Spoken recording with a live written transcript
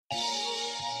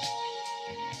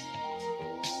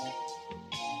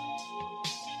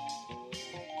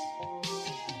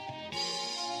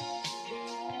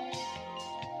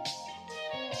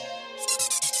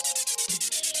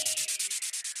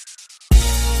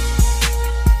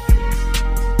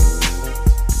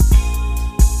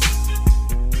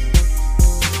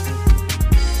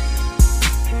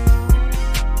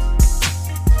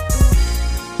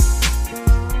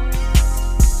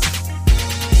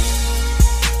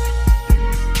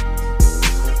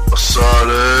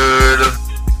started.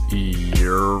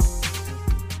 Yep.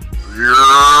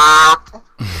 Yep.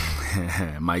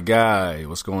 My guy,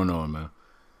 what's going on, man?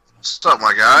 What's up,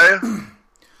 my guy?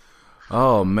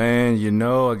 Oh man,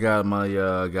 I got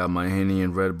my Henny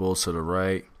and Red Bull to the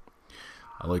right.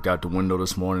 I looked out the window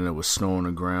this morning. It was snow on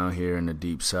the ground here in the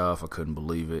deep south. I couldn't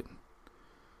believe it.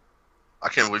 I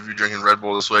can't believe you're drinking Red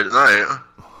Bull this late at night.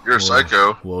 You're a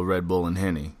psycho. Well, Red Bull and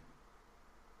Henny.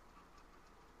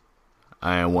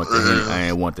 I ain't want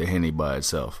the Henny by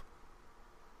itself.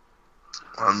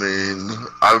 I mean,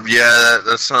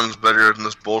 that sounds better than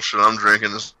this bullshit I'm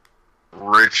drinking. This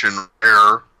rich and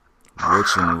rare.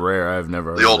 Rich and rare. I've never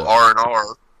heard the old of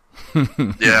R&R.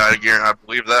 Yeah, I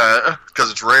believe that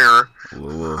because it's rare. A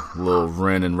little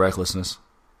Ren and recklessness.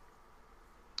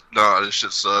 No, this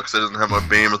shit sucks. It doesn't have my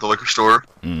beam at the liquor store.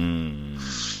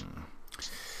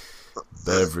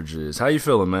 Beverages. How you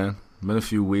feeling, man? Been a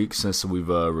few weeks since we've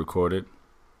recorded.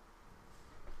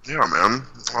 Yeah, man.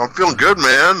 I'm feeling good,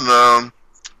 man.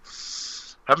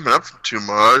 Haven't been up too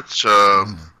much.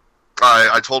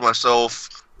 I told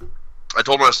myself at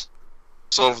the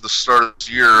start of this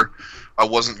year I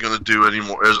wasn't gonna do any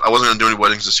more. I wasn't gonna do any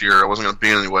weddings this year. I wasn't gonna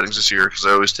be in any weddings this year because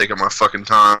I always take up my fucking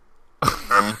time,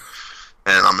 and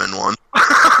I'm in one.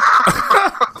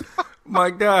 My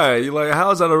guy, you like?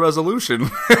 How is that a resolution?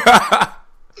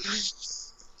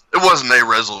 It wasn't a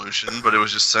resolution, but it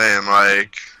was just saying well,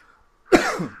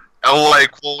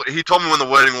 he told me when the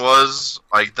wedding was.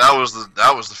 Like that was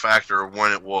the factor of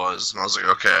when it was, and I was like,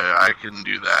 okay, I can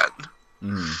do that.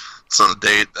 It's on a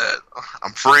date that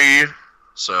I'm free.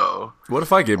 So what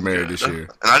if I get married this year?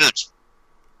 And I didn't.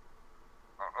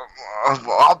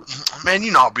 Man,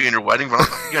 I'll be in your wedding, but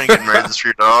you ain't getting married this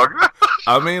year, dog.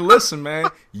 I mean, listen, man,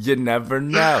 you never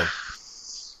know.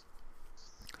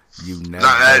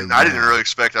 I didn't really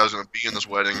expect I was going to be in this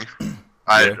wedding.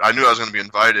 I knew I was going to be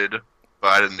invited, but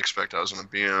I didn't expect I was going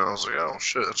to be in it. I was like, oh,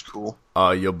 shit, that's cool.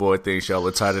 Oh, your boy thinks y'all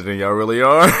are tighter than y'all really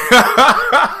are?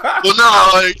 Well,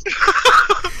 no,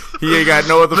 he ain't got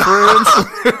no other friends?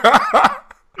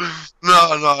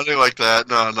 No, nothing like that.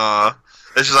 No.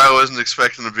 It's just I wasn't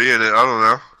expecting to be in it. I don't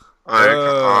know.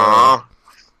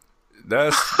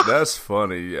 That's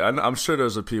funny. I'm sure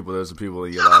there's a people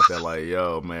that you laugh at like,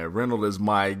 yo, man, Reynolds is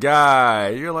my guy.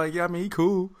 You're like, yeah, I mean, he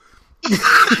cool. Yeah,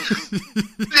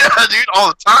 dude, all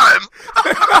the time.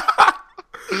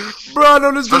 Bro, I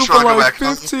know this dude for like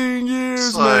 15 home.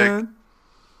 years, man.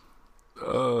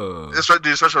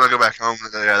 Especially when I go back home.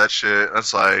 Yeah, that shit.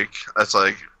 That's like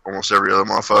almost every other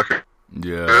motherfucker.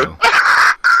 Yeah.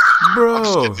 Bro. I'm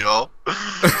just kidding, y'all.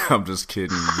 I'm just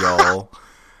kidding, y'all.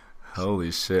 Holy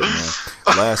shit, man!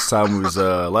 Last time we was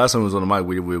on the mic,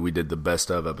 we did the best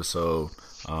of episode.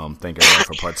 Thank everyone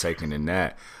for partaking in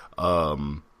that.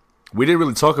 We didn't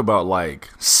really talk about like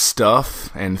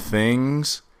stuff and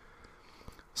things.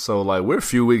 So like we're a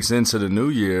few weeks into the new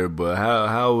year, but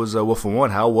how was for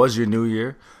one, how was your new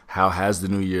year? How has the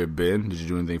new year been? Did you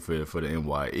do anything for the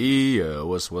NYE?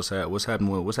 What's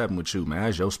happening with you, man?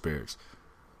 How's your spirits?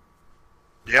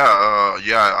 Yeah,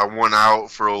 I went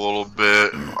out for a little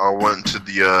bit. I went to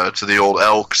the old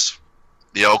Elks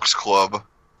Club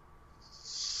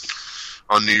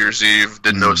on New Year's Eve.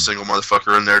 Didn't know a single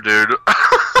motherfucker in there, dude.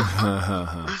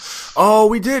 Oh,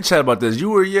 we did chat about this. You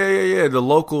were the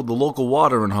local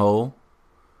watering hole.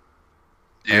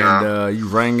 Yeah, and you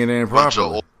rang it in bunch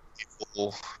properly. of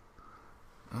old people.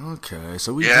 Okay,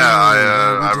 so we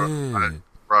I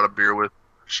brought a beer with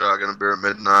shotgun a beer at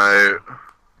midnight.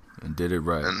 And did it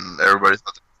right. And everybody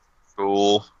thought that was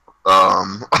cool. But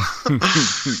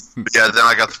yeah, then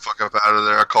I got the fuck up out of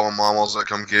there. I called my mom, I was like,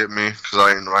 come get me, because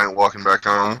I ain't walking back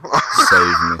home.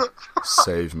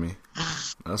 Save me.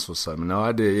 That's what's up. No,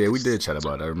 I did. Yeah, we did chat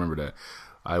about it. I remember that.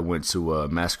 I went to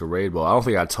Masquerade Ball. I don't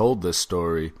think I told this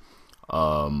story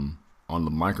on the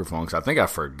microphone, because I think I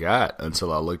forgot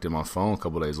until I looked at my phone a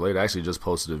couple days later. I actually just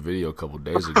posted a video a couple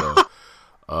days ago.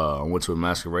 I went to a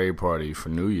masquerade party for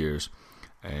New Year's.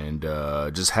 And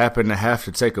just happened to have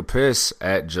to take a piss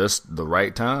at just the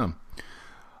right time.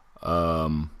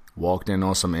 Walked in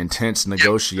on some intense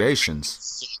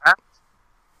negotiations.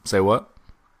 Say what?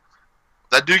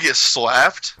 That dude gets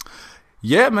slapped?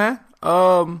 Yeah, man.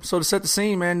 So to set the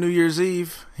scene, man, New Year's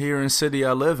Eve here in the city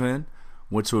I live in,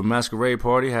 went to a masquerade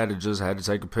party. Had to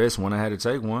take a piss when I had to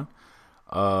take one.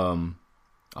 I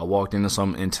walked into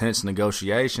some intense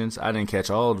negotiations. I didn't catch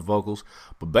all of the vocals,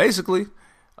 but basically.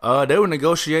 They were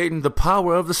negotiating the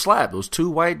power of the slap. It was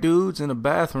two white dudes in a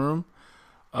bathroom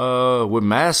with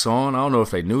masks on. I don't know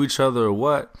if they knew each other or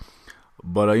what.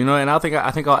 But and I think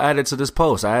I'll add it to this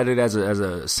post. I added it as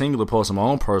a singular post on my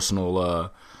own personal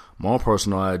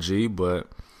IG. But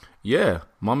Yeah,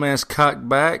 my man's cocked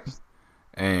back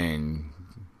and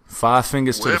 5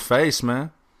 fingers to the face,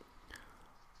 man.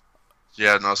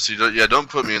 Yeah, no, see, don't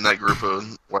put me in that group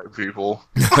of white people.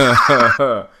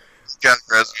 Got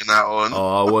aggressive in that one.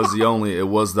 Oh, it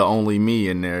was the only me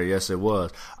in there. Yes, it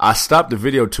was. I stopped the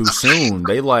video too soon.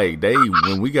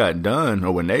 When we got done,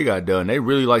 or when they got done, they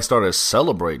really started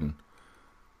celebrating.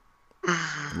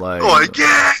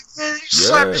 Yeah, you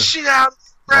slapped the shit out of me,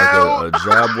 bro. Like a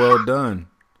job well done.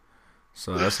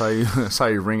 So that's how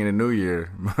you ring in the new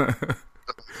year.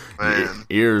 Man.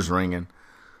 Ears ringing.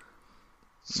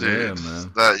 Dude, yeah,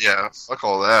 man. Fuck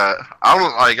all that. I've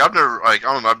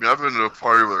been to a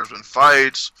party where there's been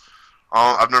fights.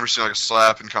 I've never seen a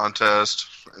slapping contest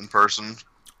in person.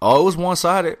 Oh, it was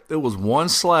one-sided. It was one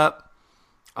slap.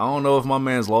 I don't know if my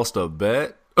man's lost a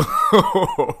bet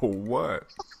or what.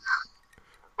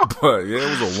 But yeah,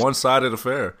 it was a one-sided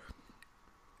affair.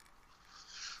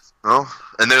 No,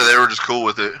 and they were just cool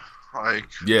with it.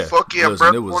 Fuck yeah,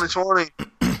 bro, 2020.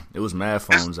 It was mad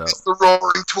phones out. It's the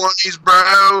roaring 20s,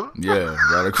 bro. Yeah,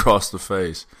 right across the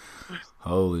face.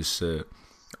 Holy shit.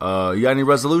 You got any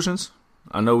resolutions?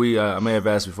 I know I may have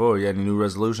asked before. You got any new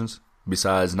resolutions?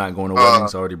 Besides not going to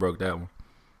weddings, I already broke that one.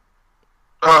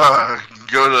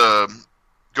 Go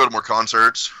to more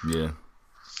concerts. Yeah.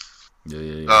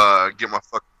 Get my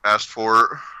fucking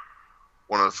passport.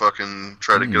 Want to fucking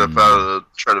try to get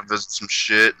try to visit some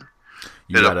shit.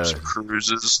 Hit up some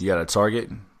cruises. You got a target?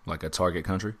 Like a target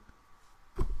country?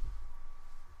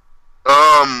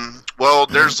 Well,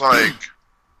 there's a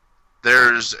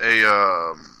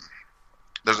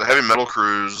heavy metal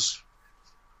cruise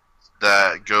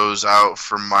that goes out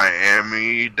from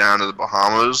Miami down to the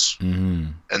Bahamas,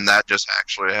 and that just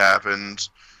actually happened.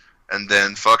 And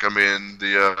then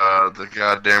the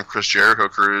goddamn Chris Jericho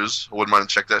cruise. I wouldn't mind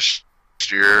to check that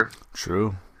next year.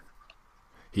 True.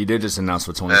 He did just announce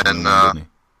for 2021, didn't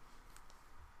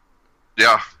he?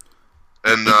 Yeah.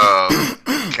 And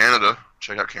Canada.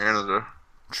 Check out Canada.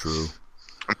 True.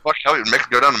 And fuck, hell,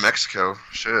 go down to Mexico.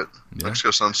 Shit. Yeah.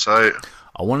 Mexico sounds tight.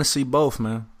 I want to see both,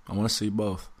 man. I want to see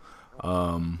both.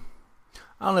 I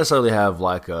don't necessarily have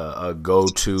like a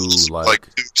go-to like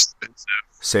too expensive.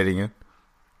 Say it again.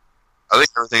 I think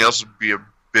everything else would be a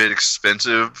bit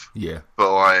expensive. Yeah.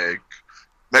 But like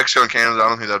Mexico and Canada, I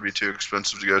don't think that'd be too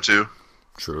expensive to go to.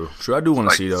 True. I do want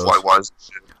to see those. Flight-wise.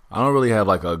 I don't really have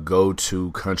like a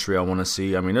go-to country I want to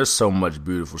see. I mean, there's so much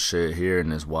beautiful shit here in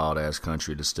this wild-ass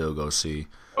country to still go see.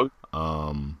 Okay.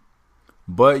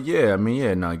 But yeah, I mean,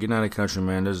 getting out of the country,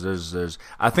 man. There's.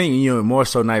 I think more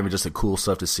so not even just the cool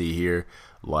stuff to see here.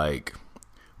 Like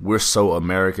we're so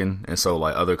American, and so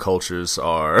like other cultures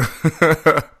are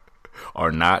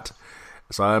are not.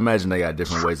 So I imagine they got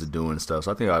different ways of doing stuff.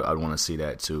 So I think I'd want to see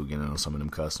that too. Some of them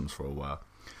customs for a while.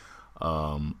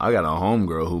 I got a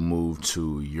homegirl who moved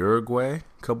to Uruguay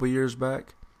a couple years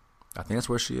back. I think that's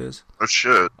where she is. Oh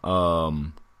shit.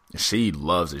 She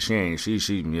loves it. She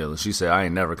said I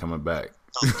ain't never coming back.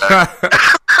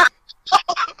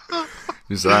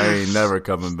 She said I ain't never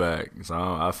coming back. So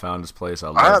I found this place. I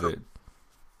love it.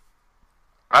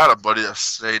 I had a buddy that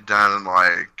stayed down in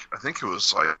I think it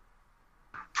was like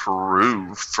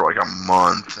Peru for like a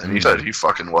month, and he said he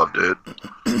fucking loved it.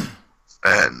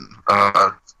 And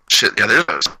shit, yeah,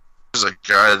 there's a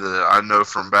guy that I know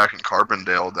from back in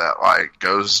Carbondale that like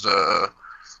goes to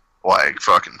like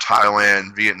fucking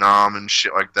Thailand, Vietnam, and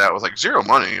shit like that with like zero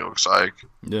money. It looks like,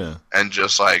 yeah, and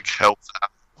just like helps out,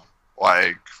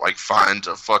 like finds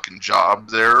a fucking job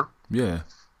there, yeah,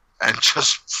 and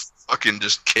just fucking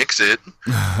just kicks it.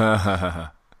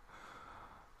 Hell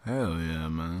yeah,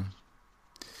 man.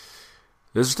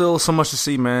 There's still so much to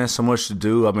see, man. So much to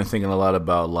do. I've been thinking a lot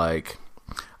about like.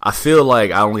 I feel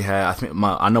like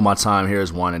I know my time here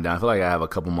is winding down. I feel like I have a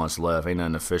couple months left. Ain't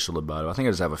nothing official about it. I think I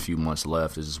just have a few months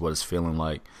left. Is just what it's feeling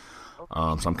like. So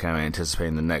I'm kind of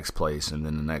anticipating the next place and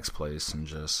then the next place and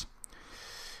just,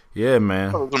 yeah, man.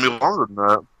 It's gonna be longer than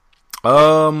that.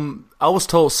 I was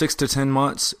told 6 to 10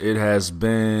 months. It has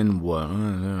been what?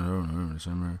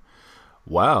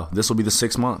 Wow, this will be the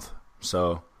 6th month.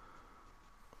 So.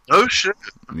 Oh shit.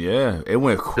 Yeah, it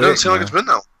went quick. It doesn't seem like it's been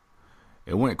that long.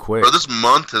 It went quick. Bro, this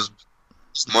month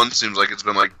seems like it's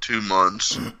been like 2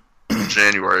 months. In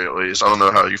January at least. I don't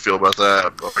know how you feel about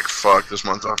that, but like fuck, this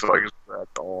month I feel like it's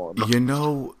dragged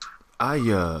on.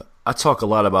 I talk a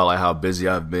lot about like how busy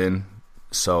I've been.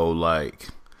 So like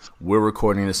we're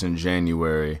recording this in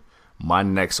January. My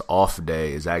next off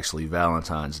day is actually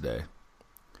Valentine's Day.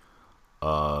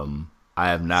 I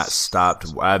have not stopped.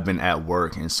 I've been at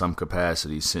work in some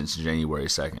capacity since January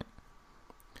 2nd.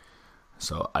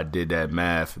 So I did that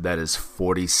math. That is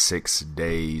 46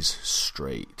 days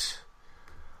straight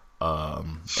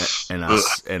And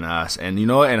you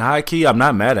know what? And high key, I'm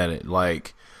not mad at it.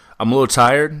 Like, I'm a little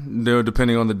tired,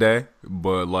 depending on the day,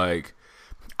 but like,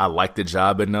 I like the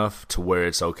job enough to where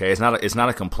it's okay. It's not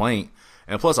a complaint.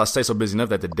 And plus, I stay so busy enough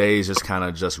that the days just kind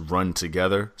of just run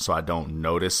together, so I don't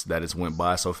notice that it's went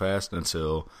by so fast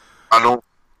until. I don't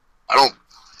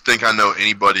think I know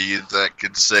anybody that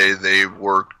could say they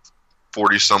worked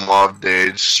 40 some odd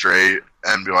days straight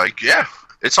and be like, yeah,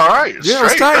 it's all right. It's yeah,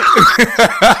 straight. It was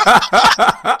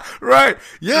tight. Right.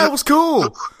 Yeah, it was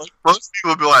cool. Most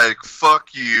people would be like, fuck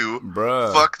you.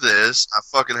 Bruh. Fuck this. I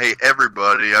fucking hate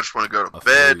everybody. I just want to go to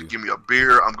bed. Give me a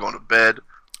beer. I'm going to bed.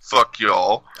 Fuck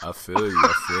y'all. I feel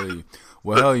you.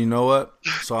 Well, hell, you know what?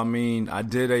 So, I mean, I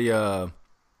did a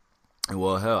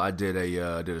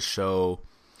show.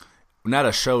 Not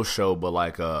a show, but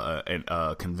like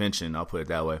a convention. I'll put it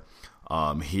that way.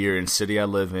 Here in city I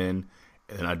live in,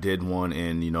 and I did one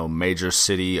in major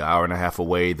city, hour and a half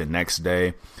away. The next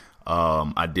day,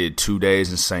 I did 2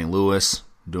 days in St. Louis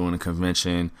doing a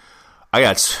convention.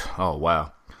 Oh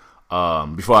wow!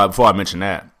 Before I mention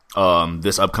that,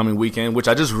 this upcoming weekend, which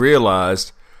I just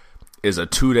realized is a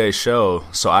 2-day show,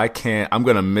 so I'm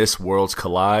gonna miss Worlds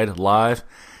Collide live.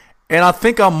 And I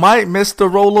think I might miss the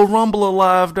Roller Rumble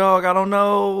alive, dog. I don't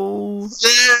know.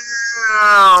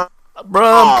 Yeah,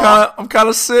 bro. I'm kind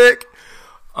of sick.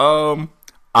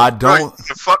 I don't.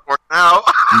 You fuck work now,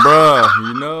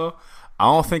 bro. I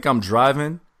don't think I'm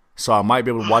driving, so I might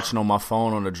be able to watch it on my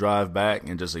phone on the drive back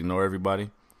and just ignore everybody.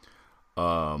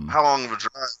 How long of a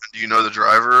drive? Do you know the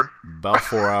driver? About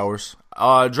 4 hours.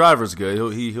 Driver's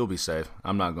good. He'll be safe.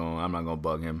 I'm not gonna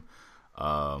bug him.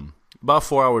 About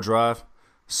 4 hour drive.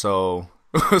 So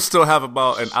still have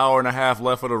about an hour and a half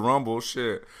left of the Rumble.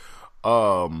 Shit.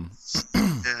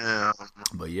 Yeah.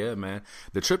 But yeah, man,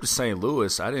 the trip to St.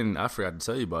 Louis, I forgot to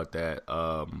tell you about that.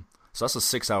 So that's a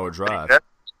 6-hour drive.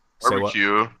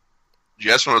 Barbecue. Did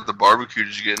you guys want at the barbecue?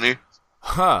 Did you get any?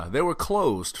 They were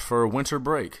closed for winter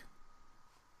break.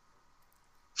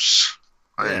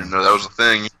 I didn't even know that was a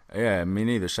thing. Yeah, me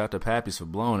neither. Shout out to Pappy's for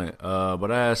blowing it. But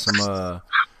I had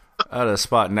I had a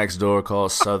spot next door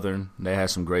called Southern. They had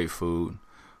some great food.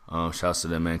 Shouts to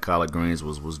them, man. Collard greens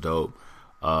was dope.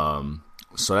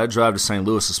 So that drive to St.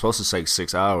 Louis is supposed to take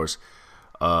 6 hours.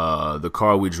 The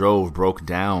car we drove broke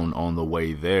down on the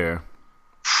way there.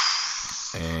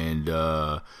 And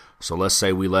so let's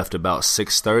say we left about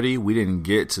 6:30. We didn't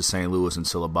get to St. Louis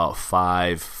until about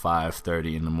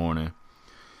 5:30 in the morning.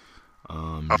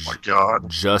 Oh my God.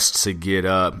 Just to get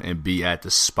up and be at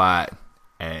the spot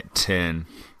at 10.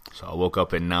 So I woke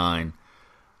up at 9.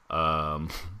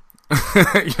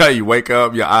 You wake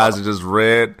up, your eyes are just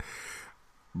red.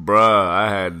 Bruh, I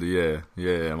had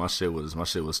my shit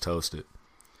was toasted.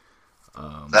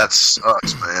 That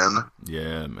sucks, man.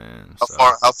 Yeah, man.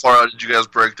 How far out did you guys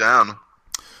break down?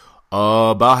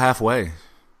 About halfway.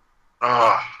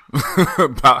 Oh.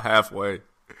 About halfway.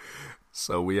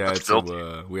 So we had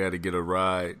to get a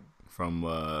ride from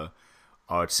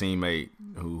our teammate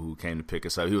who came to pick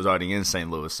us up. He was already in St.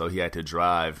 Louis, so he had to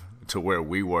drive to where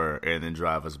we were and then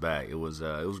drive us back. It was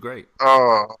great.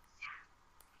 Oh.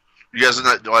 You guys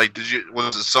not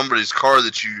was it somebody's car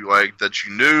that you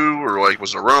knew, or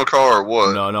was it a rental car or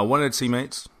what? No, one of the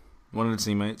teammates.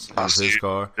 It was his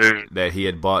car that he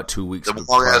had bought 2 weeks ago.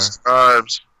 The long ass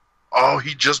drives. Oh,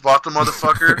 he just bought the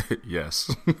motherfucker?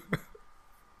 Yes.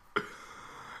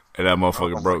 And that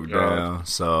motherfucker broke down.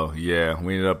 So yeah,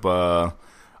 we ended up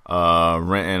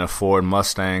renting a Ford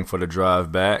Mustang for the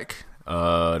drive back.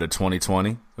 The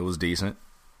 2020. It was decent.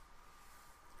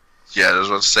 Yeah, I was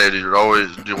about to say, dude,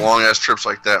 always do long ass trips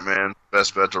like that, man.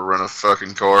 Best bet to rent a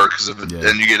fucking car, because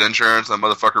then you get insurance, that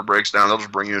motherfucker breaks down, they'll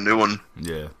just bring you a new one.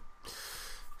 Yeah.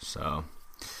 So,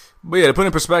 but yeah, to put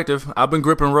in perspective, I've been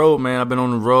gripping road, man. I've been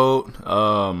on the road.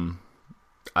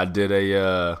 I did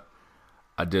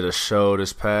a show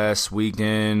this past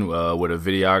weekend with a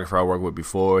videographer I worked with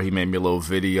before. He made me a little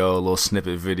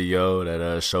snippet video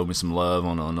that showed me some love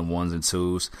on the ones and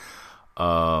twos.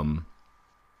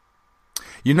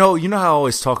 You know how I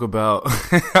always talk about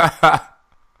I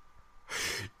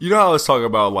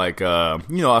feel like,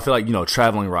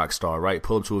 traveling rock star, right?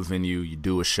 Pull up to a venue, you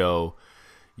do a show,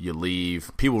 you leave.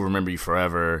 People remember you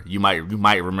forever. You might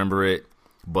remember it,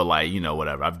 but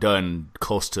whatever. I've done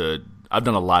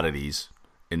a lot of these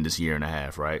in this year and a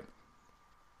half, right?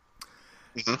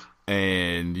 Mm-hmm.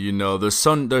 And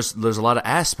there's a lot of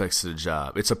aspects to the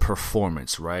job. It's a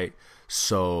performance, right?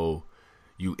 So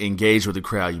you engage with the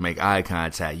crowd, you make eye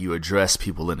contact, you address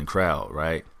people in the crowd,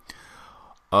 right?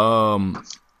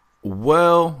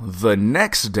 Well, the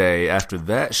next day after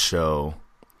that show,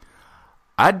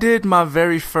 I did my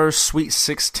very first Sweet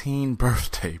 16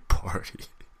 birthday party. party.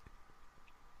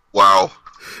 Wow.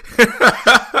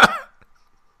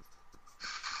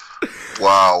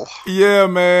 Wow. Yeah,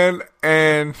 man.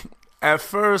 And at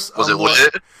first, was it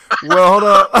lit? Well, hold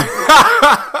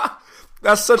up.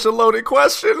 That's such a loaded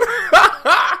question.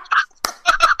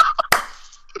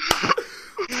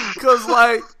 Cause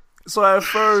like, so at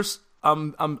first,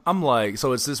 I'm like,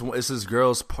 so it's this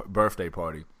girl's birthday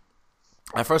party.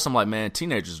 At first, I'm like, man,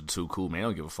 teenagers are too cool, man. They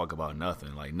don't give a fuck about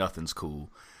nothing. Like, nothing's cool.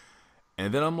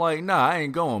 And then I'm like, nah, I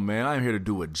ain't going, man. I'm here to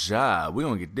do a job. We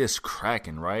gonna get this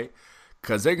cracking, right?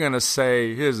 Because they're gonna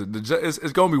say,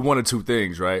 it's gonna be one of two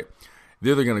things, right?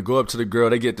 They're either gonna go up to the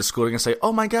girl, they get to school, they're gonna say,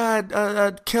 oh my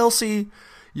God, Kelsey,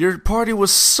 your party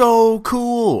was so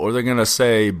cool. Or they're gonna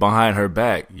say behind her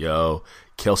back, yo,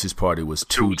 Kelsey's party was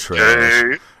too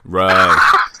trash.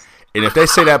 Right. And if they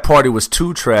say that party was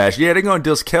too trash, yeah, they're gonna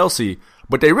diss Kelsey,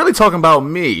 but they really talking about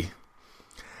me.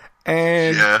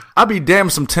 And I'll be damn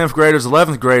some 10th graders,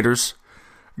 11th graders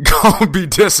gonna be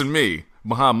dissing me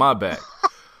behind my back.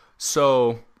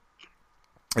 So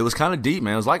it was kind of deep,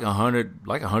 man. It was like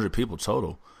 100 people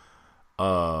total.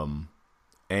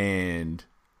 And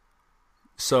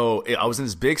so I was in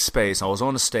this big space. I was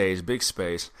on the stage, big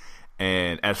space.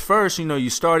 And at first, you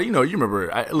started, you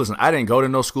remember, listen, I didn't go to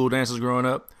no school dances growing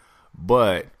up,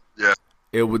 but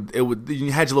it would,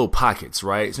 you had your little pockets,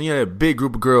 right? So you had a big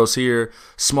group of girls here,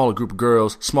 smaller group of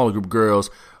girls,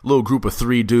 little group of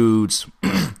 3 dudes,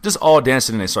 just all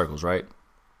dancing in their circles, right?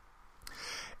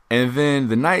 And then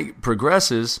the night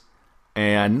progresses,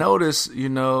 and I notice,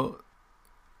 the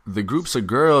groups of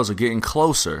girls are getting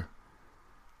closer,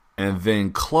 and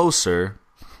then closer,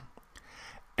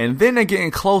 and then they're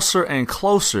getting closer and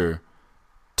closer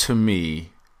to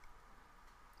me.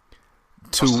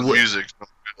 To the music.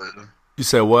 You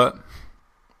said what?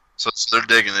 So they're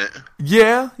digging it.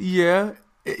 Yeah.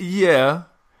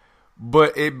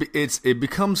 But it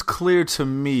becomes clear to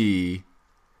me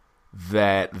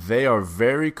that they are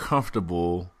very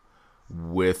comfortable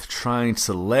with trying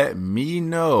to let me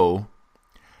know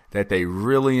that they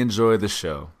really enjoy the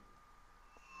show.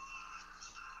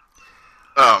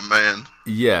 Oh, man.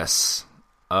 Yes.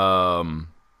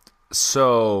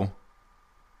 So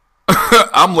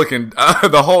I'm looking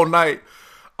the whole night.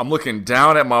 I'm looking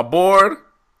down at my board.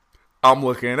 I'm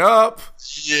looking up.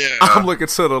 Yeah. I'm looking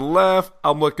to the left.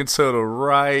 I'm looking to the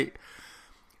right.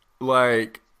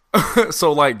 Like,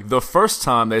 so like the first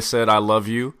time they said I love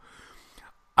you,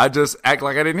 I just act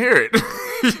like I didn't hear it.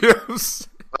 You know what I'm saying?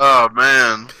 Oh,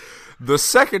 man. The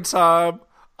second time,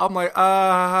 I'm like,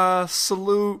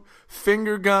 salute,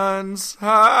 finger guns. You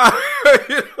know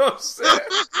what I'm saying?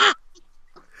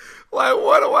 Like,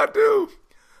 what do I do?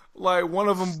 Like, one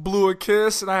of them blew a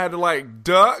kiss, and I had to, like,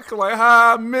 duck.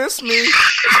 Like, miss me.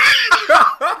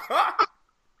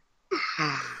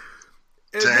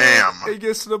 Damn. It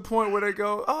gets to the point where they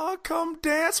go, oh, come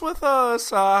dance with us.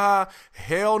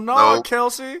 Hell no, Nope.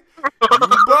 Kelsey. You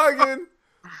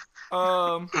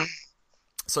bugging.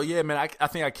 So, yeah, man, I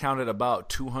think I counted about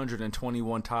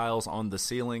 221 tiles on the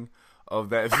ceiling of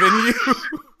that venue.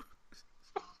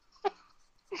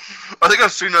 I think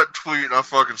I've seen that tweet and I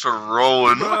fucking started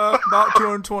rolling. About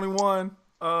 221.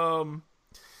 You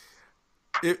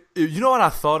know what I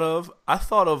thought of? I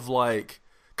thought of like,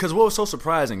 because what was so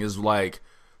surprising is like,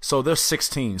 so they're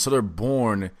 16, so they're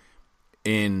born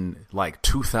in like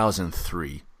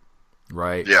 2003,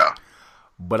 right? Yeah.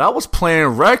 But I was playing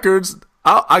records.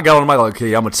 I got on the mic like,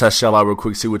 okay, I'm gonna test y'all out real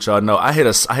quick, see what y'all know. I hit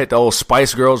the old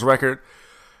Spice Girls record,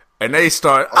 and they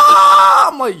start.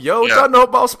 I'm like, yo, y'all know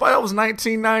about Spice? That was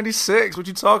 1996. What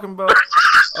you talking about?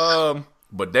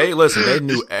 But they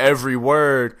knew every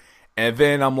word. And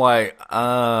then I'm like,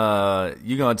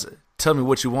 you gonna tell me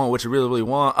what you want, what you really, really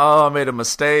want? Oh, I made a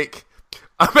mistake.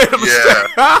 I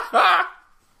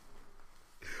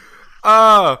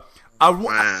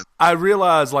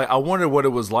realized, like, I wondered what it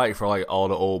was like for, like, all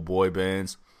the old boy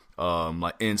bands,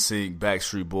 like NSYNC,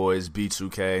 Backstreet Boys,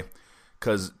 B2K,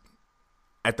 because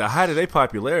at the height of their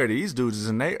popularity, these dudes is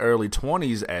in their early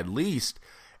 20s at least,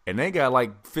 and they got,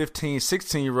 like, 15,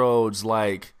 16-year-olds,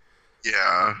 like,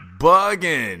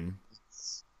 bugging.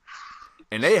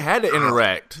 And they had to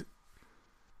interact.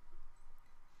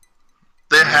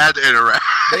 They had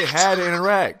to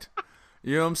interact.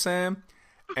 You know what I'm saying?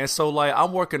 And so, like,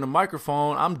 I'm working the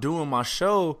microphone, I'm doing my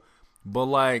show, but,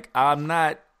 like, I'm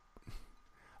trying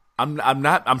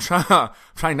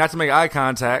not to make eye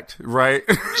contact, right?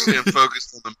 Staying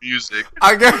focused on the music.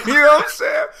 You know what I'm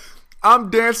saying? I'm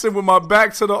dancing with my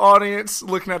back to the audience,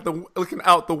 looking out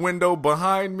the window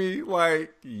behind me,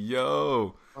 like,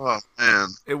 yo. Oh, man.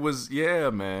 It was, yeah,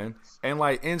 man. And,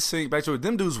 like, NSYNC, Backstreet,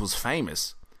 them dudes was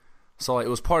famous. So like it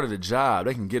was part of the job.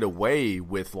 They can get away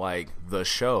with like the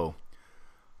show.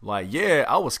 Like, yeah,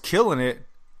 I was killing it,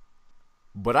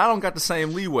 but I don't got the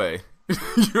same leeway. You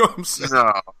know what I'm saying?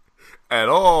 No. At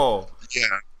all. Yeah.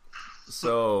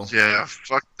 So yeah,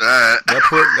 fuck that.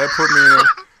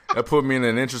 That put me in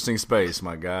an interesting space,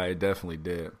 my guy. It definitely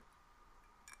did.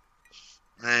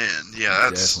 Man, yeah,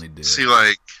 that's definitely did. See,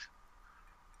 like,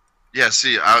 yeah,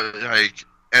 see, I like,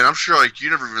 and I'm sure like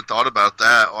you never even thought about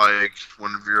that, like,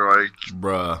 whenever you're like,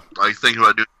 bruh, like thinking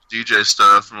about doing DJ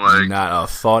stuff, and like, not a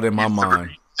thought in my mind.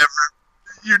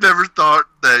 You never thought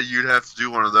that you'd have to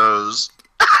do one of those.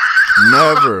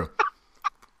 Never.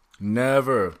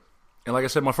 And like I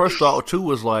said, my first thought too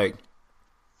was like,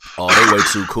 oh, they way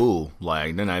too cool.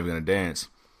 Like, they're not even gonna dance.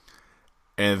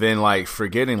 And then like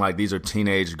forgetting like these are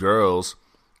teenage girls.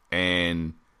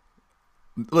 And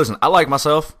listen, I like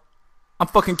myself. I'm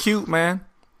fucking cute, man.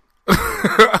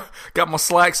 Got my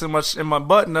slacks and my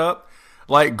button up.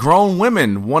 Like, grown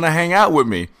women want to hang out with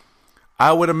me.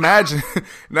 I would imagine.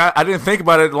 Now, I didn't think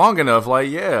about it long enough. Like,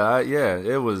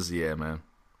 it was, man.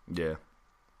 Yeah.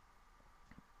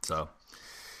 So,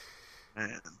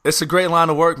 man. It's a great line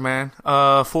of work, man.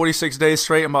 46 days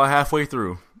straight, I'm about halfway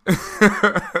through.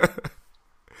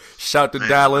 Shout to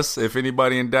Dallas. If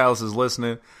anybody in Dallas is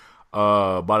listening,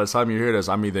 by the time you hear this,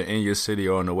 I'm either in your city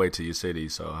or on the way to your city,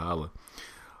 so holla.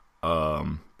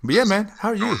 But yeah, man, how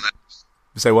are you?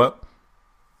 Say what?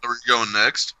 Where are you going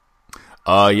next?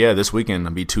 Yeah, this weekend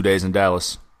I'll be 2 days in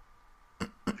Dallas.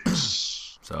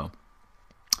 So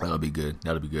that'll be good.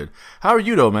 How are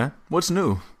you though, man? What's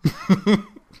new?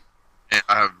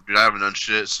 I haven't done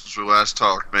shit since we last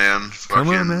talked, man. Come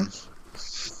on, man.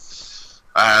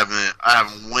 I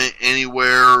haven't went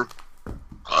anywhere.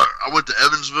 I went to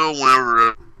Evansville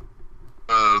whenever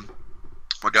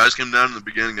my guys came down in the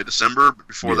beginning of December. But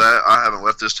before that, I haven't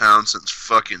left this town since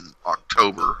fucking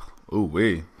October. Ooh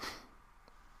wee.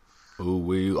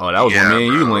 Oh, that was when me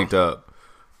and you linked up.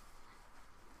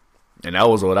 And that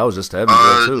was just to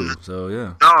Evansville too. So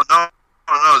yeah. No.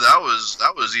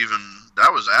 That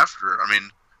was after. I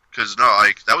mean, because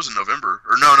that was in November.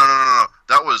 Or no.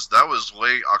 That was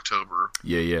late October.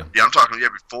 Yeah. Yeah, I'm talking. Yeah,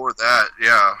 before that.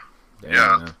 Yeah. Damn,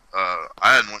 yeah. Man.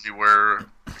 I hadn't went anywhere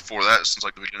before that since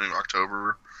like the beginning of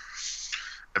October.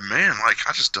 And man, like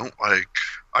I just don't like.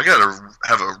 I gotta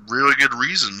have a really good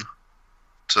reason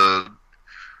to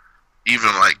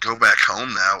even like go back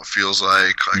home now. It feels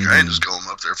like I ain't just going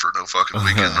up there for no fucking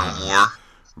weekend no more.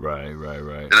 Right.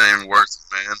 It ain't even worth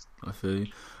it, man. I feel you.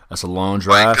 That's a long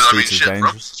drive. Streets is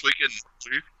dangerous. This weekend.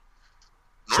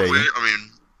 Normally,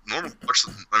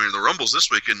 the Rumbles this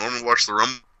weekend. Normally watch the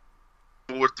Rumble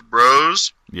with the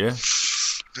bros. Yeah.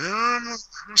 I'm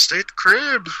gonna stay at the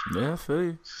crib. Yeah, I feel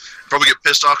you. Probably get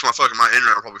pissed off to my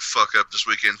internet will probably fuck up this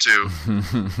weekend too.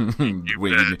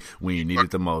 when you need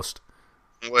it the most.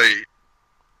 Wait.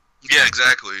 Yeah,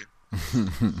 exactly.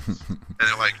 And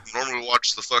like normally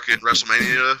watch the fucking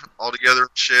WrestleMania all together and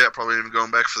shit. I probably ain't even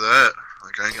going back for that.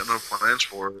 Like I ain't got no plans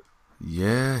for it.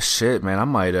 Yeah, shit, man. I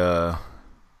might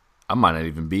not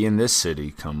even be in this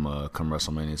city come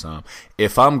WrestleMania time.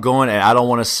 If I'm going, and I don't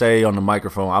want to say on the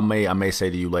microphone, I may say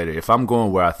to you later. If I'm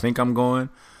going where I think I'm going,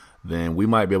 then we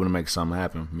might be able to make something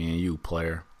happen. Me and you,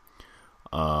 player.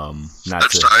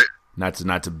 That's tight.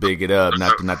 Not to big it up,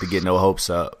 not to get no hopes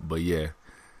up, but yeah.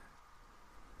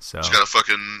 So just got a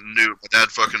fucking new. My dad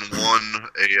fucking won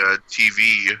a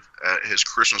TV at his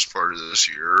Christmas party this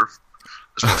year.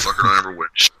 This motherfucker don't ever win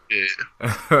shit.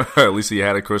 At least he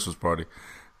had a Christmas party.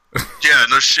 Yeah,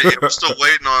 no shit. We're still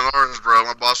waiting on ours, bro.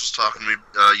 My boss was talking to me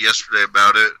yesterday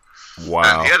about it. Wow.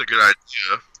 And he had a good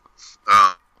idea.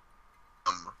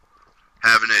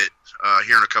 Having it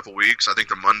here in a couple weeks. I think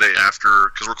the Monday after,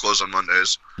 because we're closed on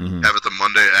Mondays. Mm-hmm. Have it the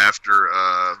Monday after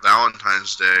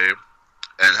Valentine's Day,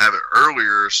 and have it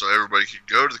earlier so everybody could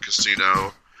go to the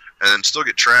casino and then still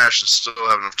get trashed and still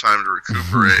have enough time to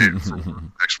recuperate for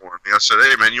next morning. I said,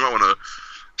 hey, man, you might want to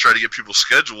try to get people's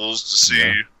schedules to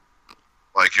see,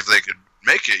 like, if they could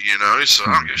make it, you know? He said,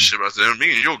 I don't give a shit about them.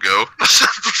 Me and you'll go.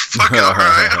 Fuck all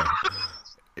right.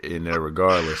 In there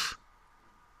regardless.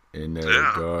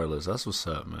 Regardless. That's what's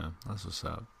up, man. That's what's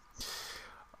up.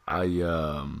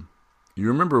 You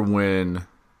remember when,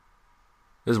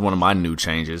 this is one of my new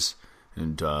changes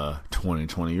in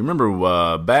 2020. You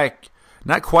remember back,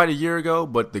 not quite a year ago,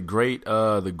 but the great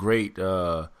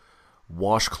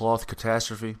washcloth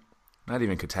catastrophe. Not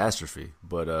even catastrophe,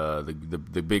 but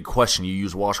the big question. You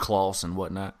use washcloths and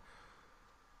whatnot.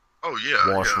 Oh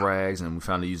yeah, wash rags, and we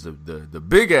found to use the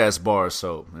big ass bar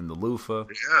soap and the loofah.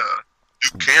 Yeah,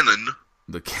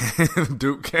 Duke Cannon.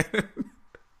 Duke Cannon.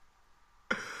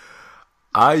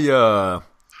 I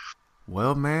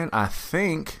Well, man, I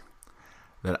think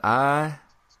that I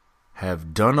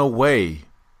have done away.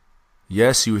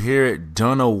 Yes, you hear it,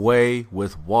 done away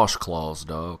with washcloths,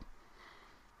 dog.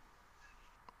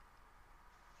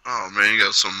 Oh man, you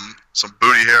got some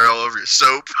booty hair all over your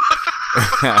soap.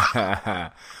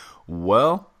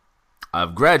 Well,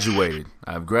 I've graduated.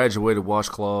 I've graduated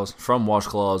from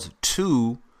washcloths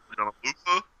to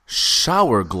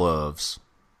shower gloves.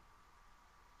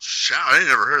 I ain't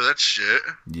never heard of that shit.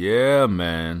 Yeah,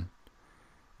 man.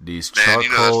 These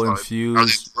charcoal infused. Are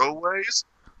these throwaways?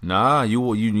 Nah,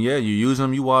 you use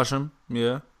them, you wash them.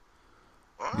 Yeah.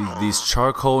 Oh. These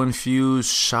charcoal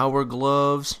infused shower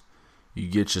gloves. You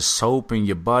get your soap and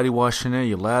your body wash in there.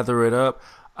 You lather it up.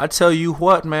 I tell you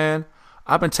what, man.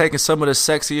 I've been taking some of the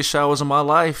sexiest showers of my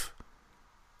life.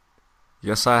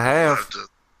 Yes, I have. I have to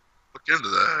look into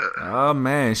that. Oh,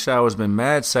 man. Shower's been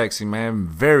mad sexy, man.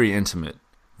 Very intimate.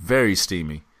 Very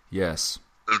steamy. Yes.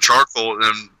 Them charcoal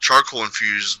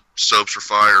infused soaps are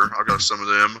fire. I got some of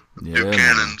them. Yeah, New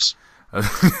cannons.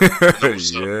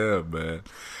 Yeah, man.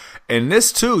 And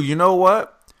this too, you know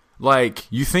what? Like,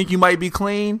 you think you might be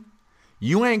clean?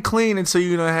 You ain't clean until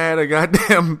you done had a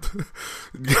goddamn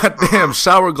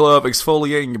shower glove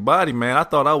exfoliating your body, man. I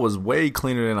thought I was way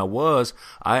cleaner than I was.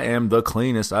 I am the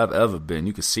cleanest I've ever been.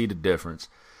 You can see the difference.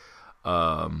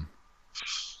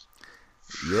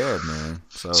 Yeah, man.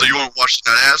 So you won't wash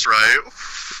that ass, right?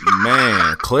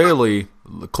 Man, clearly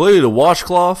the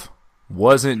washcloth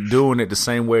wasn't doing it the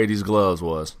same way these gloves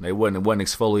was. It wasn't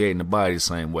exfoliating the body the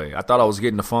same way. I thought I was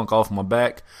getting the funk off my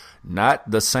back. Not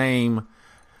the same.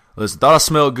 Listen, thought I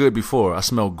smelled good before. I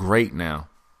smell great now.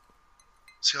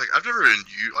 See, like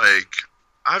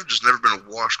I've just never been a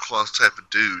washcloth type of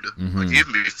dude. Mm-hmm. Like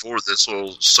even before this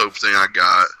little soap thing I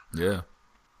got. Yeah.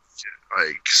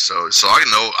 Like so I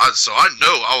know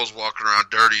I was walking around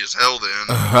dirty as hell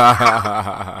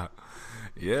then.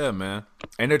 Yeah, man,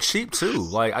 and they're cheap too.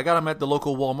 Like I got them at the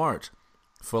local Walmart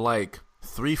for like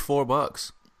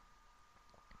 $3-4.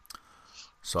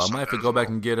 So I might have to go back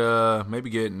and get maybe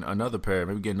get another pair,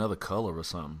 maybe get another color or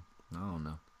something. I don't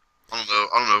know.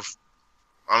 I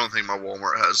don't think my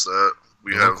Walmart has that.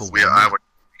 I have like the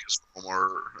biggest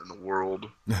Walmart in the world.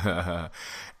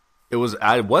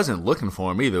 I wasn't looking for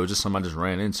them either. It was just something I just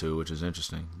ran into, which is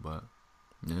interesting. But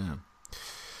yeah.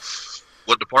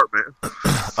 What department?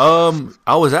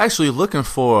 I was actually looking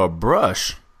for a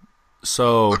brush.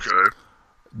 So okay.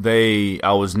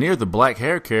 I was near the black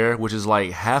hair care, which is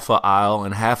like half a aisle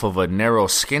and half of a narrow,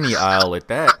 skinny aisle at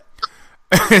that.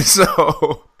 And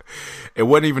so it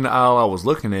wasn't even the aisle I was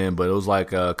looking in, but it was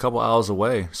like a couple aisles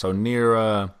away. So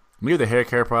near the hair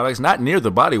care products, not near the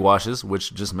body washes,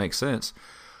 which just makes sense.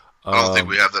 I don't think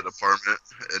we have that department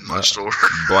in my store.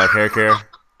 Black hair care.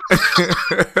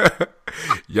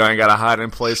 Y'all ain't got a hiding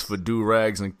place for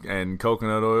do-rags and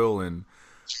coconut oil and.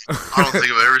 I don't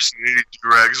think I've ever seen any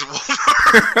do-rags at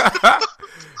Walmart.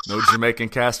 No Jamaican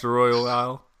castor oil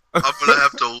aisle. I'm gonna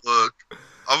have to look.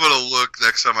 I'm gonna look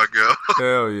next time I go.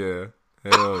 Hell yeah,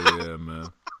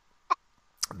 man.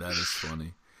 That is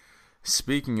funny.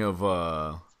 Speaking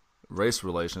of race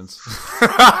relations,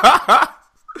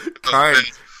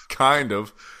 kind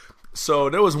of. So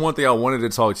there was one thing I wanted to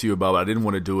talk to you about, but I didn't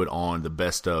want to do it on the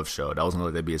Best Of show. That was going to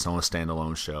let that be its own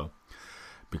standalone show.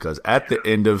 Because at the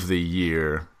end of the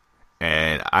year,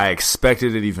 and I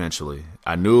expected it eventually.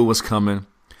 I knew it was coming.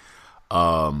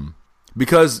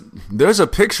 Because there's a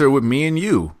picture with me and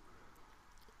you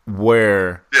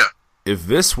where if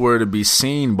this were to be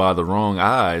seen by the wrong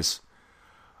eyes,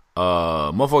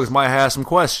 motherfuckers might have some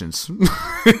questions. You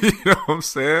know what I'm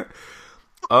saying?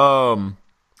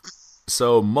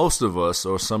 So most of us,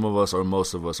 or some of us, or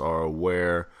most of us are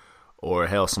aware, or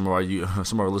hell, some of our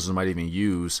listeners might even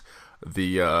use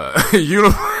the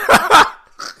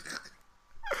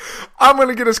I'm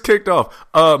gonna get us kicked off.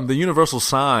 The universal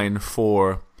sign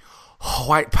for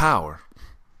white power.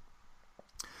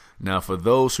 Now, for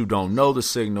those who don't know the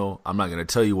signal, I'm not gonna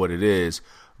tell you what it is,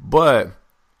 but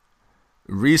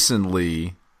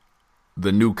recently,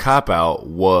 the new cop-out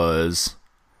was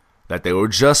that they were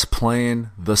just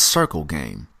playing the circle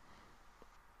game.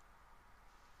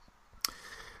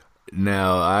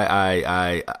 Now,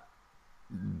 I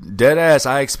dead ass,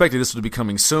 I expected this to be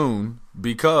coming soon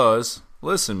because,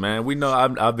 listen, man, we know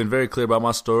I've been very clear about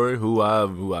my story, who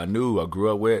I knew, I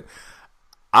grew up with.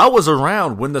 I was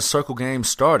around when the circle game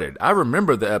started. I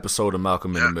remember the episode of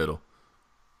Malcolm in the Middle.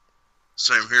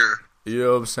 Same here. You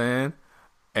know what I'm saying?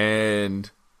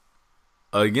 And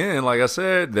again, like I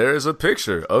said, there is a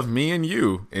picture of me and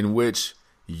you in which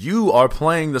you are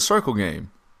playing the circle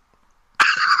game.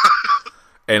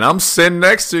 And I'm sitting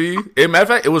next to you. Matter of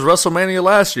fact, it was WrestleMania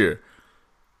last year.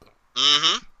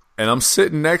 Mm-hmm. And I'm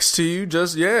sitting next to you,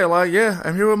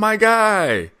 I'm here with my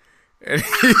guy. And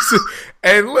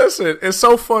and listen, it's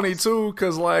so funny too,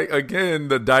 because like again,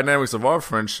 the dynamics of our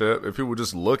friendship. If people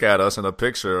just look at us in a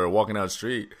picture or walking down the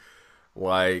street,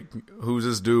 like who's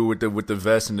this dude with the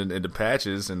vest and the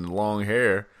patches and the long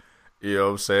hair? You know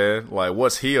what I'm saying? Like,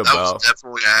 what's he about? That was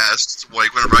definitely asked.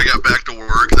 Like whenever I got back to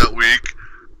work that week,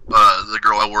 the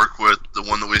girl I work with, the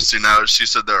one that we see now, she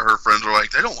said that her friends were like,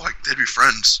 they'd be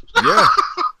friends.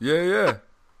 Yeah.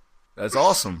 That's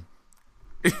awesome.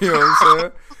 You know what I'm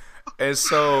saying? And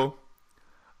so,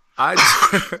 and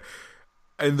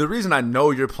the reason I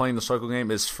know you're playing the circle game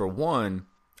is, for one,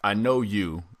 I know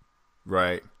you,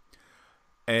 right?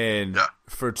 And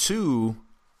for two,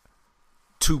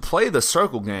 to play the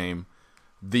circle game,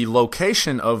 the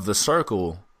location of the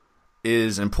circle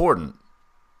is important.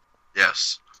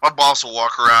 Yes. My boss will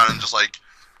walk around and just like,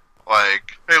 hey,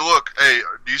 look,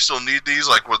 do you still need these?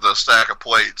 Like with a stack of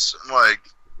plates. And like,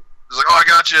 he's like, oh, I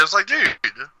got you. It's like, dude,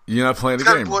 you're not playing the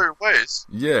game. You gotta blow your ways.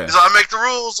 Yeah. He's like, I make the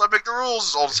rules.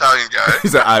 This old Italian guy.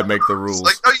 He's like, I make the rules.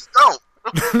 It's like, no, you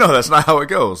don't. No, that's not how it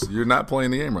goes. You're not playing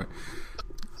the game right.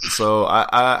 So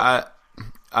I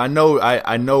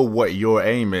know what your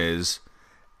aim is,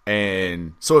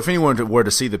 and so if anyone were to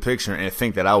see the picture and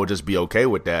think that I would just be okay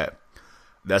with that,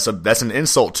 that's an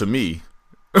insult to me.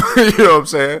 You know what I'm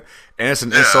saying? And it's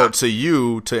an insult to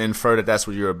you to infer that that's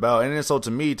what you're about, and an insult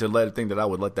to me to think that I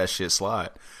would let that shit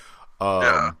slide.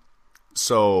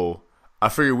 So I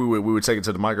figured we would take it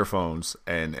to the microphones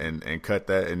and cut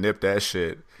that and nip that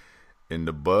shit in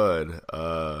the bud.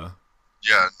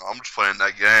 Yeah, no, I'm just playing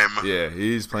that game. Yeah,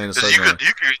 he's playing the circle game.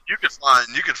 You could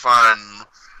find a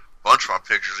bunch of my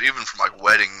pictures, even from like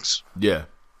weddings. Yeah,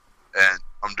 and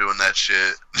I'm doing that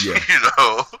shit. Yeah, you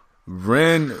know.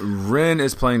 Ren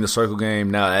is playing the circle game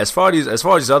now. As far as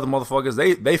these other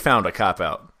motherfuckers, they found a cop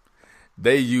out.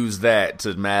 They use that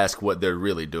to mask what they're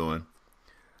really doing.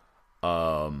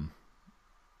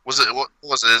 Was it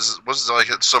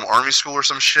like at some army school or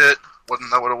some shit?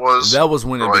 Wasn't that what it was? That was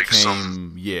when it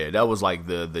became that was like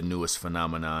the newest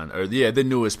phenomenon, or the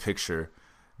newest picture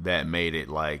that made it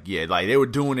like they were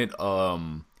doing it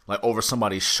like over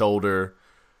somebody's shoulder,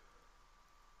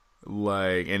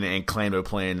 like and claim they're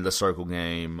playing the circle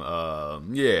game. I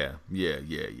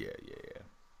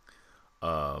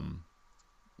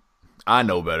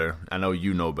know better. I know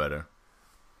you know better.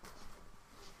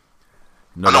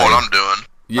 I know what I'm doing.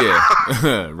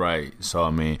 Yeah, right. So I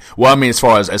mean, as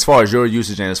far as your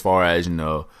usage and as far as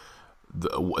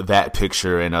that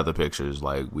picture and other pictures,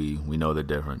 like we know the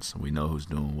difference. We know who's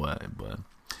doing what. But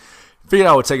figured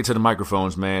I would take it to the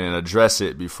microphones, man, and address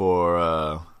it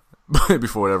before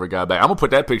before it ever got back. I'm gonna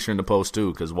put that picture in the post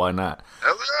too, because why not?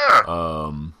 Hell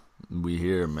yeah. We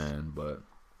here, man, but.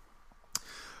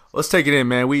 Let's take it in,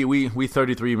 man. We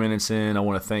 33 minutes in. I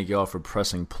want to thank y'all for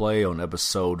pressing play on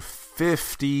episode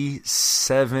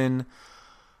 57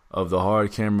 of the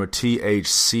Hard Camera.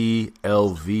 THC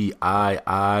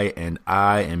LVII, and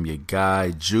I am your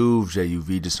guy, Juve,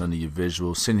 JUV, just under your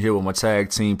visual. Sitting here with my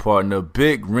tag team partner,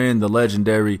 Big Ren, the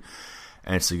legendary,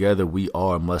 and together we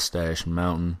are Mustache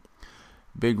Mountain.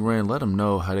 Big Ren, let them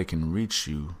know how they can reach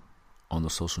you on the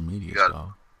social media,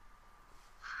 dog.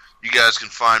 You guys can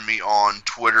find me on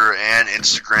Twitter and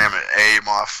Instagram at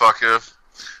 @motherfucker,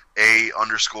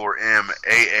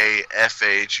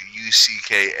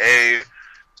 _MAAFHUCKA.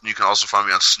 You can also find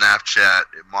me on Snapchat at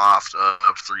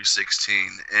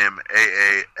MoffedUp316,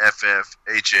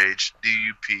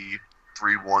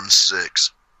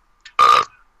 MAAFFHHDUP316.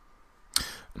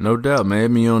 No doubt, man.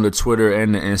 Hit me on the Twitter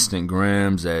and the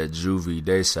Instagrams at Juvie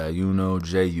Desayuno,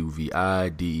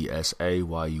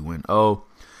 JUVIDESAYUNO.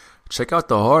 Check out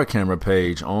the Hard Camera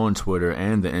page on Twitter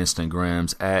and the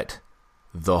Instagrams at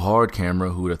The Hard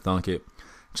Camera. Who'da thunk it?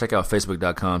 Check out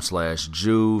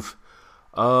Facebook.com/Juve.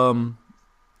 And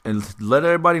let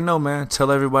everybody know, man.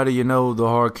 Tell everybody you know the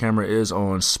Hard Camera is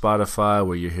on Spotify,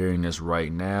 where you're hearing this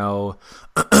right now.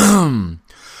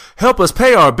 Help us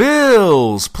pay our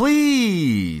bills,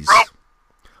 please.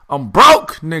 I'm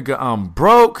broke, nigga. I'm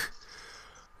broke.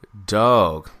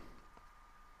 Dog.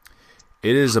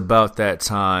 It is about that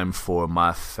time for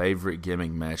my favorite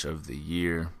gimmick match of the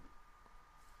year.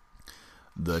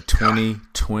 The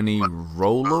 2020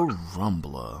 Roller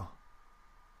Rumbler.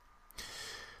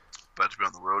 About to be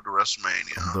on the road to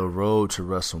WrestleMania. The road to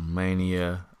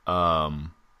WrestleMania.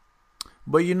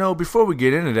 But before we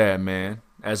get into that, man,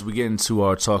 as we get into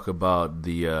our talk about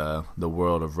the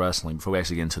world of wrestling, before we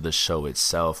actually get into the show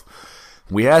itself,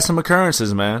 we had some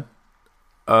occurrences, man.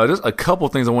 Just a couple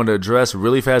things I wanted to address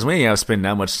really fast. We ain't have to spend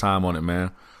that much time on it,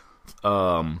 man.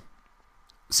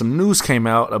 some news came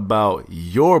out about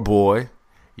your boy,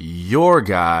 your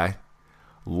guy,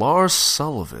 Lars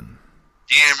Sullivan.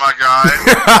 He ain't my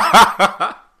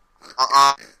guy.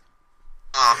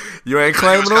 You ain't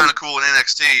claiming him? He was kind of cool in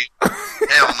NXT.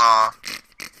 Hell nah.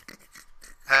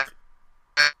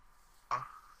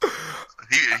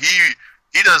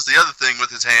 He does the other thing with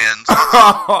his hands.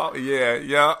 Oh, yeah.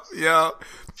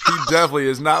 He definitely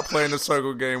is not playing the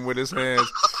circle game with his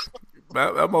hands.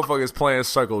 That motherfucker is playing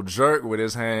circle jerk with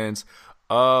his hands.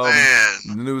 Man.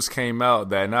 The news came out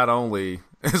that not only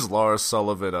is Lars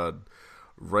Sullivan a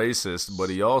racist, but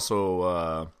he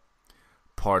also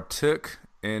partook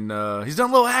in. He's done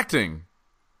a little acting.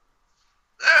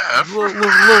 Yeah,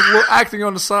 little acting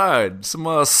on the side. Some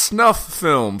snuff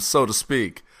films, so to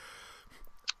speak.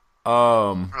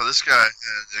 This guy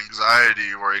had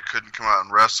anxiety where he couldn't come out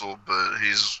and wrestle, but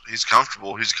he's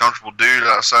comfortable. He's a comfortable dude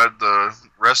outside the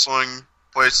wrestling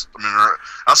place. I mean,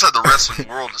 outside the wrestling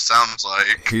world, it sounds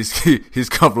like he's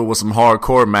comfortable with some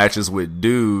hardcore matches with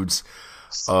dudes.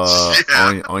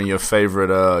 On your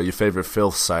favorite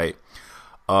filth site.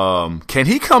 Can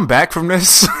he come back from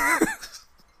this?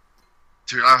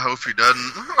 Dude, I hope he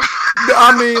doesn't.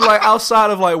 I mean, like, outside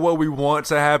of like what we want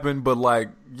to happen, but like,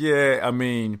 yeah, I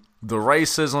mean, the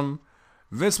racism,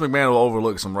 Vince McMahon will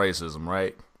overlook some racism,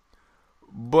 right?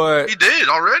 But he did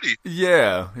already.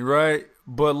 Yeah, right.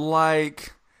 But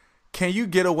like, can you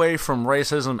get away from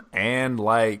racism and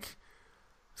like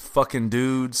fucking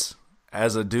dudes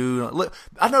as a dude? Look,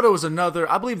 I know there was another.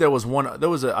 I believe there was one. There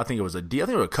was I think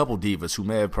there were a couple divas who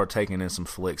may have partaken in some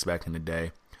flicks back in the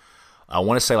day. I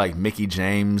want to say like Mickie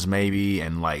James maybe,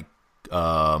 and like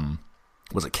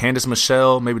was it Candice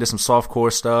Michelle? Maybe there's some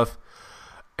softcore stuff.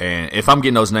 And if I'm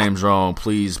getting those names wrong,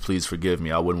 please forgive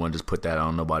me. I wouldn't want to just put that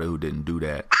on nobody who didn't do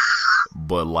that.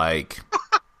 But like,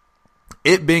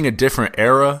 it being a different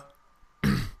era,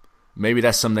 maybe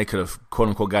that's something they could have quote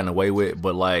unquote gotten away with.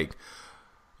 But like,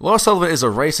 Lars Sullivan is a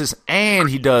racist and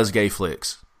he does gay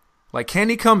flicks. Like, can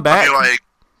he come back? I mean,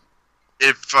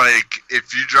 if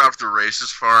you drop the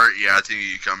racist part, yeah, I think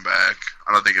you come back.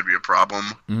 I don't think it'd be a problem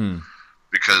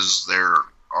because there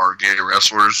are gay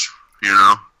wrestlers, you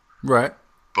know. Right.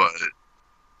 But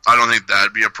I don't think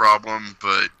that'd be a problem.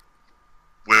 But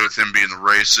with him being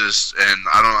racist, and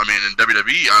in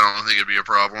WWE, I don't think it'd be a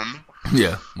problem.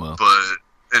 Yeah, well. But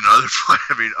in other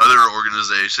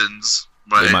organizations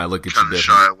might look at kind of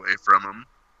shy away from him.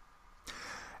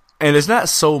 And it's not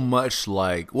so much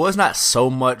it's not so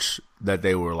much that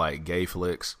they were like gay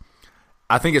flicks.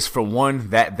 I think it's for one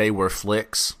that they were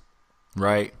flicks,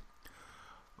 right?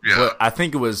 Yeah. But I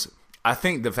think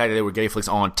the fact that they were gay flicks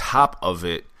on top of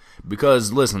it,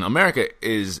 because listen, America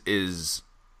is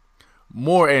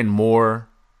more and more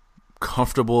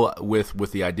comfortable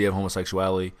with the idea of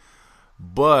homosexuality,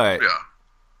 but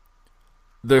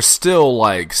there's still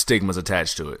like stigmas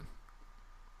attached to it.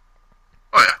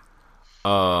 Oh yeah.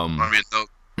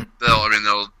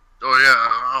 They'll oh yeah,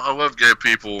 I love gay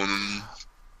people, and then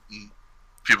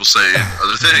people say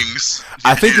other things.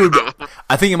 I think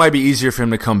it might be easier for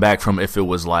him to come back from if it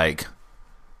was like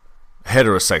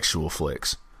heterosexual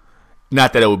flicks.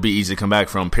 Not that it would be easy to come back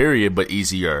from, period, but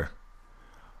easier.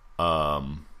 I've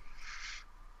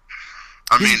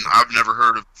never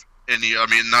heard of any. I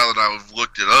mean, now that I've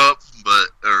looked it up,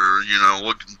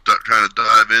 trying to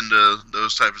dive into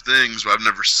those type of things, but I've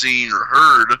never seen or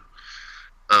heard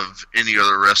of any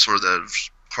other wrestler that has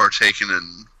partaken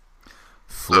in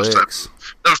flicks.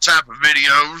 Those type of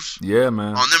videos. Yeah,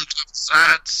 man. On them type of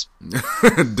sites.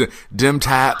 Dim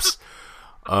taps.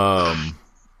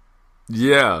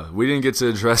 Yeah, we didn't get to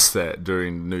address that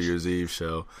during the New Year's Eve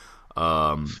show.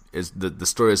 The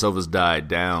story itself has died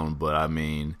down, but I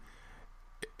mean,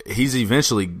 he's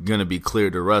eventually going to be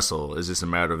cleared to wrestle. It's just a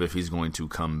matter of if he's going to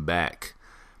come back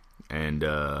and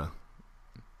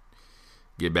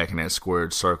get back in that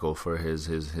squared circle for his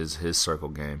circle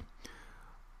game.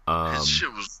 His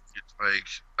shit was like,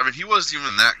 he wasn't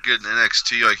even that good in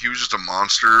NXT. Like, he was just a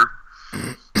monster,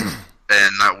 and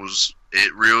that was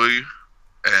it, really.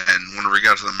 And whenever he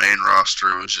got to the main roster,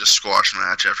 it was just squash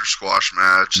match after squash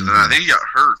match. And then I think he got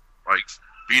hurt, like,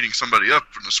 beating somebody up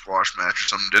in the squash match or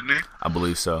something, didn't he? I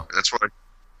believe so. That's what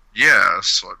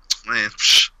so, man,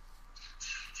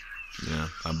 Yeah,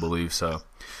 I believe so.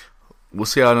 We'll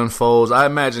see how it unfolds. I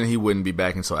imagine he wouldn't be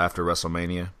back until after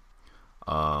WrestleMania.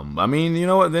 You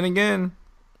know what? Then again,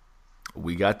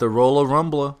 we got the Roller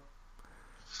Rumbler.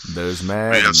 There's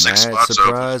mad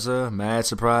surprise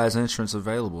entrance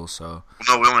available. So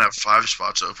no, we only have 5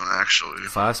 spots open, actually.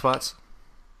 5 spots?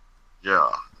 Yeah.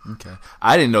 Okay.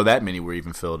 I didn't know that many were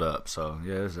even filled up, so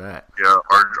yeah, there's that. Yeah,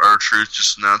 our Truth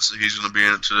just announced that he's going to be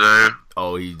in it today.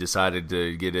 Oh, he decided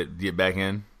to get back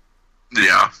in?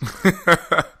 Yeah.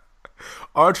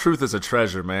 R Truth is a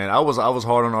treasure, man. I was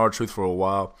hard on R Truth for a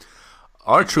while.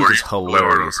 R Truth is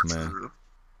hilarious, man.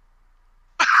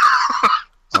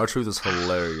 R Truth is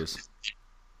hilarious.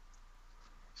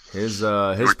 His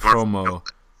promo.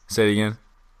 Say it again.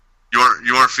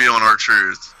 You weren't feeling R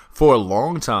Truth for a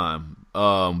long time.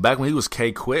 Back when he was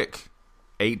K Quick,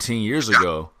 18 years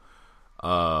ago.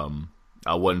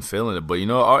 I wasn't feeling it, but you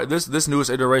know, this newest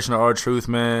iteration of R Truth,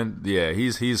 man, yeah,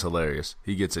 he's hilarious.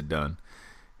 He gets it done.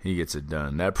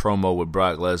 That promo with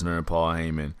Brock Lesnar and Paul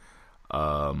Heyman,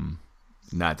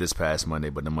 not this past Monday,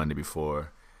 but the Monday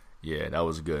before, yeah, that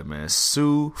was good, man.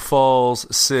 Sioux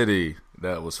Falls City,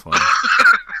 that was fun.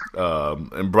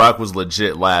 And Brock was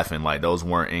legit laughing, like those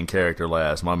weren't in character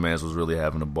laughs. My man was really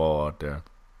having a ball out there.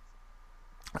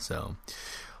 So,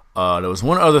 there was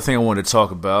one other thing I wanted to talk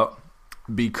about.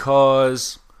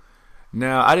 Because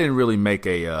now I didn't really make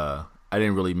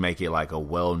it like a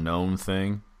well-known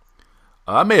thing.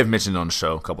 I may have mentioned it on the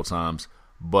show a couple times,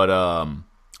 but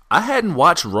I hadn't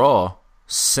watched Raw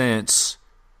since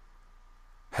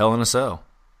Hell in a Cell.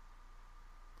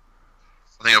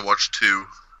 I think I watched 2,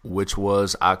 which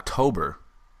was October.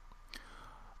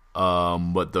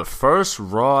 But the first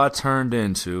Raw I tuned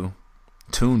into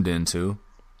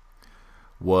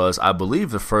was, I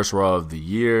believe, the first Raw of the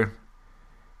year.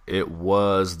 It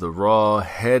was the Raw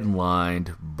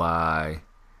headlined by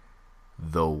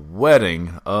the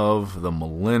wedding of the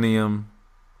millennium.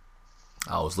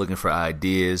 I was looking for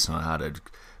ideas on how to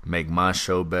make my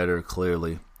show better,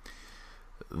 clearly.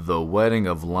 The wedding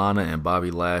of Lana and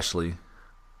Bobby Lashley.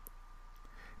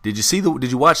 Did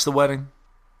you watch the wedding?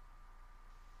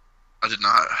 I did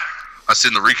not. I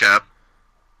seen the recap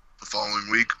the following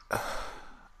week.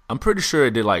 I'm pretty sure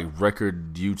it did like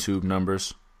record YouTube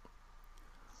numbers.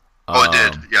 Oh, it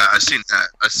did. Yeah, I seen that.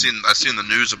 I seen the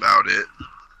news about it.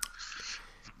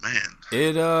 Man,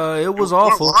 it was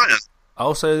awful.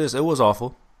 I'll say this: it was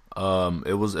awful.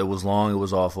 It was long. It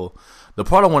was awful. The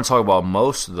part I want to talk about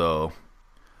most, though,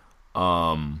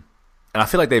 and I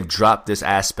feel like they've dropped this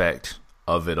aspect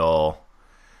of it all,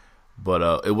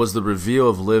 but it was the reveal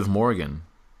of Liv Morgan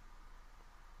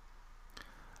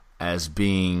as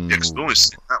being. Yeah, 'cause we only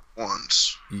seen that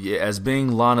once. Yeah, as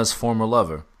being Lana's former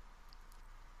lover.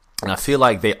 And I feel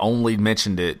like they only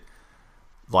mentioned it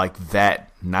like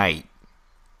that night.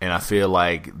 And I feel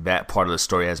like that part of the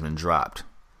story has been dropped.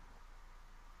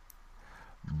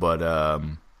 But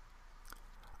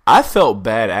I felt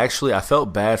bad, actually. I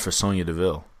felt bad for Sonya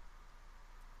Deville.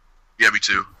 Yeah, me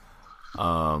too. When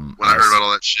I heard about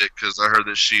all that shit, because I heard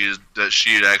that she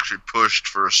had actually pushed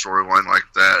for a storyline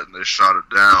like that, and they shot it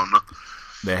down.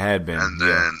 They had been. And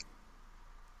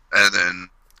then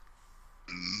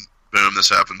boom, this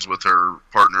happens with her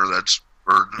partner. No, that's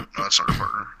not her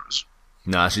partner.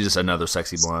 Nah, she's just another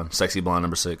sexy blonde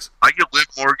number 6. I get Liv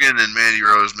Morgan and Mandy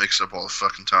Rose mixed up all the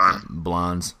fucking time.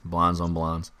 Blondes on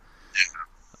blondes.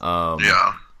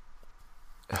 Yeah.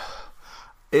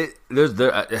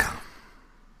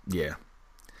 Yeah.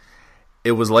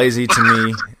 It was lazy to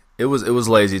me. It was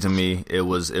lazy to me. It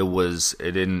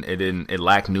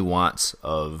lacked nuance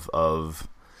of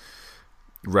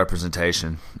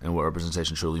representation and what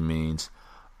representation truly means.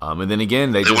 And then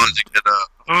again, they wanted to get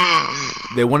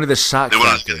they wanted the shock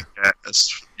factor.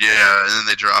 Yeah, and then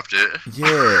they dropped it.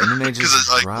 Yeah, and then they just because it's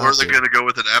like, where are they going to go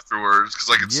with it afterwards? Because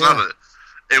like it's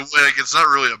not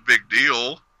really a big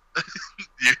deal.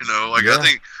 You know, like I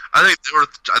think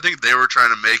they were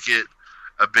trying to make it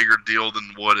a bigger deal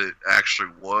than what it actually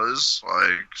was.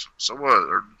 Like, so what?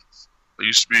 Or they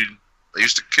used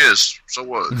to kiss. So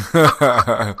what?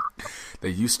 They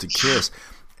used to kiss.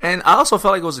 And I also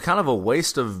felt like it was kind of a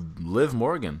waste of Liv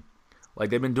Morgan. Like,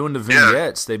 they've been doing the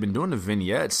vignettes. Yeah. They've been doing the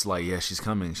vignettes. Like, yeah, she's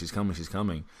coming. She's,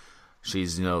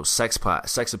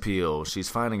 sex appeal. She's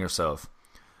finding herself.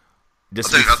 I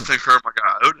think her and my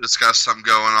guy Otis got something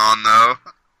going on, though.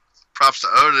 Props to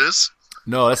Otis.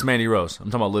 No, that's Mandy Rose.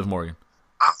 I'm talking about Liv Morgan.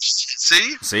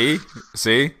 See? See?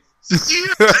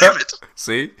 Damn it.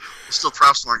 See? Still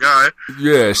props to my guy.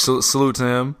 Yeah, salute to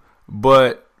him.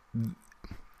 But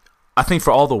I think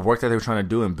for all the work that they were trying to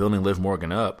do in building Liv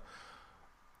Morgan up,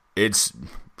 it's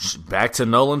back to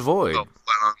null and void. Oh,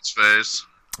 flat on his face.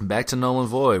 Back to null and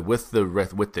void with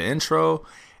the intro,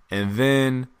 and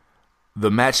then the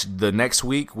match the next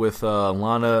week with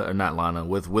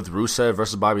with Rusev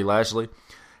versus Bobby Lashley.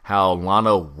 How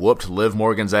Lana whooped Liv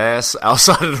Morgan's ass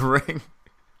outside of the ring.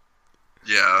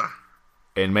 Yeah.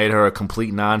 And made her a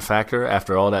complete non-factor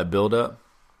after all that build-up.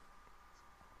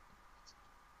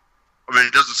 I mean,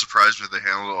 it doesn't surprise me if they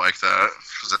handle it like that,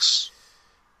 because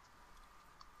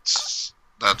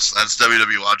that's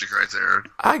WWE logic right there.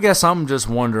 I guess I'm just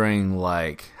wondering,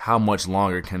 like, how much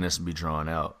longer can this be drawn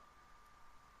out,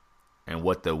 and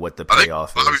what the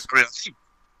payoff is.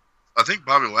 I think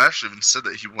Bobby Lashley even said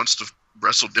that he wants to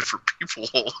wrestle different people.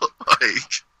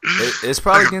 It's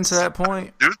probably getting to that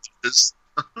point.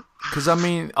 Because I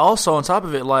mean, also on top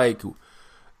of it, like,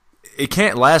 it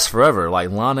can't last forever. Like,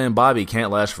 Lana and Bobby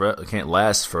can't last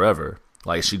forever.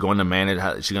 Like, is she going to manage?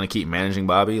 Is she going to keep managing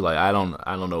Bobby? Like, I don't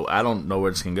know. I don't know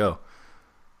where this can go.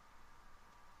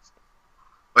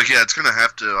 Like, yeah, it's gonna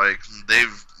have to, like,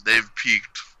 they've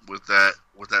peaked with that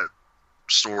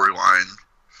storyline.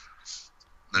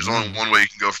 There's only one way you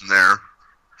can go from there.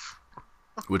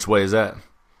 Which way is that?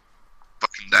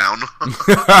 Fucking down.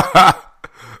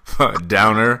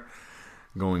 Downer.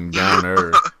 Going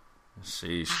downer.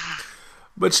 Sheesh.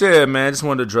 But yeah, man, I just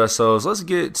wanted to address those. Let's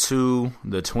get to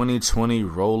the 2020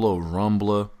 Royal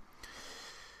Rumble.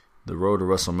 The road to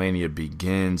WrestleMania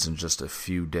begins in just a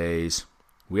few days.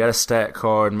 We got a stat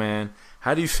card, man.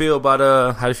 How do you feel about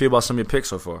some of your picks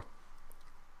so far?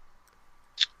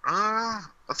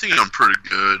 I think I'm pretty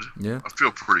good. Yeah, I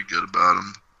feel pretty good about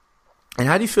them. And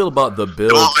how do you feel about the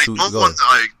build to go?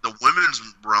 Like the women's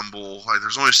Rumble, like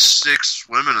there's only 6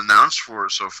 women announced for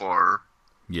it so far.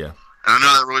 Yeah, and I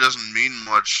know that really doesn't mean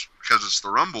much because it's the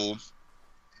Rumble,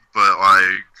 but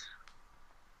like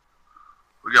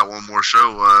we got one more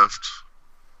show left.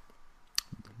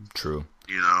 True.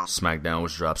 You know, SmackDown,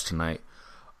 which drops tonight.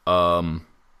 Yeah.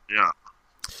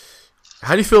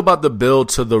 How do you feel about the build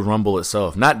to the Rumble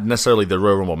itself? Not necessarily the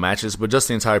Royal Rumble matches, but just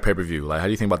the entire pay-per-view. Like, how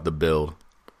do you think about the build?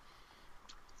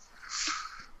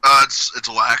 It's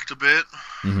lacked a bit.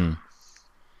 Mm-hmm.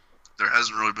 There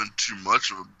hasn't really been too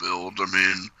much of a build. I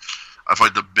mean, I feel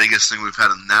like the biggest thing we've had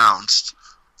announced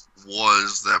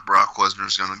was that Brock Lesnar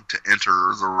is going to enter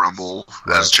the Rumble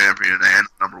as champion and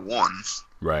number 1.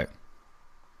 Right.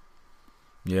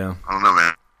 Yeah. I don't know,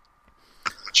 man.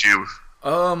 What you?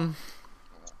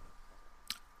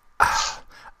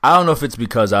 I don't know if it's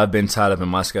because I've been tied up in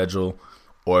my schedule,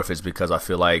 or if it's because I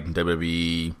feel like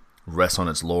WWE rests on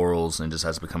its laurels and just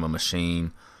has become a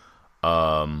machine.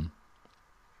 I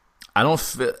don't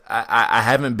feel I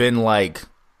haven't been like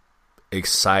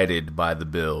excited by the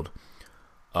build.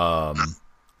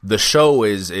 The show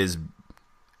is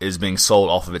being sold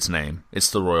off of its name.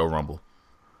 It's the Royal Rumble,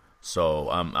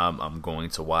 so I'm going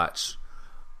to watch.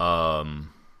 And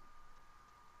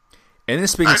then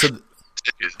speaking to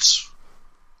tickets.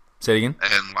 Say it again.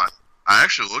 And like, I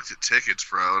actually looked at tickets,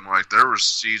 bro, and like there were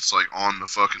seats like on the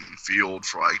fucking field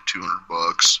for like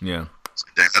 $200. Yeah. It's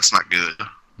like, dang, that's not good.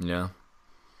 Yeah.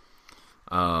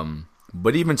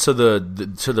 But even to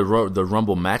the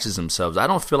Rumble matches themselves, I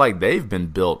don't feel like they've been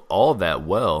built all that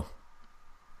well.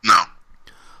 No.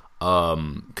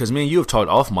 Because me and you have talked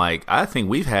off mic. I think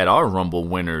we've had our Rumble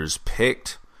winners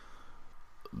picked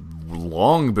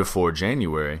long before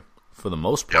January, for the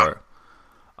most part. Yeah.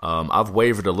 I've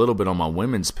wavered a little bit on my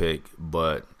women's pick,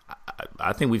 but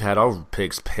I think we've had our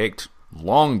picks picked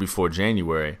long before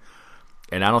January,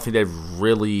 and I don't think they've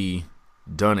really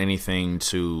done anything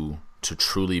to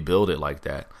truly build it like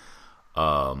that.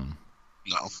 No.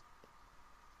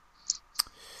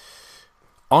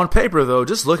 On paper, though,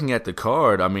 just looking at the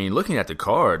card,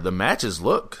 the matches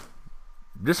look,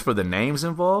 just for the names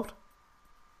involved,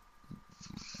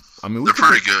 I mean, they're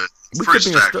pretty good.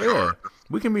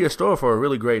 We can be a store for a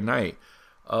really great night,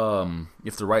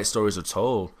 if the right stories are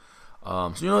told.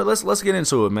 So you know, let's get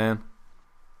into it, man.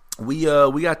 We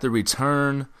got the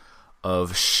return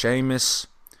of Sheamus.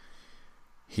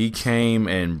 He came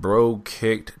and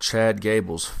kicked Chad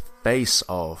Gable's face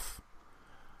off,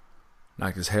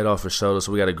 knocked his head off his shoulder.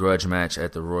 So we got a grudge match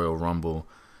at the Royal Rumble: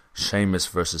 Sheamus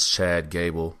versus Chad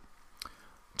Gable.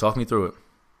 Talk me through it.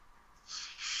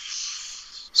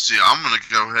 See, I'm gonna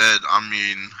go ahead. I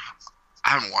mean, I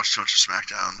haven't watched too much of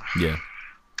SmackDown. Yeah.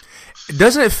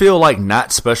 Doesn't it feel like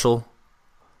not special?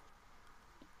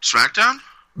 SmackDown?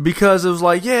 Because it was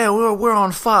like, yeah, we're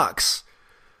on Fox.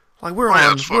 Like we're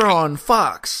on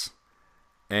Fox.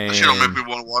 And you don't make me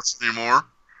want to watch it anymore.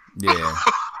 Yeah.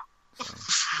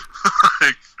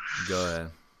 Go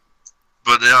ahead.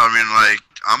 But yeah, I mean, like,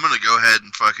 I'm gonna go ahead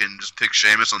and fucking just pick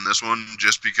Sheamus on this one,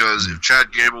 just because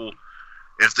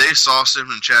if they saw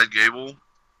something in Chad Gable a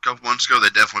couple months ago, they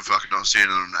definitely fucking don't see it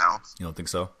in him now. You don't think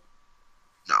so?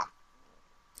 No.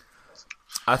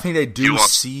 I think they do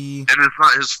see, and it's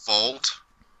not his fault,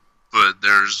 but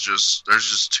there's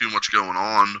just too much going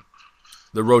on.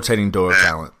 The rotating door of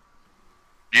talent.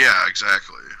 Yeah,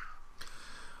 exactly.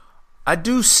 I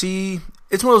do see,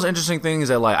 it's one of those interesting things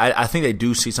that like I think they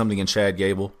do see something in Chad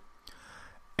Gable.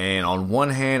 And on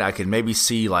one hand, I could maybe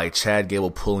see like Chad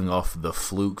Gable pulling off the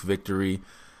fluke victory,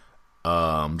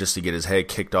 just to get his head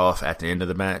kicked off at the end of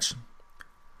the match.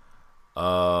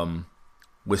 I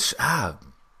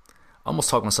almost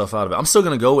talked myself out of it. I'm still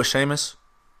gonna go with Sheamus.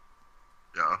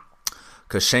 Yeah.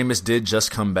 Because Sheamus did just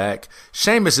come back.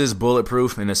 Sheamus is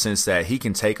bulletproof in the sense that he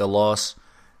can take a loss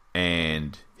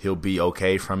and he'll be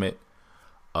okay from it.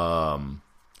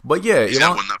 But yeah, he's got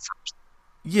to win that first.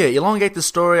 Yeah, elongate the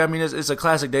story. I mean, it's a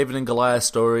classic David and Goliath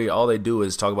story. All they do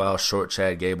is talk about how short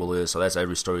Chad Gable is, so that's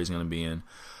every story he's going to be in.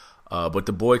 But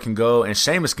the boy can go, and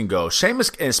Sheamus can go. Sheamus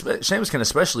can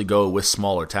especially go with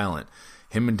smaller talent.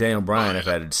 Him and Daniel Bryan have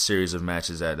had a series of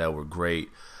matches that were great.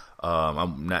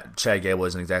 Chad Gable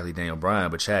isn't exactly Daniel Bryan,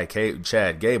 but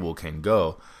Chad Gable can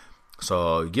go.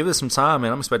 So give it some time,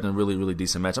 man. I'm expecting a really, really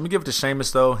decent match. I'm gonna give it to Sheamus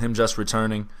though. Him just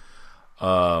returning.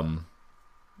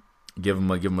 Give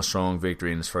him a strong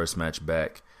victory in his first match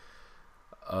back.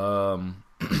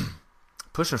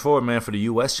 Pushing forward, man, for the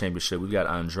U.S. Championship, we've got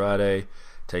Andrade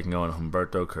taking on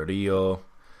Humberto Carrillo.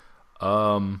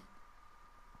 I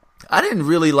didn't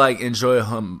really enjoy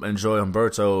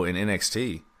Humberto in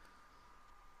NXT.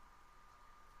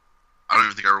 I don't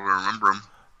even think I really remember him.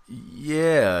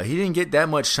 Yeah, he didn't get that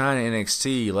much shine in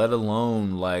NXT, let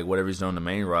alone whatever he's doing on the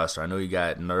main roster. I know he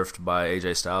got nerfed by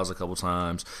AJ Styles a couple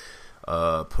times.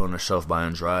 Put on the shelf by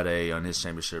Andrade on his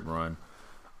championship run.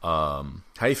 How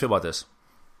you feel about this?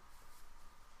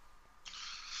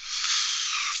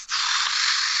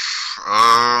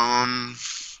 I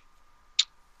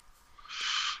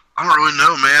don't really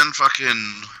know, man.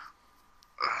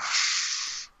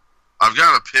 I've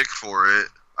got a pick for it.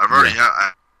 I've already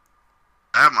I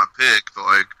have my pick, but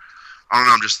I don't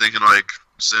know. I'm just thinking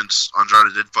since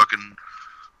Andrade did fucking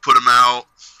put him out,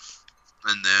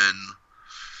 and then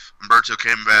Humberto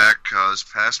came back this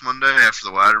past Monday after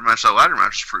the ladder match. That ladder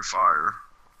match was pretty fire.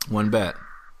 One bet.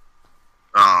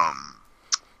 I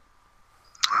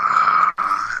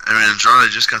mean,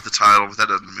 Andrade just got the title, but that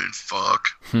doesn't mean fuck.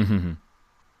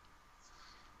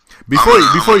 Before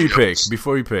you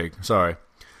pick, sorry.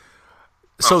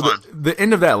 So the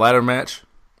end of that ladder match,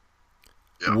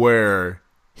 where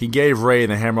he gave Ray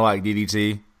the hammerlock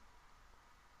DDT,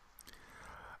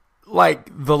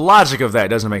 the logic of that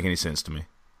doesn't make any sense to me.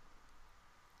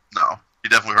 No, he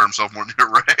definitely hurt himself more than he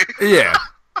hit Ray. Yeah,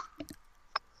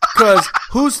 because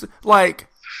who's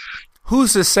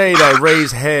to say that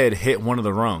Ray's head hit one of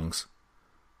the rungs?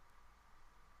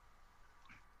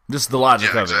 Just the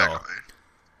logic of it all.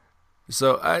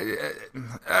 So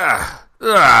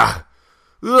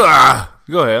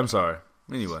go ahead. I'm sorry.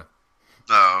 Anyway.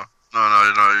 No. You're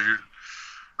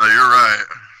right.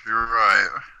 You're right.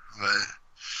 But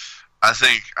I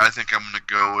think I'm gonna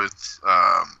go with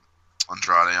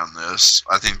Andrade on this.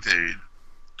 I think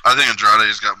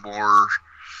Andrade's got more.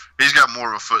 He's got more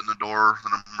of a foot in the door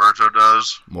than Humberto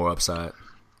does. More upside.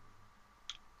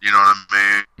 You know what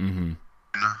I mean? Mm-hmm.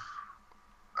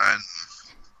 And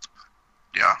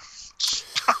yeah.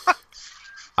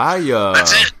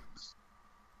 That's it.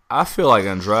 I feel like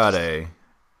Andrade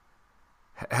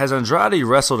has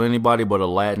wrestled anybody but a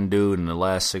Latin dude in the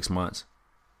last 6 months?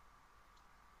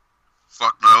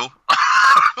 Fuck no.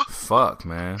 Fuck,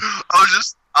 man.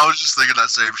 I was just thinking that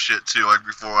same shit too.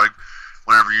 Before,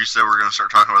 whenever you said we were gonna start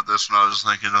talking about this, and I was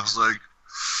thinking,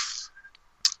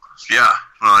 yeah,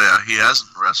 well, yeah, he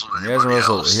hasn't wrestled anybody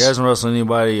else. He hasn't wrestled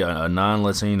anybody a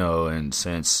non-Latino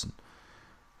since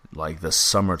the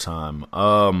summertime.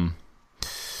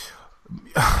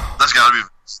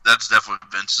 That's definitely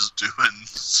Vince's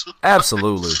doing.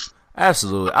 Absolutely. I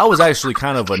was actually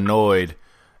kind of annoyed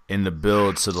in the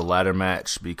build to the ladder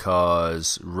match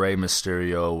because Rey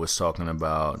Mysterio was talking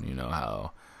about,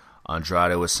 how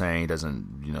Andrade was saying he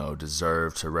doesn't,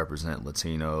 deserve to represent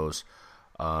Latinos.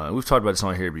 We've talked about this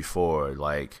on here before.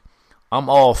 I'm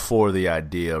all for the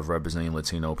idea of representing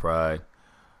Latino pride,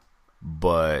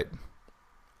 but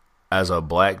as a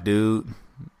black dude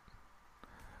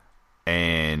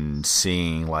and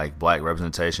seeing black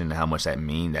representation and how much that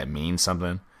means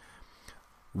something,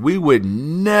 we would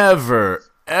never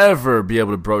ever be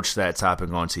able to broach that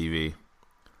topic on TV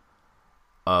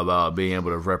about being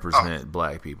able to represent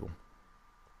black people.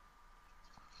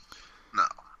 No.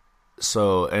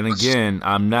 So, and again,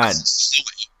 I'm not.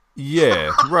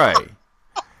 Yeah, right.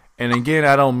 And again,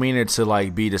 I don't mean it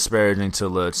to be disparaging to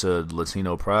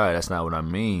Latino pride. That's not what I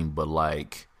mean. But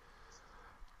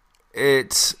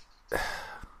it's.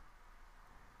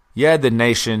 You had the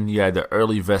Nation. You had the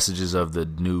early vestiges of the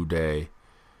New Day.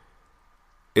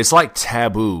 It's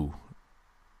taboo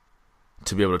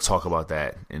to be able to talk about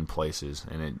that in places,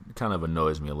 and it kind of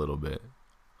annoys me a little bit.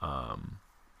 And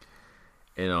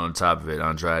on top of it,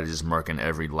 Andrade just marking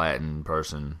every Latin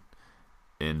person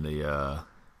in the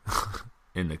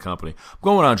in the company. I'm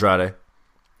going with Andrade.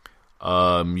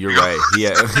 You're right.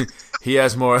 He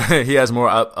has more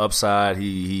upside.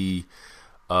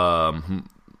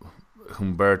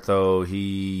 Humberto,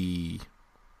 he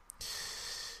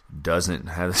doesn't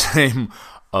have the same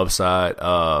upside.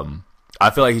 I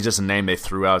feel like he's just a name they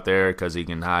threw out there because he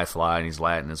can high fly and he's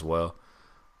Latin as well.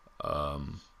 But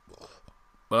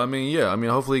I mean,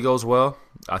 hopefully it goes well.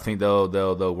 I think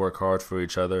they'll work hard for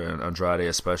each other, and Andrade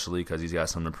especially because he's got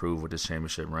something to prove with this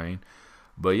championship reign.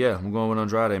 But yeah, I'm going with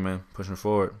Andrade, man, pushing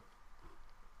forward.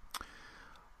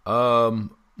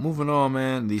 Moving on,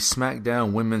 man. The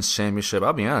SmackDown Women's Championship.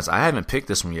 I'll be honest, I haven't picked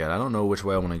this one yet. I don't know which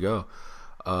way I want to go.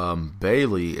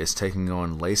 Bayley is taking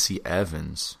on Lacey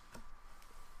Evans.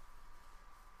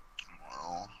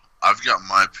 Well, I've got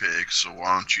my pick, so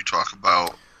why don't you talk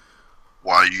about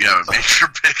why you haven't made your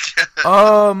pick yet?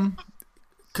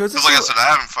 Because like I said, I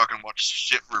haven't fucking watched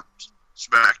shit for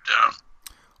SmackDown.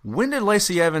 When did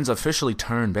Lacey Evans officially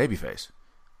turn babyface?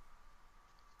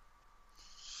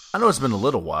 I know it's been a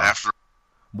little while.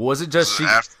 Was it just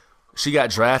she got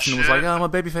drafted and was like, "Oh, I'm a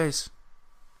babyface"?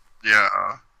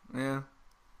 Yeah.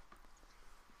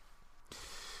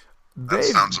 That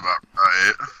sounds about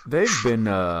right. They've been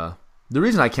the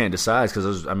reason I can't decide is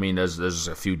because there's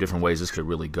a few different ways this could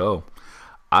really go.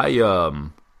 I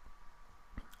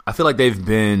feel like they've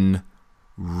been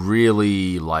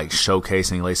really like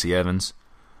showcasing Lacey Evans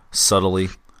subtly.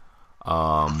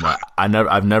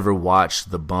 I've never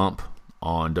watched The Bump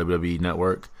on WWE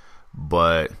Network,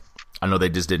 but I know they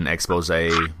just did an expose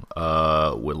with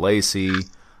Lacey.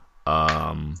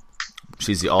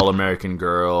 She's the All-American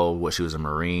girl. She was a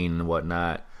Marine and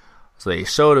whatnot. So they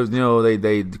showed her,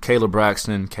 Kayla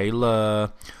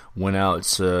went out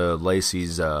to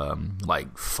Lacey's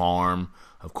farm.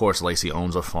 Of course, Lacey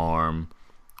owns a farm,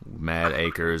 mad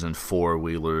acres and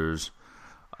 4-wheelers.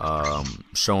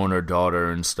 Showing her daughter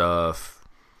and stuff,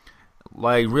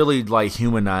 like really like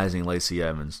humanizing Lacey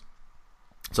Evans.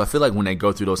 So I feel like when they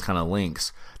go through those kind of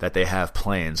links, that they have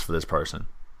plans for this person.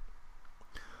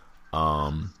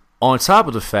 On top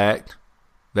of the fact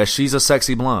that she's a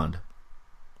sexy blonde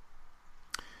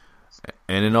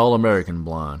and an all-American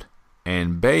blonde,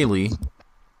 and Bayley,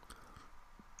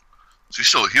 she's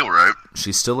still a heel, right?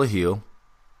 She's still a heel.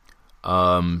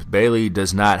 Bayley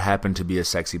does not happen to be a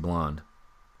sexy blonde.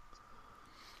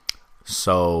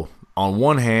 So, on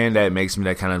one hand, that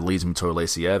kind of leads me toward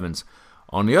Lacey Evans.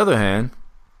 On the other hand,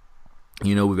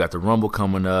 we've got the Rumble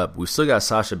coming up. We've still got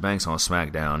Sasha Banks on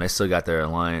SmackDown. They still got their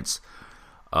alliance.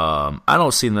 I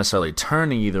don't see them necessarily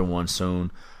turning either one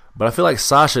soon, but I feel like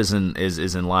Sasha is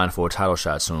in line for a title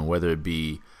shot soon, whether it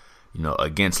be,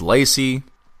 against Lacey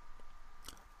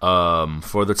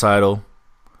for the title,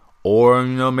 or,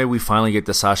 maybe we finally get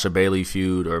the Sasha Bayley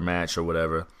feud or match or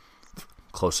whatever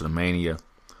closer to Mania.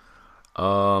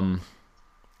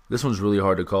 This one's really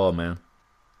hard to call, man.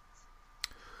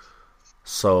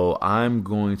 So I'm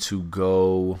going to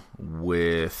go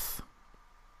with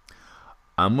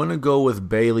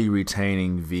Bayley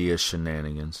retaining via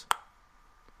shenanigans.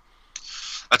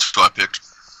 That's what I picked.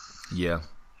 Yeah.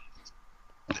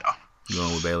 Yeah. You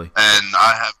going with Bayley? And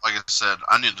I have, like I said,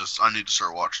 I need to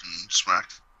start watching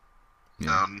SmackDown.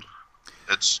 Yeah.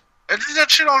 I do that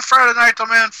shit on Friday night, though,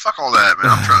 man. Fuck all that,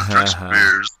 man. I'm trying to drink some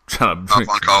beers. Up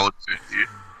on Call of Duty.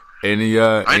 Any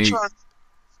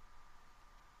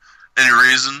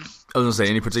reason? I was gonna say,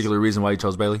 any particular reason why you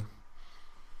chose Bayley?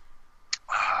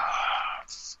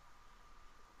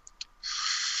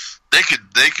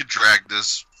 They could drag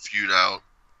this feud out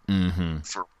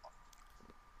for.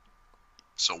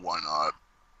 So why not?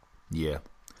 Yeah,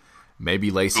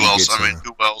 maybe Lacey. Who else?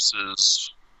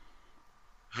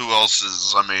 Who else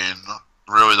is?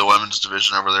 Really, the women's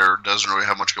division over there doesn't really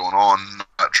have much going on. I'm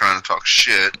not trying to talk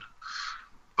shit,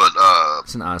 but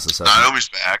it's an honest assessment. Naomi's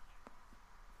back.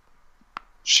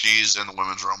 She's in the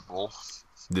women's Rumble.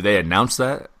 Did they announce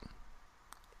that?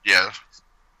 Yeah.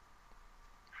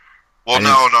 Well, no.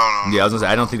 Yeah, I was gonna say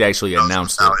I don't think they actually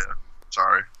announced it.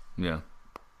 Sorry. Yeah.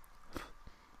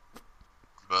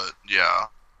 But yeah.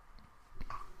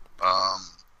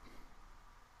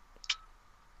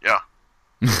 Yeah.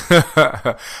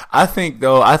 I think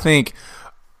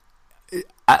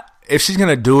if she's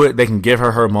gonna do it, they can give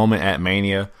her moment at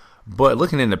Mania. But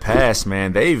looking in the past,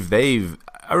 man, they've.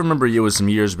 I remember it was some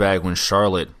years back when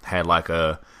Charlotte had like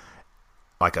a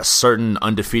certain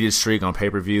undefeated streak on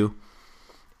pay-per-view,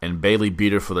 and Bayley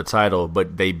beat her for the title.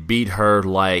 But they beat her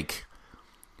like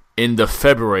in the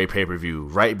February pay-per-view,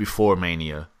 right before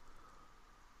Mania.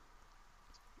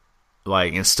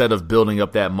 Like, instead of building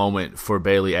up that moment for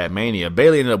Bayley at Mania,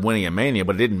 Bayley ended up winning at Mania,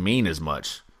 but it didn't mean as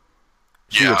much.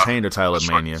 She retained her title at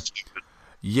Mania.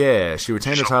 Yeah, she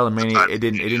retained her title at Mania. It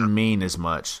didn't mean as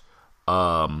much.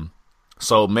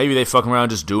 So maybe they fuck around,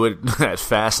 just do it at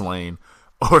Fastlane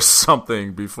or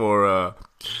something before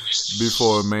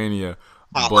Mania.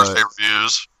 One of the worst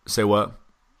pay-per-views. Say what?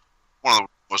 One of the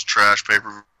most trash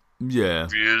pay-per-views. Yeah.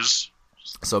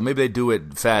 So maybe they do it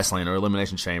Fastlane or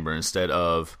Elimination Chamber instead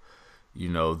of,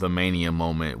 the Mania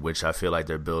moment, which I feel like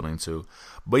they're building to.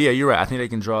 But yeah, you're right. I think they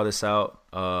can draw this out.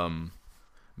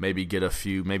 Maybe get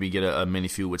a mini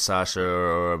feud with Sasha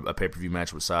or a pay-per-view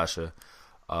match with Sasha.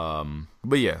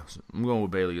 But yeah, I'm going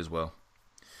with Bayley as well.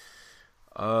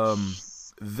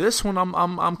 This one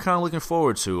I'm kind of looking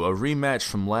forward to, a rematch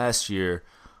from last year.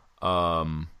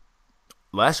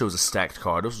 Last year was a stacked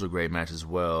card. This was a great match as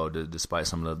well, despite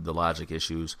some of the logic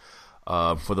issues.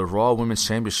 For the Raw Women's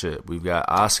Championship, we've got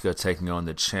Asuka taking on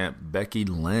the champ Becky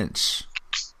Lynch.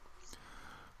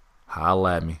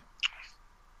 Holla at me.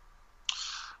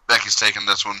 Becky's taking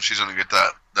this one. She's going to get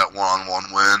that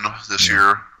one-on-one win this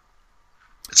year.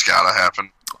 It's got to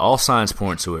happen. All signs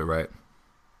point to it, right?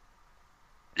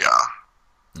 Yeah.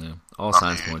 All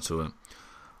signs point to it.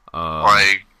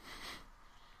 I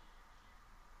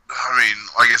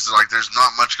guess there's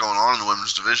not much going on in the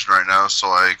women's division right now, so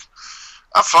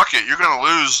fuck it, you're gonna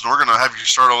lose, and we're gonna have you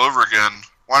start all over again.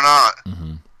 Why not?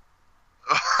 Mm-hmm.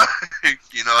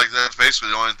 That's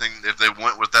basically the only thing. If they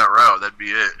went with that route, that'd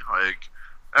be it.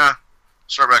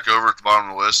 Start back over at the bottom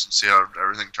of the list and see how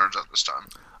everything turns out this time.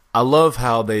 I love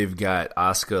how they've got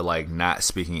Asuka not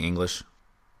speaking English.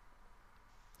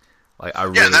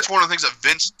 And that's one of the things that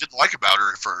Vince didn't like about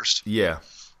her at first. Yeah.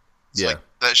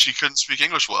 That she couldn't speak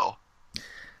English well.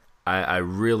 I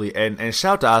really and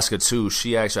shout out to Asuka too.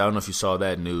 She actually, I don't know if you saw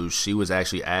that news. She was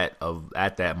actually at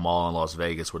that mall in Las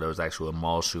Vegas where there was actually a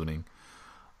mall shooting,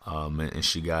 and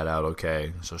she got out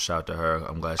okay. So shout out to her.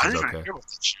 I'm glad she's okay.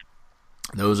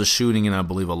 There was a shooting in, I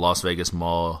believe, a Las Vegas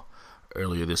mall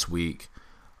earlier this week.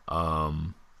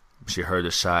 She heard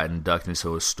the shot and ducked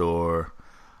into a store.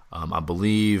 I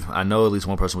know at least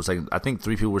one person was taken. I think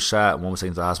 3 people were shot. One was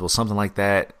taken to the hospital. Something like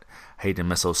that. Hate to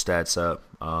mess those stats up.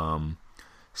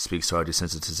 Speaks to our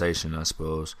desensitization, I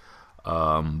suppose.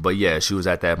 But yeah, she was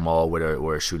at that mall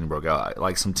where a shooting broke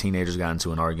out. Some teenagers got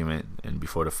into an argument, and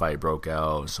before the fight broke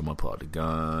out, someone pulled out the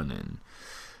gun, and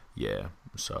yeah.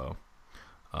 So,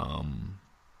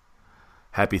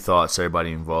 happy thoughts to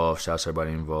everybody involved. Shouts to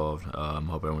everybody involved.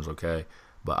 Hope everyone's okay.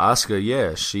 But Asuka,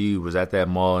 yeah, she was at that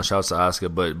mall, and shouts to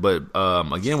Asuka. But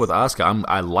again, with Asuka,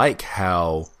 I like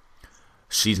how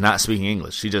she's not speaking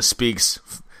English. She just speaks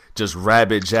just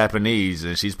rabid Japanese,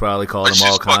 and she's probably calling them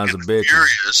all kinds of bitches.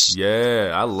 Furious.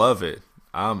 Yeah, I love it.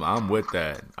 I'm with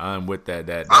that. I'm with that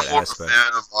aspect. I'm more of a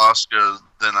fan of Asuka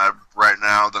than I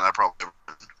probably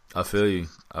would. I feel you.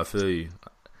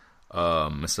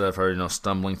 Instead of her,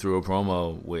 stumbling through a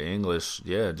promo with English,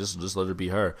 yeah, just let her be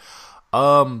her.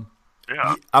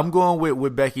 Yeah. I'm going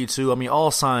with Becky too. I mean,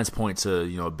 all signs point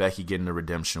to Becky getting the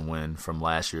redemption win from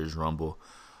last year's Rumble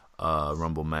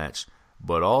match,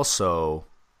 but also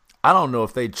I don't know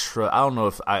if I don't know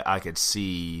if I could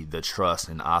see the trust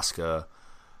in Asuka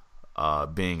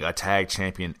being a tag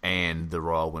champion and the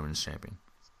Raw Women's Champion.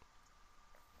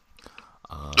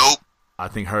 Nope. I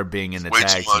think her being in the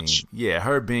tag team,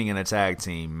 her being in a tag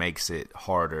team makes it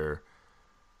harder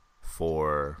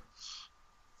for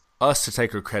us to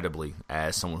take her credibly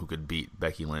as someone who could beat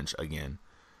Becky Lynch again.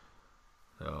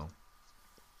 So,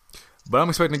 but I'm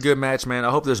expecting a good match, man.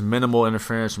 I hope there's minimal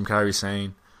interference from Kairi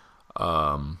Sane.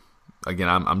 Again,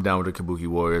 I'm down with the Kabuki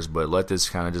Warriors, but let this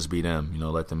kind of just be them.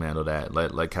 Let them handle that.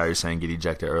 Let Kairi Sane get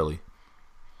ejected early.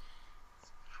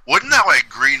 Wouldn't that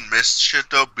green mist shit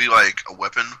though be a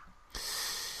weapon?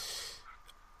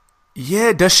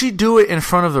 Yeah, does she do it in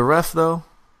front of the ref though?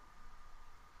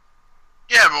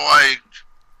 Yeah, but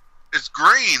it's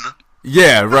green.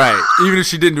 Yeah, right. Even if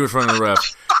she didn't do it in front of the ref.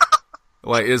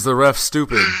 Is the ref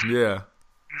stupid? Yeah.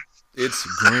 It's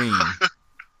green.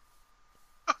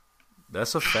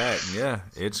 That's a fact. Yeah,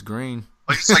 it's green.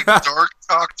 It's dark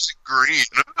toxic green.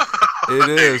 It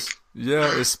is.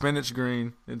 Yeah, it's spinach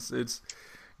green. It's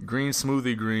green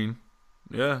smoothie green.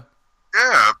 Yeah.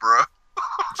 Yeah, bro.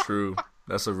 True.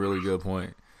 That's a really good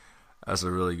point.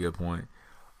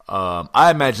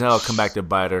 I imagine that'll come back to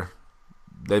bite her.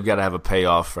 They've got to have a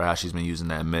payoff for how she's been using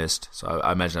that mist. So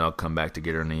I imagine that'll come back to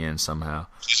get her in the end somehow.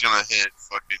 She's going to hit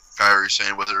fucking Kairi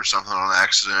Sane with it or something on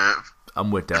accident. I'm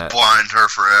with that. Blind her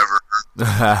forever.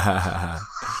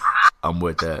 I'm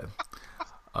with that.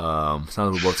 Sounds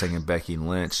like we're both taking Becky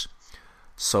Lynch.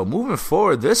 So moving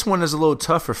forward, this one is a little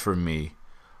tougher for me.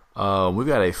 We've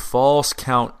got a Falls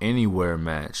Count Anywhere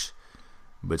match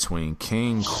between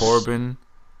King Corbin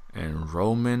and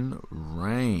Roman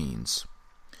Reigns.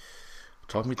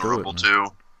 Talk me through Rumble too.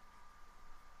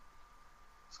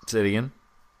 Say it again.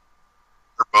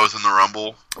 They're both in the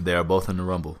Rumble. They are both in the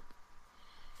Rumble.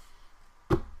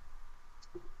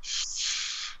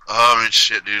 I mean,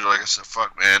 shit, dude. Like I said,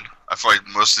 fuck, man. I feel like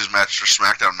most of these matches are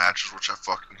SmackDown matches, which I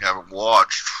fucking haven't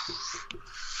watched.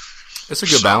 It's a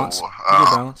good balance. Good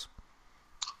balance.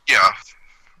 Yeah.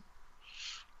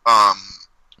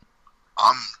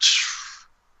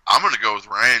 I'm gonna go with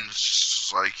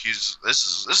Reigns. Like this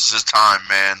is his time,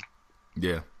 man.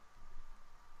 Yeah.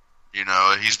 You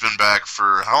know, he's been back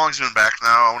for how long? He's been back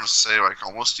now. I want to say like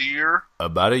almost a year.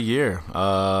 About a year.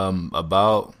 I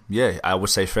would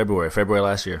say February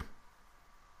last year.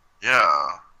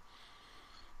 Yeah.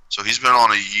 So he's been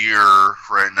on a year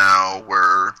right now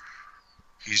where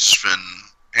he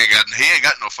ain't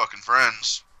got no fucking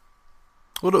friends.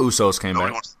 Well, the Usos came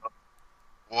back.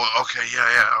 Well, okay,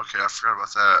 okay, I forgot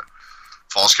about that.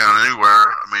 Falls Count Anywhere.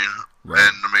 I mean,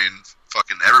 right.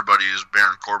 Fucking everybody is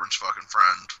Baron Corbin's fucking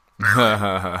friend.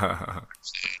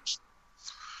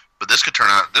 But this could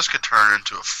turn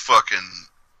into a fucking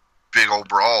big old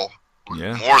brawl.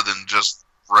 Yeah. More than just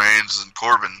Reigns and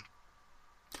Corbin.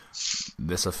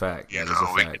 That's a fact. We can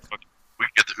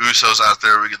get the Usos out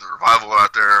there. We get the Revival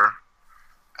out there,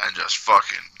 and just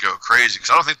fucking go crazy. Because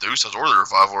I don't think the Usos or the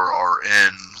Revival are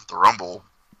in the Rumble.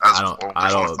 I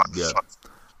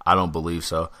don't believe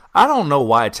so. I don't know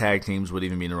why tag teams would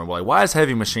even be in the Rumble. Like, why is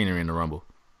Heavy Machinery in the Rumble?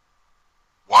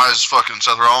 Why is fucking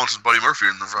Seth Rollins and Buddy Murphy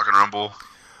in the fucking Rumble?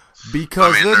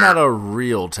 Because they're not a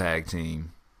real tag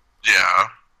team. Yeah,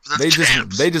 they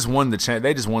just won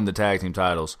the tag team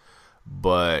titles,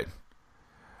 but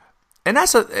and I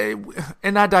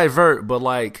divert, but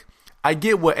like I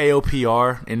get what AOP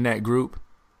are in that group,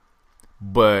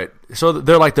 but so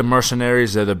they're like the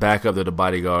mercenaries, they're the backup, they're the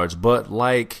bodyguards, but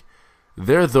like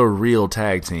they're the real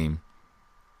tag team.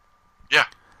 Yeah.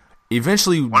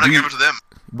 Eventually, why not give it to them?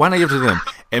 Why not give it to them?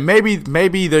 And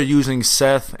maybe they're using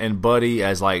Seth and Buddy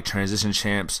as like transition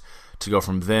champs to go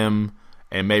from them,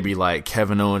 and maybe like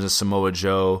Kevin Owens and Samoa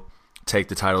Joe take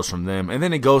the titles from them, and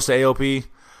then it goes to AOP.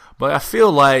 But I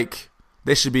feel like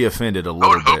they should be offended a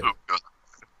little bit.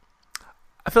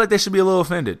 I feel like they should be a little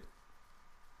offended.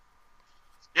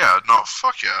 Yeah, no,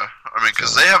 fuck yeah. I mean,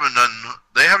 because they haven't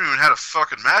even had a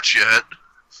fucking match yet.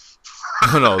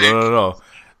 No.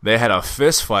 They had a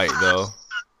fist fight though.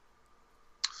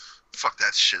 Fuck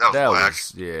that shit. That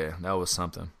was whack. That was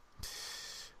something.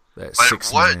 That like,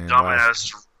 what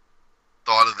dumbass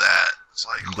thought of that? It's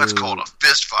like, let's call it a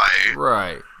fist fight.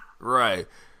 Right.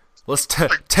 Let's tape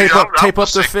up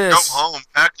the fist. Go home.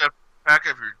 Pack up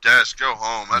your desk. Go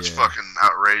home. That's fucking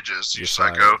outrageous. You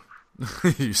psycho.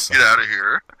 Get out of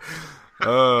here.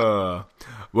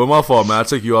 Well, my fault, man. I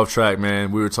took you off track,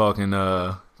 man. We were talking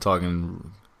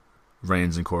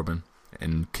Reigns and Corbin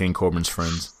and King Corbin's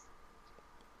friends.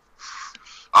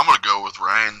 I'm gonna go with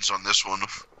Reigns on this one.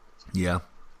 Yeah.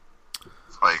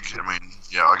 Like I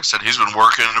said, he's been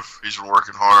working. He's been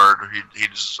working hard. He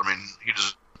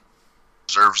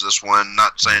deserves this one.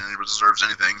 Not saying he deserves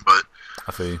anything, but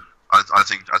I feel you. I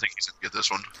think he's gonna get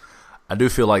this one. I do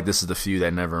feel like this is the feud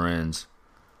that never ends.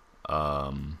 Bro,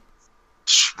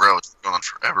 it's been going on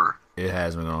forever. It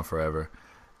has been going on forever,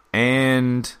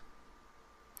 and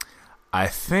I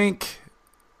think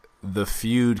the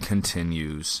feud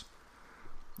continues.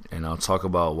 And I'll talk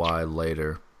about why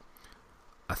later.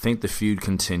 I think the feud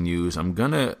continues.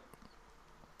 This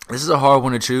is a hard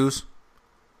one to choose.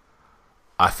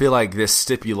 I feel like this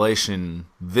specific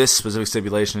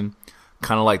stipulation,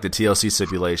 kind of like the TLC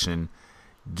stipulation,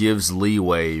 gives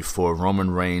leeway for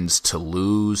Roman Reigns to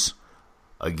lose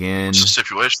again. What's the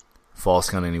stipulation? Falls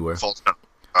Count Anywhere. Oh,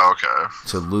 okay.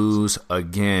 To lose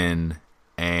again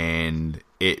and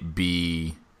it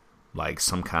be like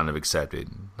some kind of accepted,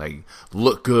 like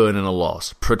look good in a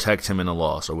loss, protect him in a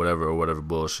loss, or whatever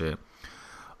bullshit.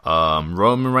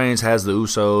 Roman Reigns has the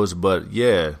Usos, but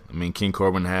yeah, I mean King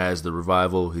Corbin has the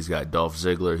Revival. He's got Dolph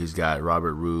Ziggler. He's got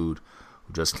Robert Roode,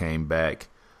 who just came back.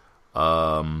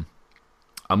 I'm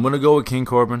gonna go with King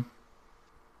Corbin.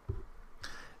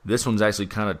 This one's actually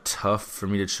kind of tough for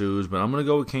me to choose, but I'm gonna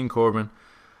go with King Corbin,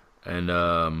 and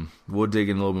we'll dig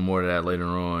in a little bit more to that later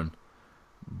on.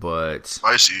 But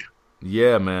spicy.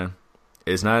 Yeah, man.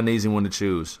 It's not an easy one to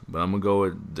choose, but I'm going to go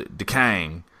with the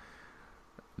Kang.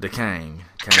 The Kang.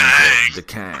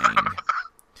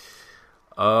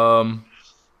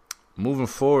 Moving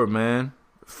forward, man.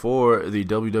 for the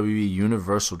WWE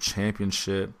Universal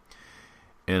Championship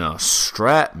in a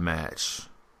strap match.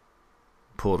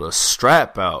 Pulled a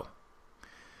strap out.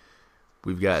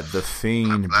 We've got The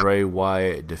Fiend, Bray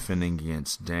Wyatt, defending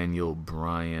against Daniel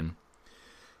Bryan.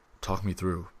 Talk me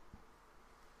through.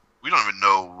 We don't even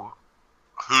know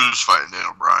who's fighting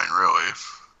Daniel Bryan, really.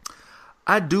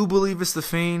 I do believe it's The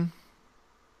Fiend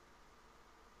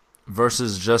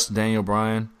versus just Daniel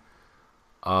Bryan.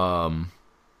 I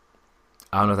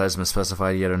don't know if that's been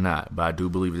specified yet or not, but I do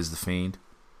believe it is The Fiend.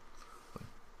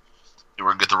 You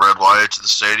want to get the Red Wyatt to the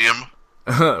stadium?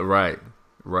 Right.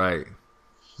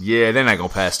 Yeah, they're not going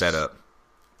to pass that up.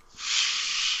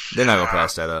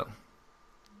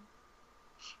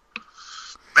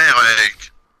 Man,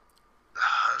 like,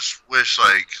 I just wish,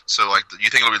 you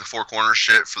think it'll be the four corner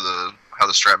shit for how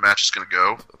the strap match is going to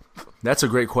go? That's a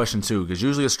great question, too, because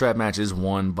usually a strap match is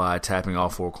won by tapping all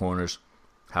four corners.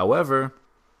 However,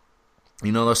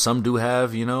 some do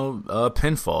have, a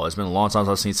pinfall. It's been a long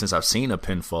time since I've seen a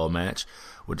pinfall match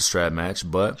with the strap match,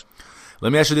 but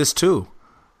let me ask you this, too.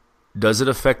 Does it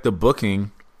affect the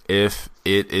booking if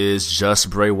it is just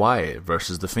Bray Wyatt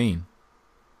versus The Fiend?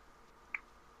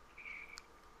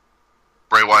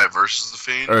 Bray Wyatt versus The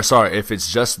Fiend? Or, sorry, if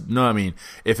it's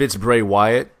Bray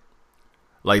Wyatt,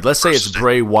 let's say it's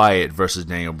Bray Wyatt versus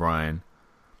Daniel Bryan,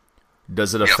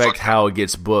 does it affect how it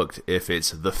gets booked if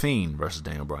it's The Fiend versus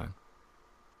Daniel Bryan?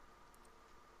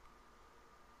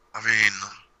 I mean,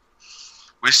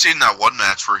 we've seen that one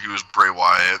match where he was Bray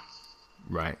Wyatt.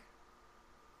 Right.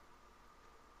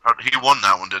 He won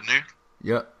that one, didn't he?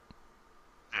 Yep.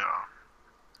 Yeah.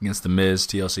 Against The Miz,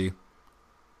 TLC.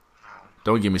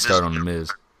 Don't get me started on The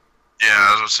Miz. Yeah,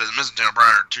 I was going to say, The Miz and Daniel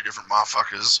Bryan are two different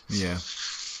motherfuckers. Yeah.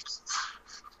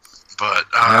 But,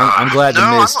 I'm glad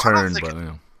The Miz turned, but,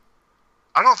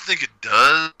 I don't think it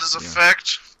does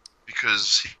affect,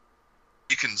 because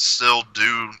he can still do,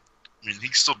 I mean, he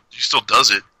still does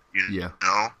it, you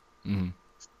know? Mm-hmm.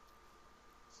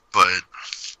 But,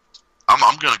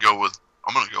 I'm going to go with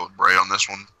Bray on this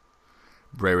one.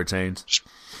 Bray retains.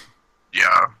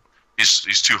 Yeah,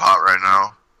 he's too hot right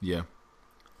now. Yeah.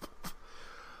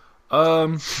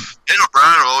 Daniel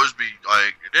Bryan will always be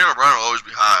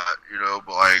hot,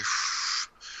 but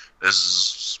this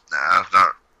is not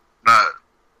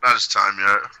his time yet.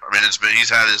 I mean, he's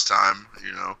had his time,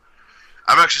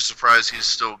 I'm actually surprised he's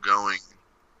still going.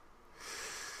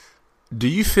 Do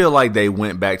you feel like they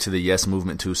went back to the Yes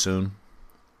Movement too soon?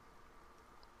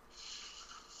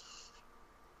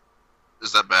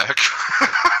 Is that back?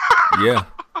 Yeah.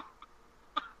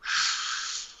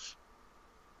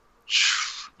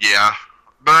 Yeah.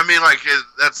 But I mean,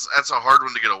 that's a hard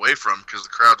one to get away from, because the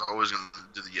crowd's always going to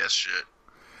do the yes shit.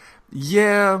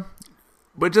 Yeah.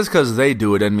 But just because they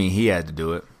do it doesn't mean he had to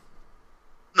do it.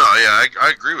 No, yeah, I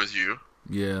agree with you.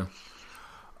 Yeah.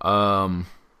 What do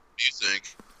you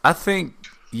think? I think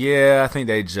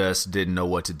they just didn't know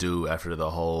what to do after the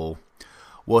whole...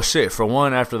 Well, shit, for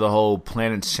one, after the whole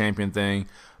Planet's Champion thing,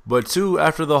 but two,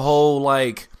 after the whole,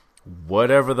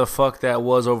 whatever the fuck that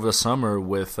was over the summer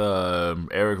with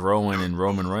Eric Rowan and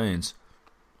Roman Reigns.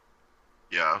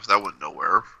 Yeah, that went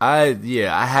nowhere. I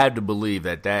had to believe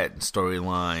that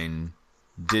storyline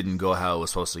didn't go how it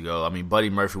was supposed to go. I mean, Buddy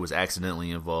Murphy was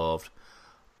accidentally involved.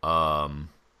 Yeah,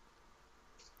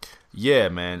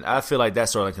 man, I feel like that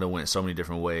storyline could have went so many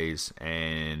different ways,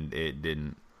 and it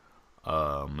didn't.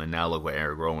 And now look what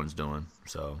Eric Rowan's doing.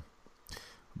 So,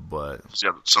 but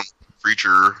yeah, some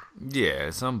creature.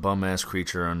 Yeah, some bum ass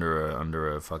creature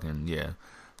under a fucking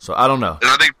So I don't know. And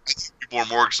I think people are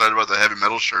more excited about the heavy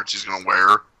metal shirts he's gonna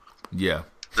wear. Yeah.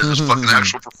 Than his fucking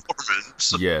actual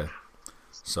performance. Yeah.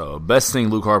 So best thing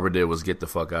Luke Harper did was get the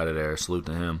fuck out of there. Salute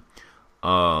to him.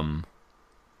 But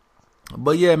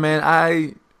yeah, man,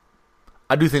 I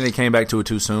do think they came back to it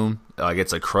too soon.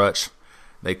 It's a crutch.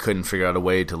 They couldn't figure out a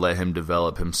way to let him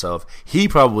develop himself. He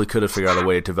probably could have figured out a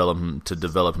way to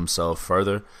develop himself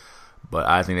further, but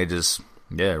I think they just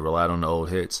relied on the old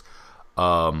hits.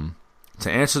 To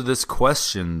answer this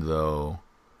question though,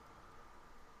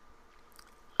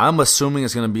 I'm assuming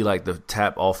it's gonna be like the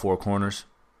tap all four corners,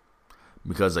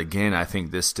 because again, I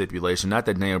think this stipulation, not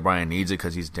that Daniel Bryan needs it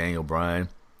because he's Daniel Bryan,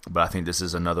 but I think this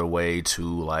is another way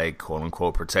to quote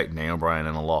unquote protect Daniel Bryan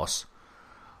in a loss.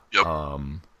 Yep.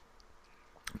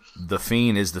 The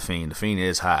Fiend is The Fiend. The Fiend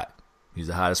is hot. He's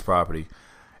the hottest property.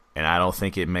 And I don't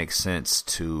think it makes sense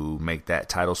to make that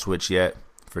title switch yet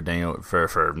for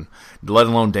let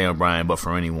alone Daniel Bryan, but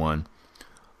for anyone.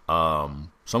 So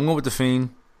I'm going with The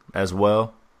Fiend as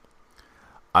well.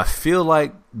 I feel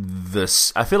like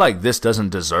this doesn't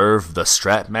deserve the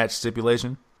strap match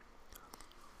stipulation.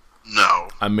 No.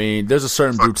 I mean, there's a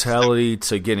certain brutality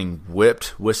to getting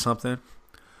whipped with something,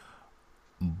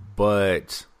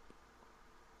 but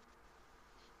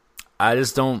I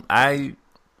just don't.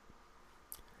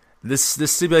 This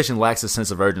stipulation lacks a sense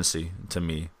of urgency to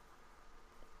me.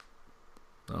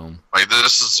 Like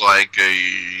this is like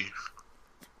a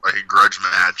grudge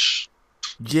match.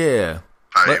 Yeah,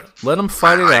 let them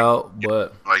fight it out,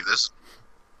 but like this,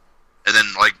 and then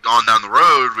like on down the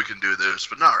road we can do this,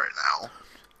 but not right now.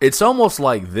 It's almost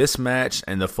like this match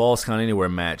and the Falls Count Anywhere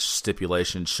match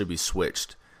stipulation should be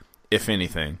switched, if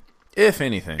anything. If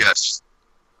anything. Yes.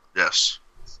 Yes.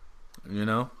 You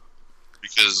know?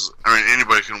 Because, I mean,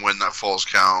 anybody can win that Falls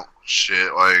Count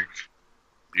shit, like,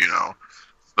 you know.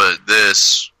 But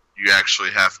this, you actually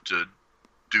have to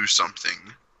do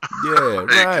something. Yeah,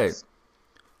 right.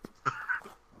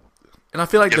 And I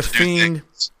feel like the Fiend...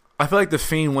 I feel like the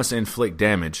Fiend wants to inflict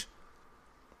damage.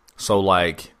 So,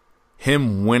 like...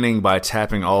 him winning by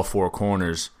tapping all four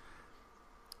corners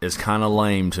is kind of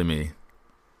lame to me.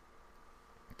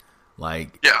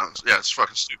 Like, yeah, it's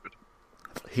fucking stupid.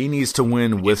 He needs to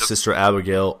win with Sister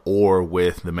Abigail or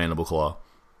with the Mandible Claw,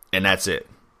 and that's it.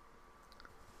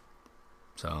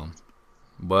 So,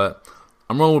 but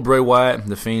I'm rolling with Bray Wyatt,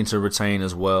 the Fiend, to retain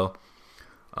as well.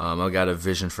 I got a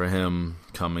vision for him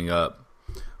coming up,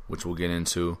 which we'll get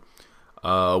into.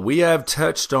 We have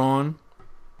touched on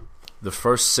the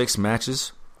first 6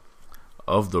 matches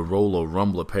of the Royal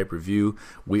Rumble pay-per-view.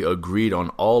 We agreed on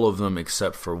all of them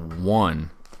except for one.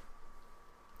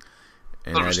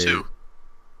 And that was 2.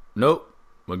 Nope.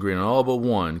 We agreed on all but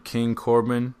one. King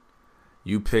Corbin.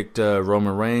 You picked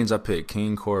Roman Reigns. I picked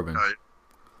King Corbin. Right.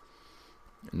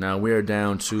 Now we are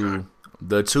down to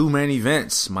the 2 main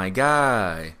events, my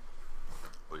guy.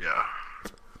 Well, yeah.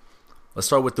 Let's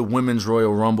start with the Women's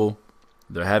Royal Rumble.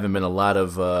 There haven't been a lot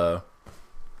of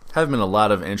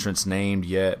entrants named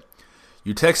yet.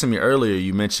 You texted me earlier.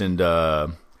 You mentioned,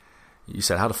 you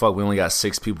said, how the fuck we only got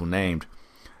 6 people named?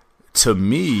 To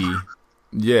me,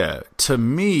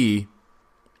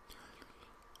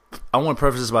 I want to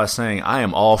preface this by saying I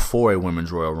am all for a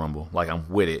Women's Royal Rumble. Like, I'm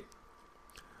with it.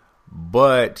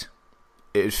 But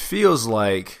it feels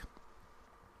like,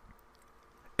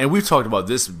 and we've talked about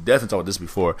this, definitely talked about this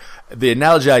before. The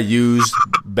analogy I used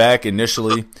back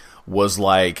initially was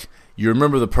like, you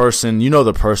remember the person,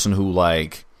 the person who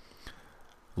like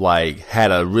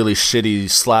had a really shitty,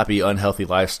 sloppy, unhealthy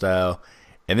lifestyle,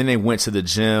 and then they went to the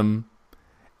gym,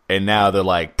 and now they're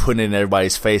like putting it in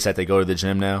everybody's face that they go to the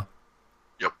gym now.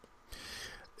 Yep.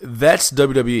 That's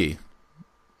WWE.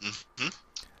 Mm-hmm.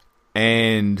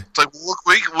 And it's like, look,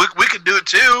 we can do it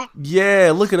too.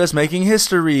 Yeah, look at us making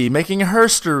history, making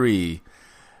herstory.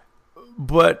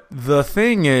 But the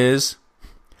thing is,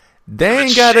 they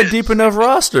ain't got a deep enough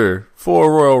roster for a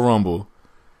Royal Rumble.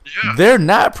 Yeah. They're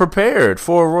not prepared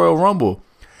for a Royal Rumble.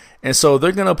 And so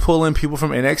they're going to pull in people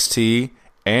from NXT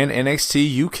and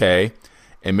NXT UK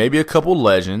and maybe a couple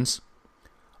legends.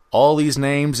 All these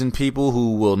names and people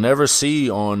who we'll never see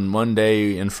on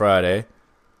Monday and Friday.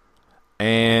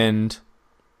 And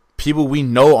people we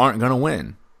know aren't going to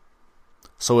win.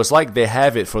 So it's like they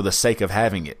have it for the sake of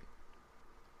having it.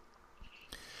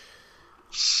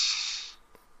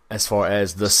 As far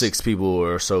as the 6 people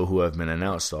or so who have been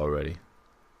announced already.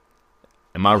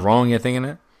 Am I wrong in thinking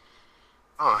that?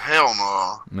 Oh, hell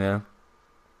no. Yeah.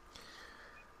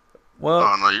 Well,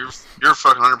 oh, no, you're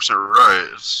fucking 100%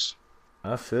 right.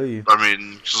 I feel you. I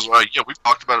mean, cause like, yeah, we've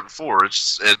talked about it before.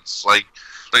 It's like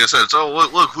I said, it's, oh,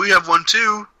 look, we have one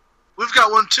too. We've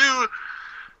got one too.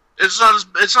 It's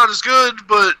not as good,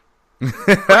 but we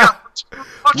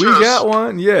got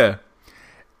one, yeah.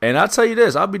 And I'll tell you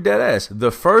this, I'll be dead ass. The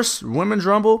first Women's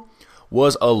Rumble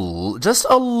was just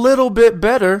a little bit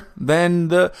better than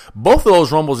both of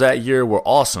those Rumbles that year were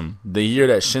awesome. The year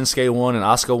that Shinsuke won and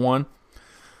Asuka won.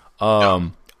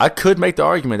 I could make the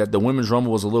argument that the Women's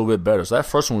Rumble was a little bit better. So that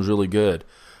first one was really good.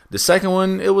 The second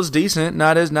one, it was decent,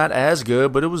 not as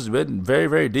good, but it was very,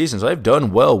 very decent. So they've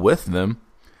done well with them.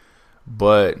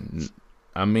 But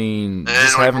I mean,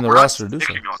 just having the roster to do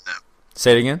so.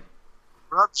 Say it again.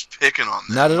 We're not just picking on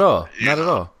them. Not at all. Not at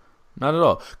all. Not at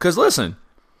all. Because listen,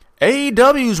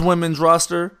 AEW's women's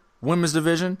roster, women's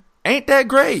division, ain't that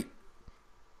great.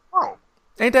 Oh.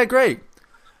 Ain't that great.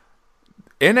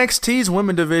 NXT's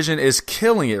women's division is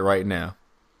killing it right now.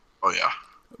 Oh, yeah.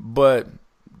 But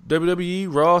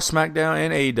WWE, Raw, SmackDown,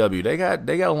 and AEW, they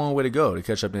got a long way to go to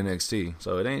catch up to NXT.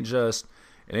 So it ain't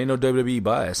no WWE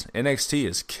bias. NXT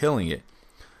is killing it.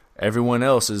 Everyone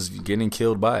else is getting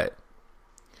killed by it.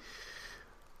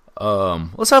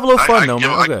 Let's have a little fun, though, man.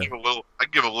 I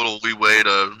give a little leeway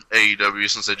to AEW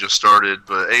since they just started,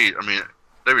 but WWE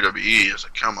WWE is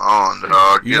like, come on,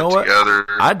 dog, You know get what? together.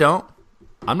 I don't.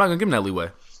 I'm not gonna give him that leeway.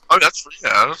 Oh,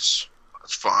 that's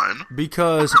fine.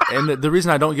 Because, and the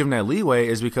reason I don't give him that leeway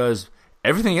is because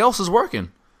everything else is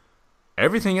working.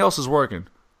 Everything else is working.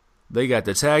 They got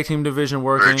the tag team division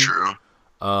working. Very true.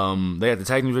 They got the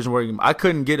tag team division working. I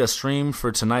couldn't get a stream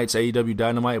for tonight's AEW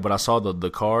Dynamite, but I saw the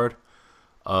card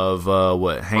of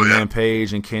Hangman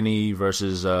Page and Kenny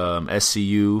versus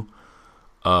SCU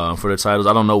for the titles.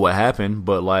 I don't know what happened,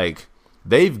 but like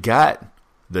they've got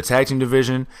the tag team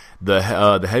division, the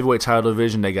heavyweight title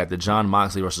division. They got the Jon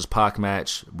Moxley versus Pac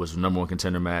match, was the number one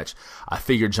contender match. I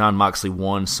figured Jon Moxley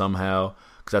won somehow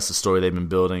because that's the story they've been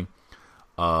building.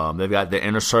 They've got the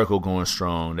Inner Circle going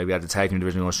strong. They've got the tag team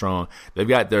division going strong. They've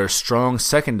got their strong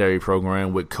secondary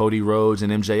program with Cody Rhodes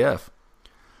and MJF.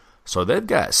 So they've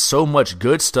got so much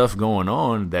good stuff going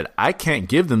on that I can't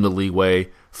give them the leeway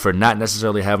for not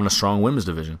necessarily having a strong women's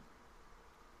division.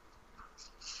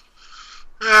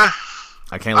 Yeah.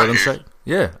 I can't let them say,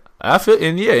 yeah. I feel,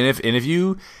 and if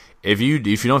you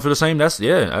don't feel the same, that's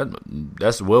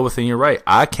well within your right.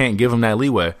 I can't give them that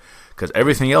leeway because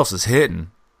everything else is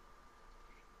hidden.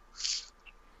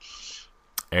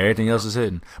 Everything else is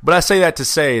hidden. But I say that to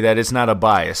say that it's not a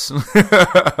bias.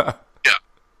 Yeah.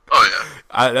 Oh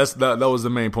yeah. That was the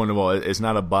main point of all. It's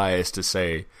not a bias to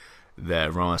say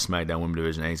that Raw and SmackDown Women's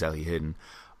Division ain't exactly hidden.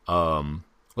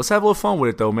 Let's have a little fun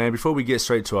with it though, man. Before we get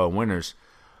straight to our winners.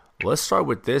 Let's start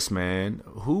with this, man.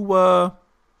 Who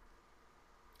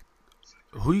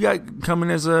you got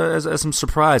coming as some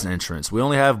surprise entrants? We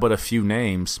only have but a few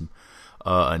names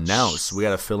announced. We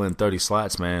got to fill in 30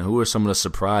 slots, man. Who are some of the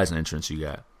surprise entrants you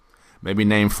got? Maybe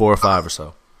name 4 or 5 or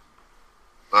so.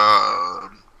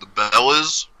 The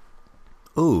Bellas.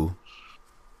 Ooh.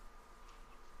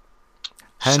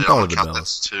 Hadn't thought of the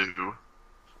Bellas. Too.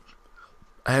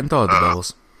 I hadn't thought of the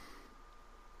Bellas.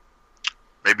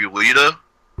 Maybe Lita.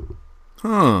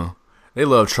 Huh. They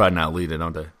love trying out Lita,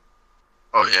 don't they?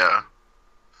 Oh, yeah.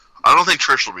 I don't think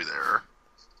Trish will be there.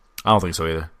 I don't think so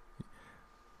either.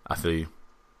 I feel you.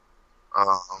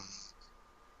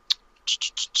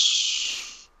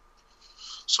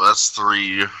 So that's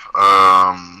 3.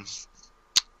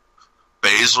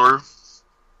 Baszler.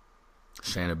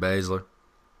 Shayna Baszler.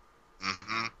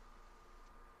 Mm-hmm.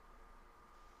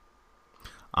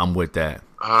 I'm with that.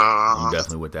 I'm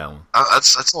definitely with that one.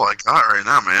 That's all I got right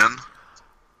now, man.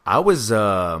 I was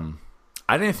I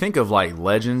didn't think of like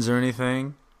legends or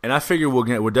anything, and I figure we're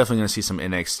definitely gonna see some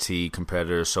NXT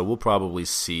competitors. So we'll probably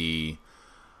see,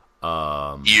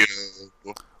 Yeah.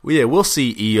 we'll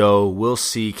see Io, we'll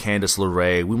see Candice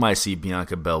LeRae, we might see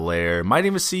Bianca Belair, might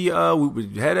even see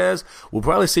we'll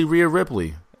probably see Rhea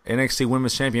Ripley, NXT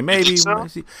Women's Champion. Maybe, so?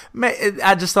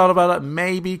 I just thought about it.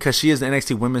 Maybe because she is the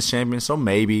NXT Women's Champion, so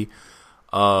maybe.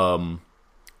 Who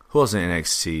else in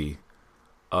NXT?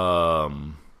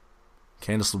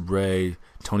 Candice LeRae,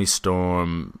 Toni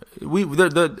Storm.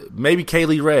 Maybe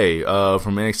Kaylee Ray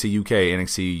from NXT UK,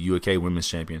 NXT UK Women's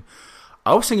Champion.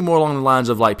 I was thinking more along the lines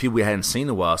of like people we hadn't seen in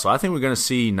a while. So I think we're gonna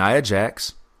see Nia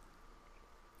Jax.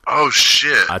 Oh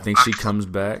shit! I think she comes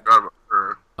back. Forgot about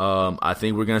her. I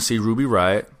think we're gonna see Ruby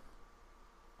Riott.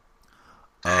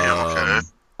 Damn, okay.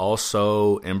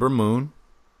 Also, Ember Moon,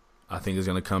 I think is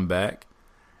gonna come back.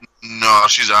 No,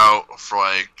 she's out for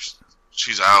like.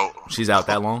 She's out. She's out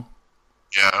that long?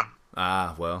 Yeah.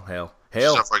 Ah, well, hell. She's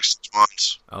out for like 6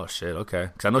 months. Oh shit. Okay,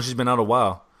 because I know she's been out a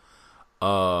while.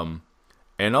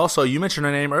 And also you mentioned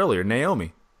her name earlier,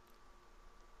 Naomi.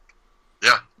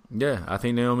 Yeah. Yeah, I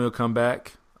think Naomi will come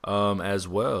back as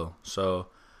well. So,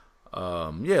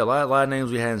 yeah, a lot of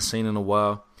names we hadn't seen in a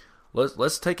while.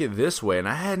 Let's take it this way. And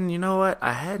I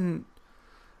hadn't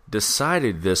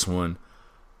decided this one.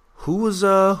 Who's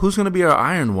gonna be our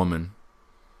Iron Woman?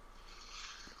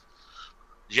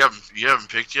 You haven't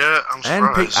picked yet? I'm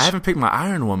surprised. I haven't picked my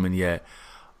Iron Woman yet.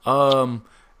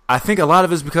 I think a lot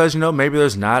of it's because maybe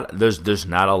there's not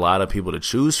a lot of people to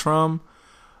choose from,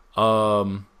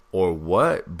 or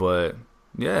what. But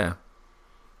yeah,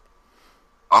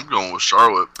 I'm going with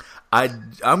Charlotte.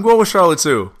 I'm going with Charlotte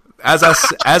too. As I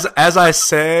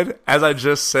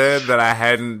just said that I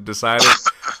hadn't decided.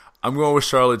 I'm going with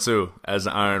Charlotte too as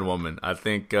an Iron Woman. I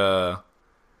think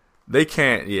they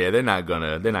can't. Yeah, they're not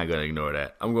gonna ignore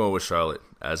that. I'm going with Charlotte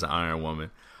as an Iron Woman.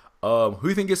 Who do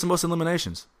you think gets the most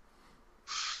eliminations?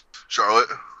 Charlotte.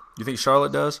 You think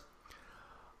Charlotte does?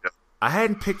 Yep. I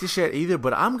hadn't picked this yet either,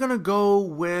 but I'm gonna go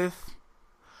with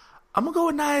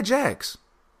Nia Jax.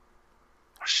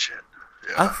 Oh, shit.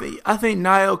 Yeah. I think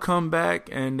Nia will come back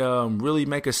and really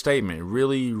make a statement,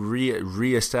 really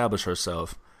reestablish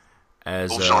herself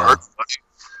as as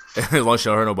long as she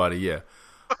don't hurt nobody, yeah.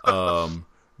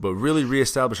 but really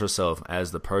reestablish herself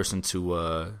as the person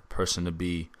to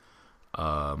be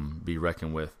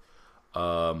reckoned with.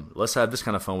 Let's have this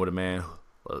kind of fun with it, man.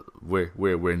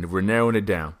 We're narrowing it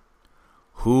down.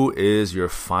 Who is your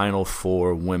final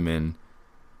 4 women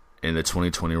in the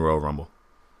 2020 Royal Rumble?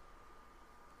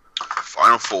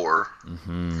 Final 4.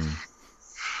 Mm-hmm.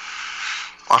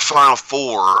 My final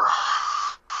 4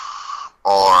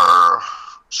 are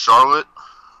Charlotte,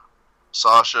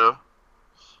 Sasha,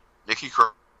 Nikki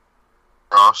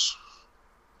Cross,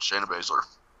 Shayna Baszler.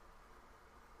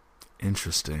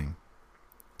 Interesting.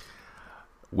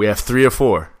 We have 3 or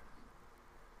 4.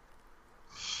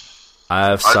 I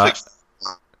have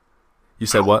You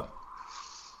said what?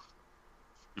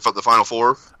 You thought the final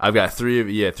 4? I've got 3 of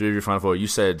your final 4. You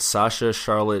said Sasha,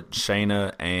 Charlotte,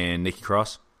 Shayna, and Nikki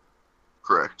Cross?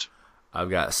 Correct. I've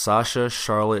got Sasha,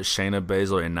 Charlotte, Shayna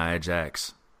Baszler, and Nia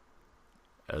Jax.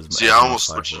 I almost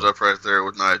switched it up right there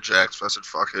with Nia Jax, but I said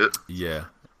fuck it. Yeah.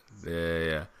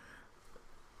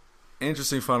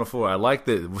 Interesting final 4. I like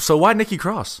that. So why Nikki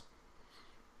Cross?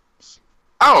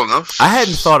 I don't know. I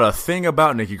hadn't thought a thing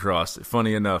about Nikki Cross,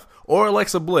 funny enough. Or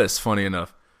Alexa Bliss, funny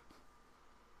enough.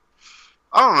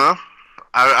 I don't know.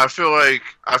 I feel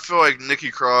like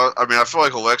Nikki Cross. I mean, I feel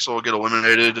like Alexa will get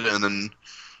eliminated, and then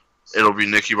it'll be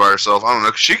Nikki by herself. I don't know.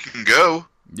 'Cause she can go.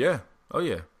 Yeah. Oh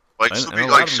yeah. Like she'll be the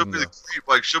creep.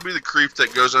 Like she'll be the creep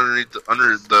that goes under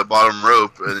the bottom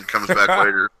rope and then comes back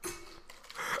later.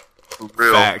 For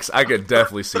real. Facts. I could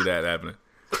definitely see that happening.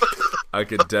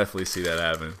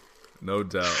 No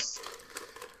doubt.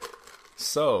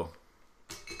 So,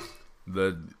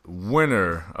 the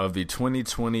winner of the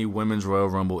 2020 Women's Royal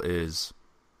Rumble is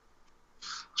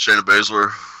Shayna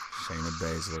Baszler.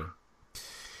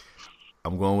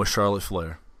 I'm going with Charlotte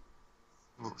Flair.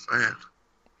 Oh, man.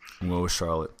 I'm going with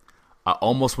Charlotte. I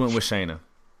almost went with Shayna.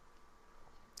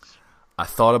 I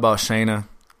thought about Shayna,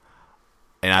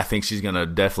 and I think she's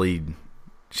definitely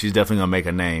gonna make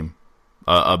a name,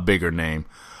 a bigger name.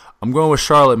 I'm going with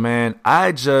Charlotte, man.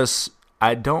 I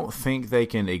don't think they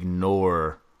can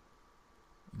ignore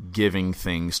giving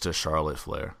things to Charlotte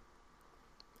Flair.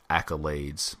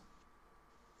 Accolades.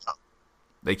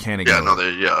 They can't ignore.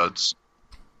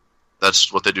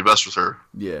 That's what they do best with her.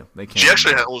 Yeah, they can't. She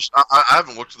actually I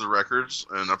haven't looked at the records,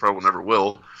 and I probably never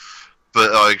will.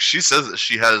 But she says that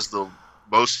she has the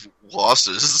most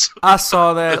losses. I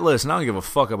saw that. Listen, I don't give a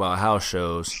fuck about house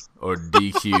shows or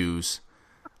DQs.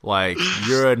 Like,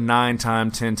 you're a 9-time,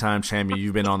 10-time champion.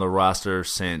 You've been on the roster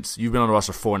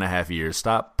 4.5 years.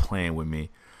 Stop playing with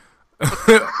me.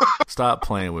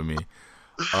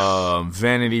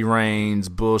 Vanity reigns,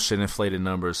 bullshit, inflated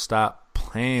numbers. Stop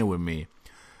playing with me.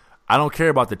 I don't care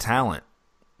about the talent,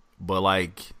 but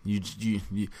like you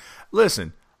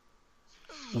listen.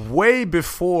 Way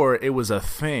before it was a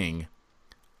thing,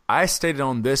 I stated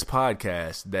on this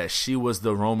podcast that she was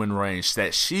the Roman Reigns,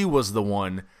 that she was the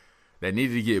one that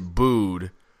needed to get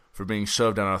booed for being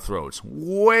shoved down our throats.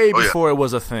 Way before it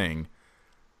was a thing.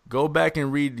 Go back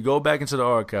into the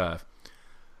archive.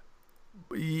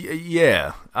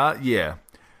 Yeah.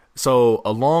 So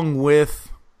along with,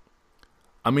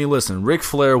 listen, Ric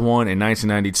Flair won in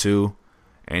 1992,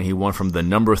 and he won from the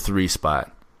number 3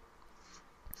 spot.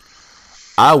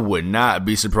 I would not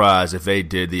be surprised if they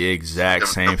did the exact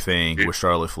same thing with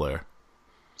Charlotte Flair.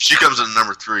 She comes in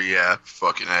number 3, yeah.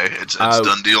 Fucking A. It's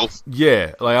done deal.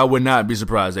 Yeah, I would not be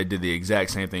surprised they did the exact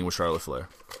same thing with Charlotte Flair.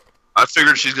 I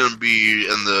figured she's going to be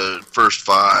in the first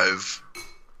 5.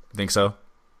 Think so?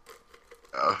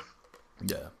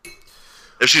 Yeah.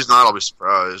 If she's not, I'll be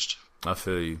surprised. I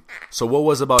feel you. So what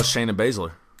was it about Shayna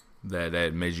Baszler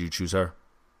that made you choose her?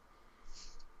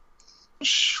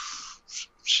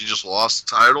 She just lost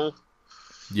the title.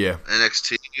 Yeah.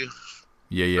 NXT.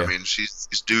 Yeah. I mean, she's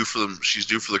due for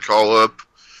the call up.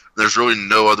 There's really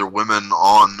no other women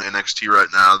on NXT right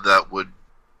now that would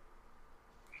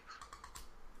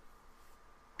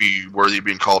be worthy of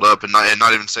being called up, and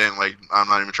not even saying like, I'm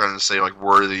not even trying to say like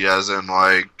worthy as in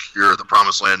like you're at the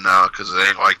promised land now, because it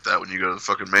ain't like that when you go to the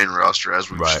fucking main roster,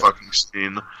 as we've fucking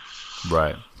seen.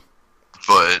 Right.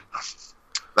 But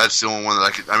that's the only one that I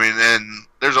could. I mean, and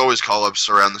there's always call ups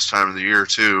around this time of the year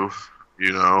too,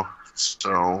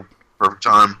 So perfect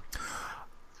time.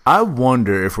 I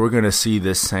wonder if we're gonna see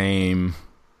the same.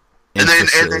 And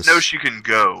they know she can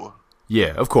go.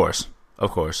 Yeah, of course.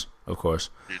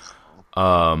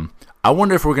 I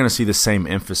wonder if we're going to see the same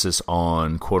emphasis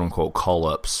on quote-unquote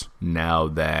call-ups now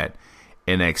that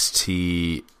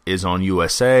NXT is on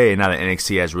USA and now that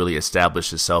NXT has really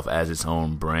established itself as its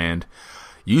own brand.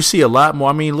 You see a lot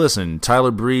more. Listen,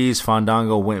 Tyler Breeze,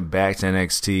 Fandango went back to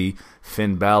NXT.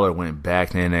 Finn Balor went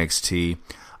back to NXT.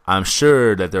 I'm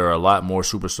sure that there are a lot more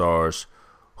superstars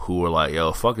who are like,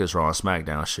 yo, fuck this Raw and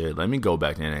SmackDown shit. Let me go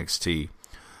back to NXT.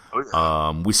 Oh,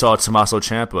 yeah. We saw Tommaso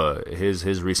Ciampa,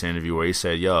 his recent interview where he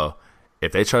said, yo,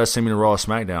 if they try to send me to Raw or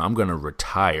SmackDown, I'm going to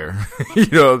retire. You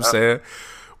know what I'm saying?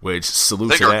 Which,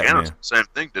 salute to that, man. Same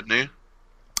thing, didn't he?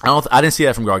 I didn't see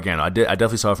that from Gargano. I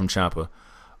definitely saw it from Ciampa.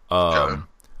 Okay.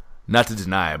 Not to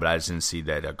deny it, but I just didn't see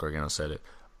that Gargano said it.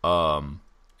 And,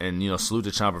 salute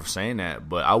to Ciampa for saying that.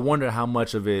 But I wonder how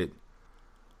much of it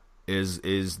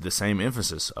is the same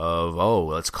emphasis of,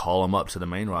 let's call him up to the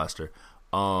main roster.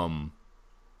 Because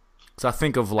I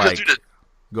think of, like... Dude,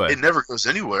 go ahead. It never goes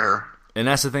anywhere. And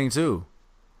that's the thing, too.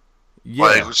 Yeah.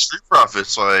 Like, with Street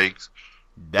Profits, like...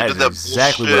 That is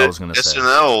exactly what I was going to say.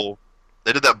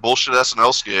 They did that bullshit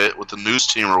SNL skit with the news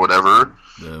team or whatever.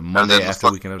 The Monday after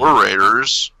the weekend. War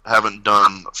Raiders haven't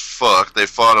done fuck. They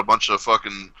fought a bunch of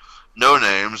fucking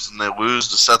no-names, and they lose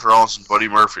to Seth Rollins and Buddy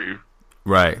Murphy.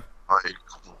 Right. Like,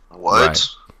 what? Right.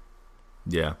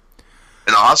 Yeah.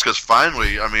 And Asuka's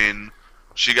finally,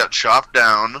 she got chopped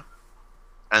down,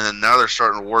 and then now they're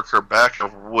starting to work her back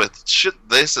up with shit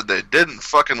they said they didn't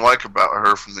fucking like about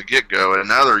her from the get-go, and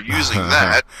now they're using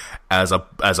that as a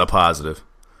positive.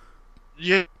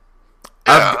 Yeah.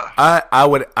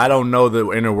 I don't know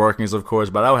the inner workings, of course,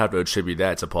 but I would have to attribute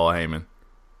that to Paul Heyman.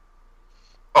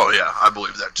 Oh yeah, I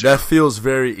believe that too. That feels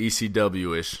very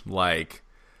ECW-ish. Like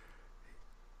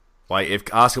if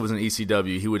Asuka was in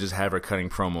ECW, he would just have her cutting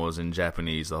promos in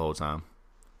Japanese the whole time.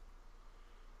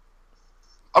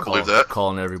 I believe that.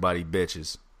 Calling everybody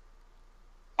bitches.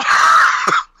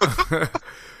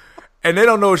 And they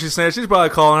don't know what she's saying. She's probably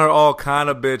calling her all kind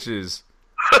of bitches.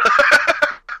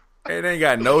 It ain't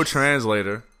got no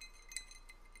translator.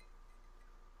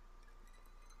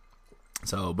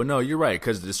 So, but no, you're right,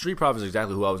 because the Street Profits is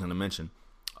exactly who I was going to mention.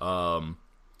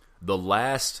 The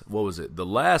last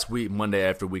week, Monday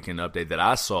after weekend update that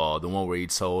I saw, the one where he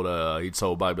told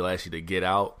Bobby Lashley to get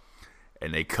out,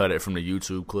 and they cut it from the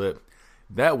YouTube clip.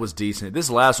 That was decent. This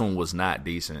last one was not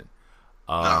decent.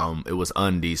 No. It was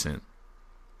undecent.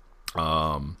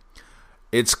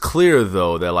 It's clear,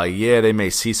 though, that, they may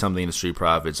see something in the Street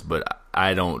Profits, but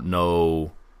I don't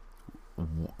know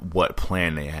what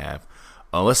plan they have.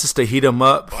 Unless it's to heat them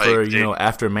up for,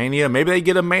 after Mania. Maybe they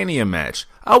get a Mania match.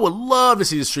 I would love to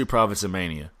see the Street Profits in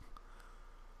Mania.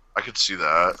 I could see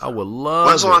that. I would love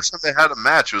When's the last time they had a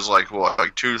match? It was like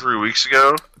 2 or 3 weeks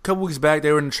ago? A couple weeks back,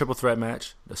 they were in a triple threat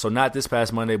match. So not this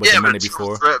past Monday, but the Monday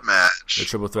before. Triple threat match. The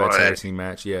triple threat tag team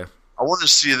match, yeah. I want to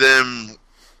see them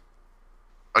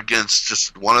against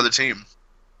just one other team.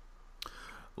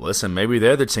 Listen, maybe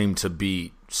they're the team to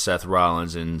beat Seth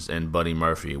Rollins and Buddy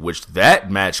Murphy, which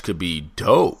that match could be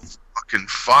dope. Fucking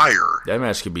fire. That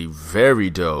match could be very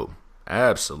dope.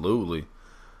 Absolutely.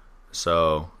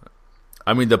 So,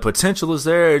 the potential is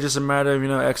there. It's just a matter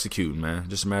of, executing, man.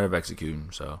 Just a matter of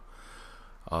executing. So,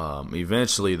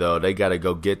 eventually, though, they got to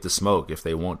go get the smoke if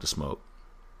they want the smoke.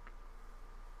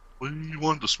 We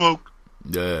want the smoke.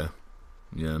 Yeah.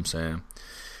 You know what I'm saying?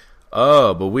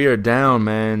 Oh, but we are down,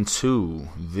 man, to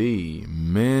the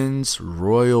Men's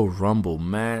Royal Rumble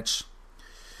match.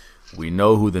 We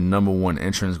know who the number one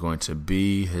entrant is going to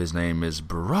be. His name is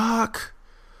Brock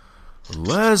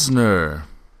Lesnar.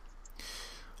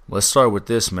 Let's start with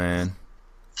this, man.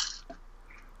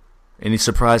 Any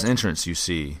surprise entrants you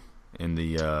see in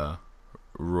the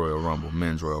Royal Rumble,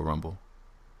 Men's Royal Rumble?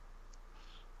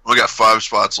 We got 5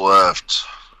 spots left.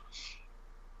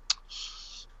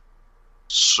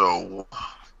 So, I'm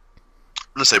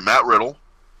going to say Matt Riddle.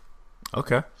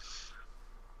 Okay.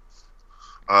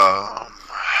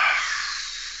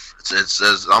 It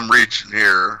says, I'm reaching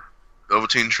here.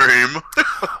 Velveteen Dream.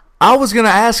 I was going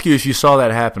to ask you if you saw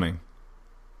that happening.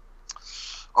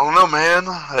 I don't know, man.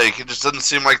 It just doesn't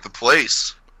seem like the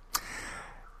place.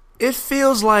 It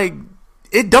feels like...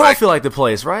 It don't feel like the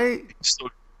place, right? He's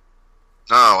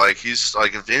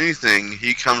if anything,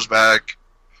 he comes back...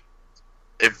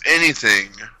 If anything,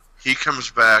 he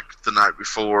comes back the night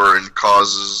before and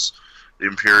causes the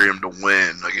Imperium to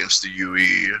win against the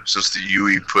UE, since the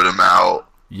UE put him out.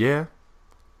 Yeah.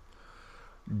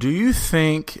 Do you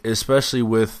think, especially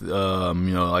with,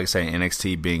 like I say,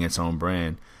 NXT being its own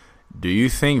brand, do you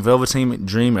think Velveteen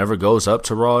Dream ever goes up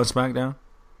to Raw and SmackDown?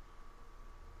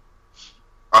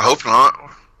 I hope not.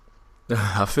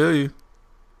 I feel you.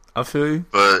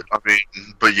 But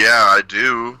yeah, I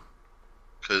do.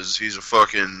 Because he's a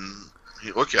fucking...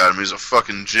 Look at him, he's a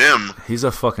fucking gem.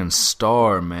 How fucking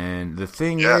star, man. The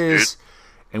thing is, dude.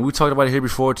 And we talked about it here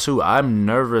before too, I'm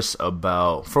nervous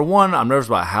about... For one, I'm nervous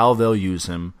about how they'll use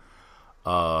him,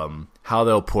 how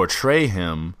they'll portray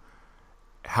him,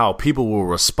 how people will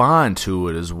respond to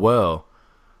it as well.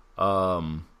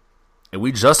 And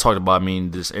we just talked about, I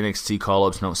mean, this NXT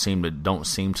call-ups don't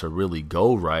seem to really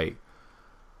go right.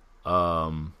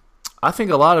 I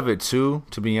think a lot of it too,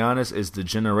 to be honest, is the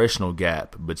generational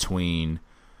gap between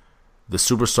the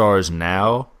superstars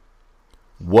now,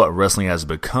 what wrestling has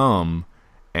become,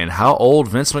 and how old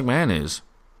Vince McMahon is.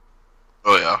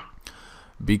 Oh yeah.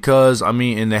 Because, I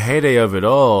mean, in the heyday of it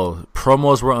all,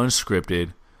 promos were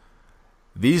unscripted.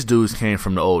 These dudes came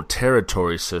from the old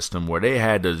territory system where they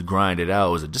had to grind it out.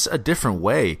 It was just a different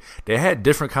way. They had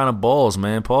different kind of balls,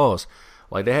 man. Pause.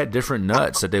 Like, they had different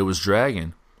nuts that they was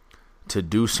dragging to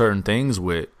do certain things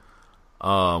with.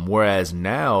 Whereas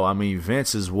now, I mean,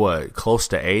 Vince is what? Close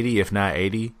to 80, if not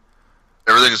 80?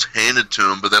 Everything is handed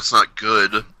to him, but that's not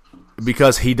good.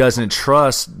 Because he doesn't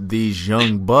trust these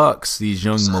young bucks, these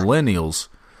young millennials.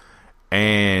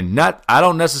 And I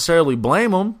don't necessarily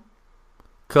blame them.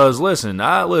 Because, listen,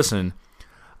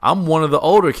 I'm one of the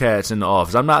older cats in the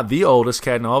office. I'm not the oldest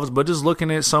cat in the office, but just looking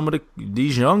at some of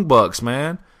these young bucks,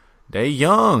 man, they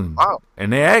young. Wow.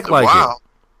 And they act like it.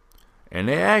 And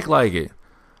they act like it.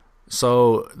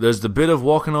 So there's the bit of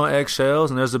walking on eggshells,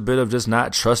 and there's a bit of just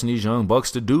not trusting these young bucks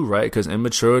to do right, because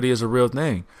immaturity is a real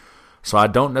thing. So I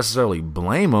don't necessarily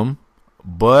blame them,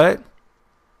 but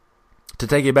to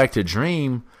take it back to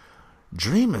Dream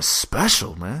is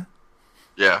special, man.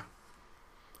 Yeah.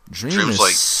 Dream is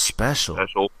like special.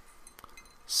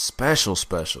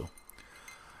 Special.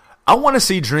 I want to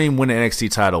see Dream win the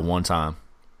NXT title one time.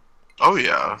 Oh,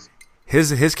 yeah.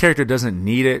 His character doesn't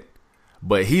need it,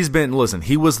 but he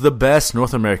was the best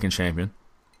North American champion.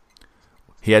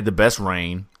 He had the best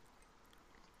reign.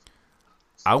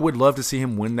 I would love to see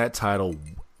him win that title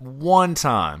one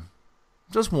time.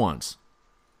 Just once.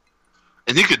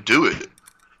 And he could do it.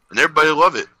 And everybody would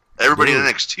love it. Everybody in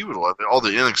NXT would love it. All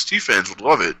the NXT fans would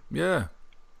love it. Yeah.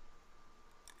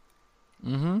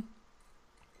 I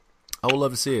would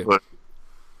love to see it. But,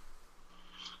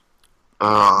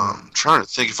 I'm trying to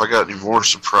think if I got any more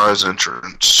surprise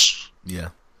entrants. Yeah.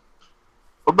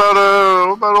 What about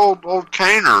old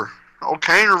Kaner? Old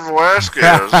Kaner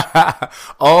Velasquez.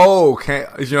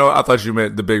 I thought you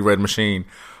meant the Big Red Machine.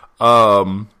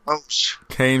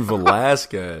 Cain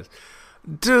Velasquez.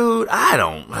 Dude,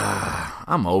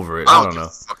 I'm over it. I don't know.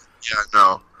 Yeah,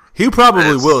 no. He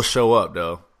probably will show up,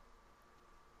 though.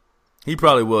 He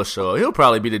probably will show up. He'll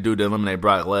probably be the dude to eliminate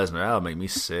Brock Lesnar. That'll make me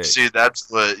sick. See, that's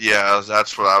what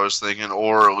I was thinking.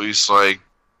 Or at least, like,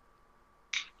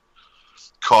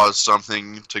 cause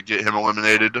something to get him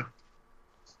eliminated.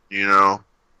 You know?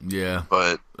 Yeah.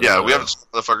 But, yeah, we haven't seen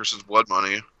the motherfucker since Blood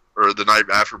Money. Or the night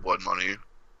after Blood Money.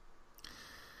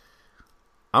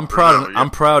 I'm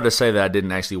proud to say that I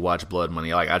didn't actually watch Blood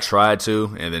Money. Like, I tried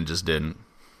to, and then just didn't.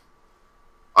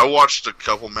 I watched a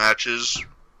couple matches.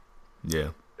 Yeah.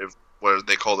 What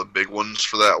they call the big ones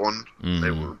for that one. Mm-hmm.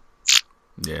 They were.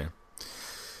 Yeah.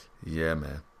 Yeah,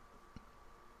 man.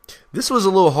 This was a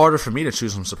little harder for me to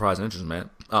choose some surprise entries, man.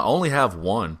 I only have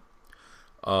one.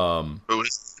 And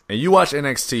you watch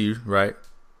NXT, right?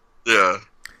 Yeah.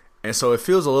 And so it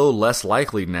feels a little less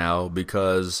likely now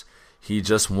because he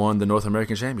just won the North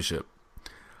American Championship.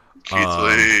 Keith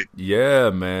Lee. Yeah,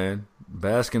 man.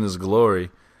 Bask in his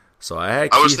glory. So I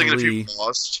was thinking Lee, if he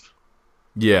lost,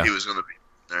 he was going to be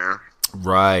there.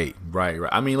 Right.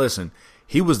 I mean, listen,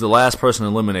 he was the last person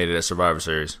eliminated at Survivor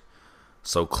Series.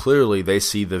 So clearly they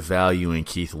see the value in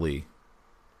Keith Lee.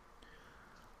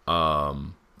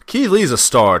 Keith Lee's a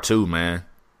star too, man.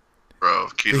 Bro,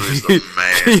 Keith Lee's the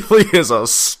man. Keith Lee is a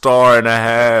star and a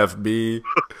half, B.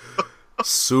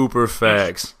 Super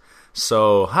facts.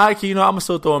 So, I'm going to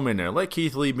still throw him in there. Let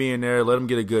Keith Lee be in there. Let him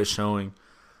get a good showing.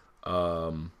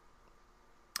 I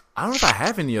don't know if I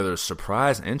have any other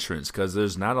surprise entrants because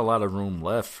there's not a lot of room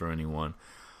left for anyone.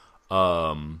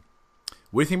 What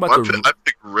do you think about I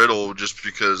picked Riddle just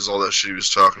because all that shit he was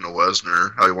talking to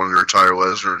Lesnar, how he wanted to retire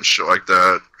Lesnar and shit like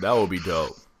that. That would be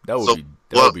dope. That would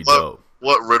be dope.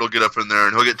 Let Riddle get up in there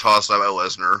and he'll get tossed out by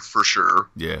Lesnar for sure.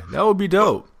 Yeah, that would be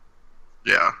dope.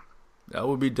 Yeah. That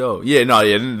would be dope. Yeah,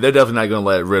 they're definitely not going to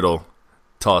let Riddle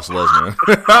toss Lesnar.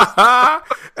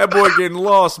 That boy getting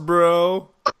lost, bro.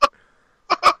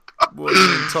 Boy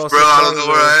getting tossed. Bro, I don't know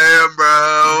where I am,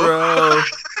 bro.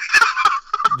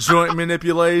 Joint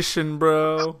manipulation,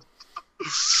 bro.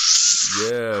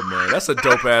 Yeah, man. That's a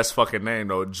dope-ass fucking name,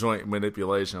 though. Joint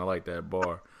manipulation. I like that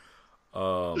bar.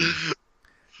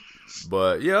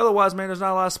 But, yeah, otherwise, man, there's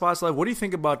not a lot of spots left. What do you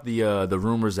think about the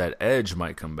rumors that Edge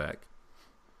might come back?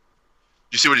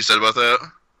 You see what he said about that?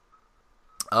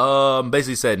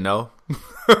 Basically said no.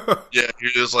 Yeah,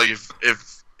 he was like, if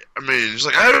mean, he's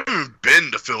like, I haven't even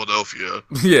been to Philadelphia.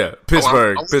 Yeah,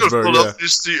 Pittsburgh. I Pittsburgh, go to Philadelphia to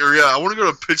see, I want to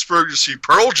go to Pittsburgh to see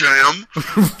Pearl Jam.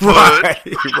 Right.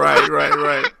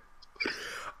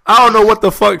 I don't know what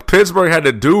the fuck Pittsburgh had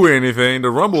to do with anything.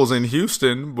 The Rumble's in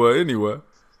Houston, but anyway.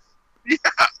 Yeah.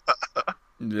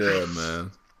 Yeah,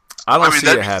 man. I don't see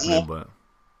it happening, but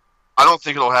I don't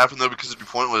think it'll happen though because it'd be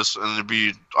pointless and it'd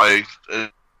be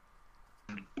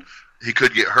he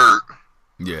could get hurt.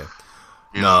 Yeah.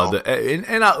 Well,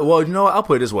 you know what? I'll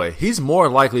put it this way: he's more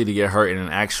likely to get hurt in an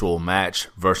actual match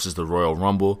versus the Royal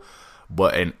Rumble,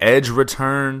 but an Edge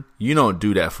return, you don't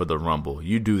do that for the Rumble.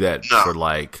 You do that for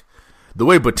like the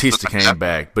way Batista came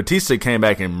back. Batista came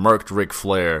back and murked Ric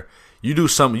Flair. You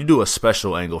do a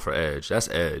special angle for Edge. That's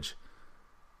Edge.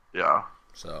 Yeah.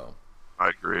 So I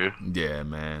agree. Yeah,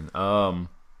 man. I'm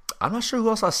not sure who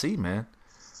else I see, man.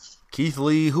 Keith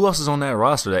Lee. Who else is on that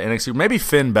roster? That NXT? Maybe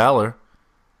Finn Balor.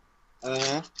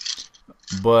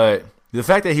 Mm-hmm. But the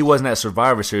fact that he wasn't at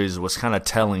Survivor Series was kind of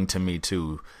telling to me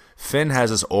too. Finn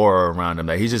has this aura around him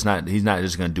that he's not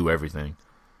just gonna do everything.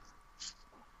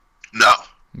 No.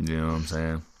 You know what I'm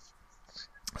saying?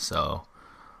 So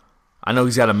I know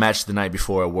he's got a match the night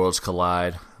before at Worlds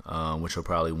Collide, which he'll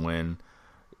probably win.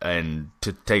 And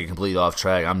to take it completely off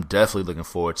track, I'm definitely looking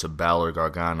forward to Balor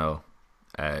Gargano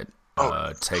at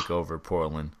TakeOver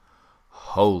Portland.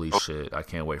 Holy shit! I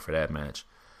can't wait for that match.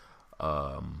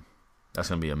 That's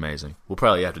gonna be amazing. We'll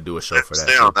probably have to do a show for that.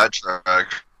 Stay on that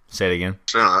track. Say it again.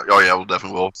 Oh yeah, we'll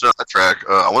definitely will. Stay on that track.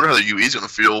 I wonder how the UE's gonna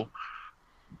feel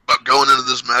about going into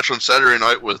this match on Saturday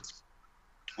night with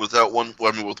one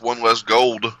less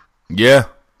gold. Yeah.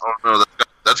 I don't know.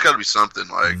 That's got to be something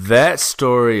like that.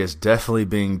 Story is definitely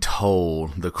being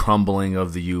told. The crumbling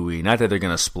of the UE. Not that they're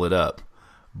gonna split up,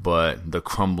 but the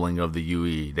crumbling of the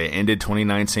UE. They ended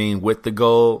 2019 with the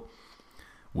gold.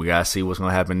 We gotta see what's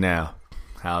gonna happen now.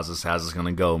 How's this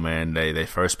gonna go, man? They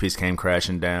first piece came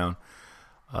crashing down.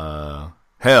 Hell,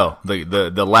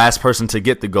 the last person to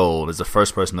get the gold is the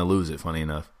first person to lose it. Funny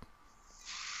enough.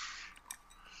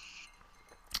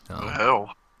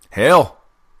 Hell.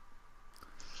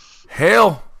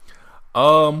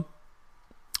 Who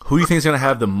do you think is gonna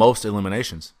have the most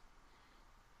eliminations?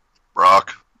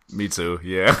 Brock. Me too.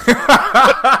 Yeah.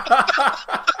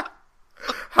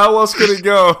 How else could it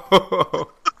go?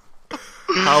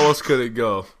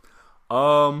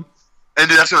 And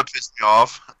dude, that's gonna piss me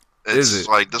off. Is it?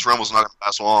 Like this Rumble's not gonna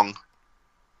last long.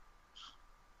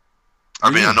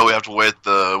 I mean, I know we have to wait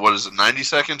 90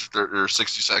 seconds or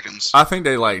 60 seconds? I think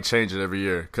they change it every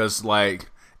year because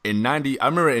in 90, I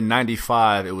remember in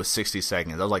 95 it was 60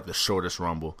 seconds. That was the shortest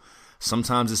Rumble.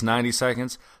 Sometimes it's 90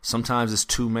 seconds, sometimes it's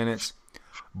 2 minutes.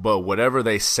 But whatever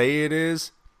they say it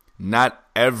is, not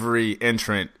every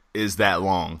entrant is that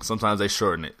long. Sometimes they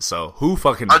shorten it. So who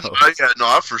fucking knows?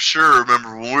 I for sure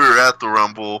remember when we were at the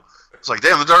Rumble. It's like,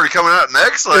 damn, it's already coming out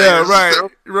next. Yeah, right.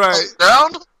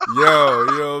 Down? Yo,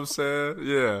 you know what I'm saying?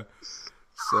 Yeah.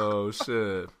 So,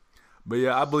 shit. But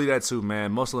yeah, I believe that too,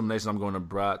 man. Most eliminations, I'm going to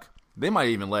Brock. They might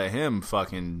even let him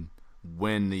fucking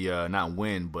win the, not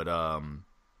win, but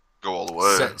go all the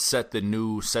way. Set the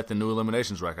new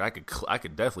eliminations record. I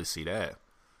could definitely see that.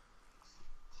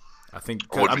 I think.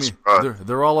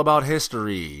 They're all about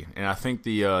history, and I think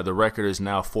the record is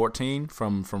now 14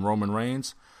 from Roman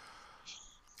Reigns.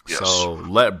 Yes. So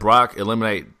let Brock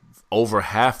eliminate over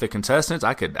half the contestants.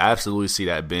 I could absolutely see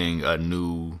that being a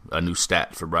new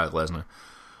stat for Brock Lesnar.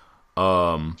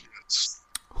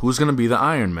 Who's gonna be the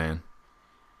Iron Man?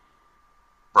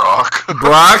 Brock.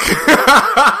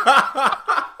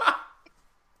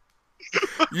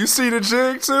 You see the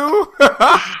jig too?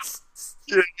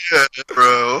 Yeah,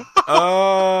 bro.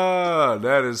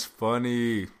 That is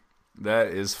funny. That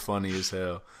is funny as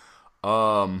hell.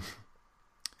 All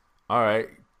right.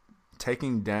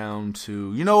 Taking down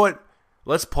to... You know what?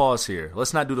 Let's pause here.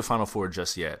 Let's not do the Final Four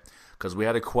just yet. Because we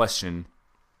had a question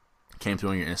came through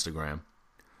on your Instagram.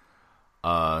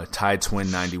 Tide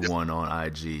Twin 91 on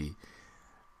IG.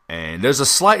 And there's a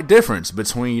slight difference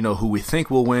between, who we think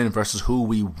will win versus who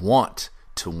we want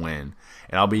to win.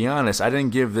 And I'll be honest, I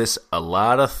didn't give this a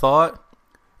lot of thought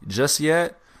just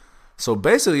yet. So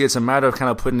basically, it's a matter of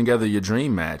kind of putting together your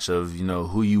dream match of,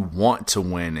 who you want to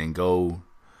win and go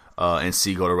and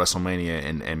see go to WrestleMania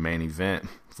and main event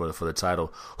for the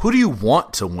title. Who do you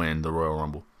want to win the Royal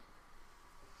Rumble?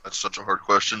 That's such a hard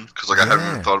question because I haven't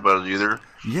even thought about it either.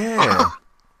 Yeah.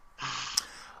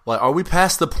 Are we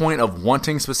past the point of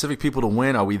wanting specific people to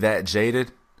win? Are we that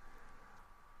jaded?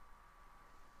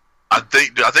 I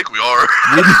think we are.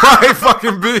 We might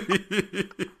fucking be.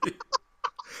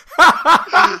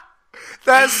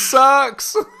 That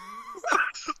sucks.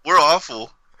 We're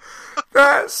awful.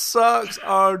 That sucks.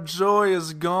 Our joy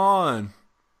is gone.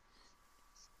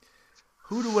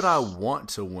 Who would I want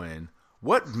to win?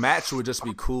 What match would just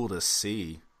be cool to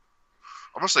see?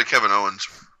 I'm gonna say Kevin Owens.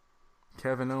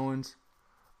 Kevin Owens?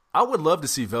 I would love to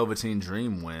see Velveteen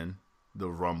Dream win the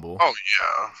Rumble. Oh,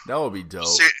 yeah. That would be dope.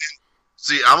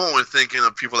 See, I'm only thinking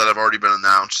of people that have already been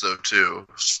announced, though, too.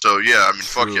 So, yeah, I mean,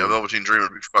 fuck yeah, Velveteen Dream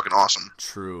would be fucking awesome.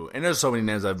 True. And there's so many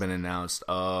names that have been announced.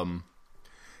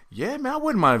 Yeah, man, I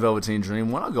wouldn't mind Velveteen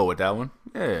Dream one. I'll go with that one.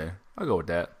 Yeah, I'll go with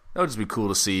that. That would just be cool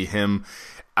to see him.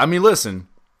 I mean, listen,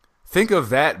 think of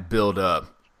that build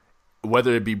up,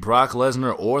 whether it be Brock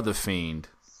Lesnar or The Fiend.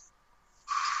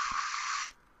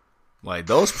 Like,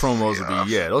 those promos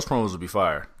would be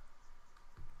fire.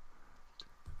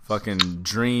 Fucking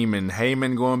Dream and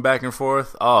Heyman going back and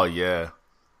forth. Oh, yeah.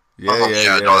 Yeah.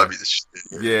 No, that'd be the shit.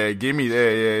 Yeah, give me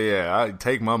that. Yeah. I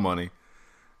take my money.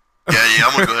 Yeah,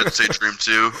 I'm going to go ahead and say Dream,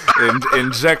 too.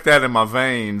 Inject that in my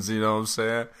veins, you know what I'm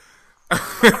saying?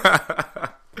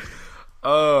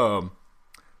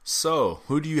 So,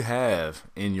 who do you have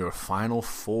in your final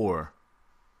four?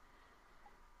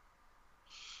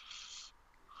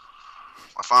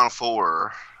 My final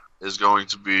four is going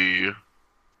to be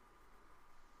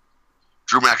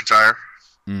Drew McIntyre,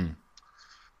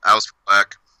 Aleister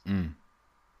Black,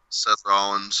 Seth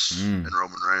Rollins, and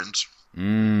Roman Reigns.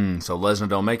 So Lesnar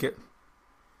don't make it?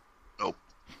 Nope.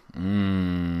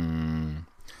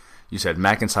 You said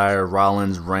McIntyre,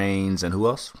 Rollins, Reigns, and who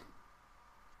else?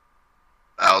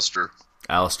 Aleister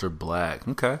Black.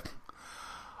 Okay.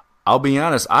 I'll be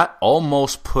honest, I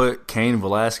almost put Cain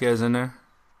Velasquez in there.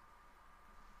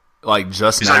 Like,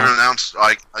 just He's now. not even announced.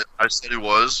 I said he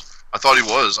was. I thought he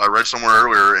was. I read somewhere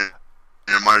earlier, and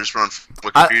it might have just been on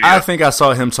Wikipedia. I think I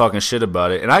saw him talking shit about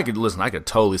it, and I could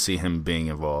totally see him being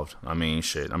involved. I mean,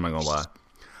 shit, I'm not gonna lie.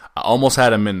 I almost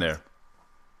had him in there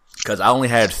because I only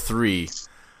had 3,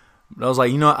 but I was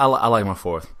like, you know what? I like my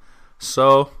 4th.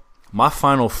 So my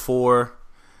final 4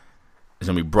 is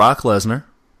gonna be Brock Lesnar,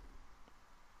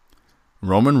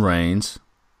 Roman Reigns,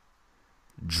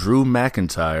 Drew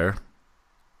McIntyre,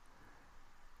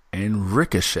 and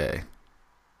Ricochet.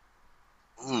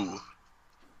 Ooh.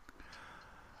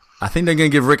 I think they're going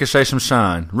to give Ricochet some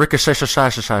shine. Ricochet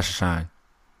shine.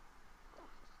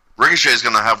 Ricochet's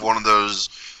going to have one of those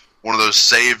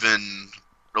saving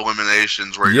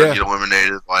eliminations where you're going to get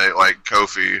eliminated like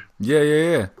Kofi.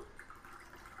 Yeah.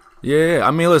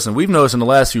 I mean, listen, we've noticed in the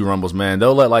last few Rumbles, man,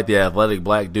 they'll let like the athletic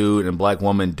black dude and black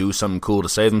woman do something cool to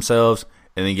save themselves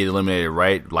and then get eliminated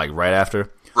right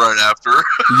after. Right after.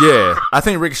 Yeah. I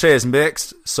think Ricochet is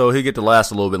mixed, so he'll get to last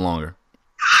a little bit longer.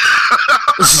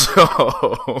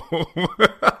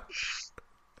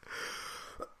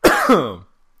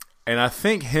 And I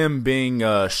think him being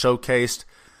showcased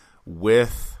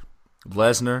with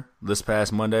Lesnar this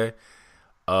past Monday,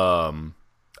 I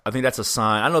think that's a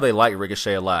sign. I know they like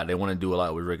Ricochet a lot. They want to do a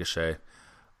lot with Ricochet.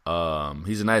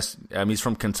 He's a nice. He's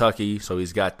from Kentucky, so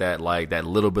he's got that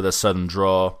little bit of Southern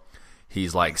draw.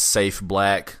 He's like safe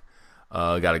black.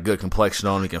 Got a good complexion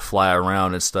on him. He can fly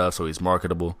around and stuff, so he's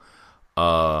marketable.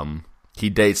 He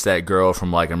dates that girl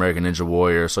from like American Ninja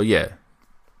Warrior, so yeah.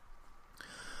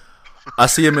 I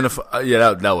see him in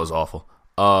the that was awful.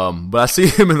 But I see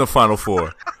him in the final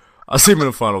 4.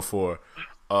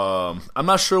 I'm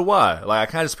not sure why. Like,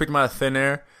 I kind of just picked him out of thin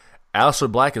air.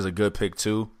 Aleister Black is a good pick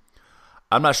too.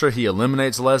 I'm not sure he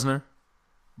eliminates Lesnar,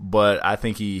 but I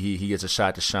think he gets a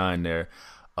shot to shine there.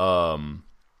 For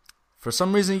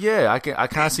some reason, I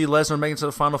kind of see Lesnar making it to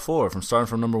the final 4 from starting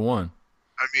from number 1.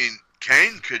 I mean,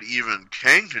 Kane could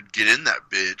get in that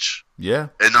bitch. Yeah.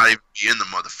 And not even be in the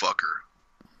motherfucker.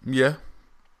 Yeah.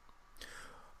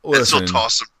 Listen,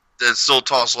 and still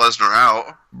toss Lesnar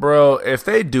out. Bro, if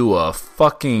they do a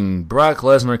fucking Brock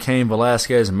Lesnar Cain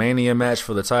Velasquez Mania match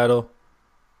for the title,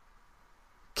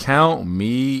 count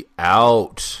me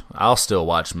out. I'll still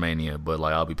watch Mania, but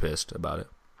like I'll be pissed about it.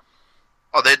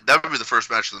 Oh, that would be the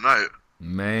first match of the night.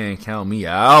 Man, count me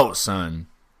out, son.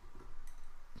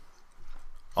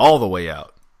 All the way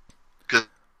out. Because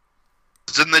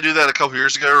didn't they do that a couple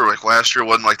years ago? Or like last year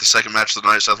wasn't like the second match of the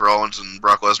night, Seth Rollins and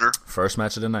Brock Lesnar? First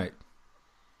match of the night.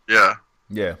 Yeah.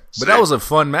 Yeah. But that was a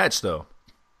fun match, though.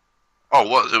 Oh, it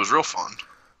was. It was real fun.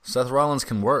 Seth Rollins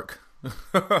can work.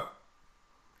 All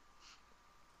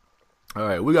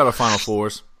right, we got our final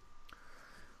 4s.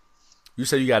 You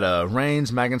said you got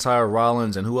Reigns, McIntyre,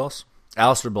 Rollins, and who else?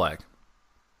 Aleister Black.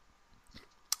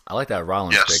 I like that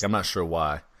Rollins pick. I'm not sure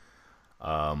why.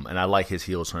 And I like his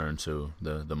heel turn too,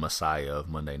 the Messiah of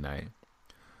Monday Night.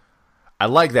 I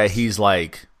like that he's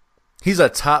a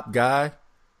top guy,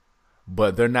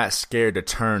 but they're not scared to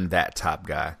turn that top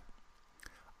guy.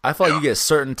 I feel like you get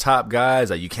certain top guys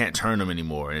that you can't turn them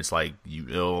anymore, and it's like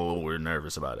we're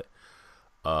nervous about it.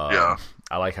 I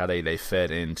like how they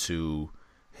fed into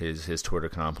his Twitter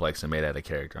complex and made that a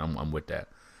character. I'm with that.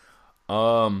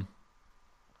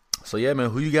 So yeah, man,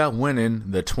 who you got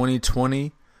winning the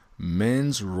 2020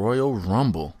 Men's Royal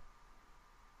Rumble?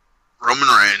 Roman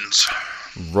Reigns.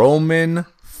 Roman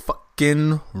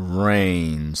fucking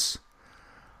Reigns.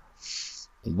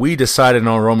 We decided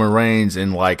on Roman Reigns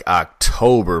in like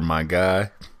October, my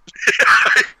guy.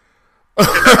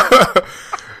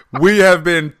 We have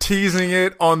been teasing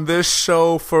it on this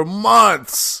show for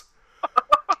months.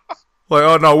 Like,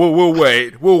 oh no, we'll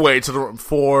wait. We'll wait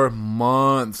for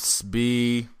months,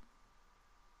 B.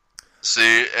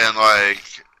 See, and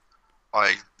like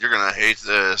you're gonna hate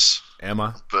this. Am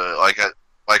I? But like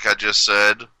I just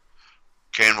said,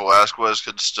 Cain Velasquez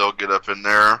could still get up in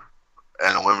there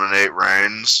and eliminate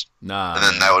Reigns. Nah. And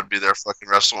then that would be their fucking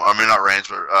not Reigns,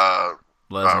 but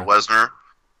Lesnar.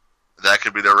 That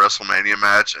could be their WrestleMania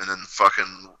match, and then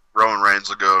fucking Roman Reigns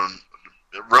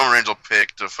will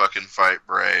pick to fucking fight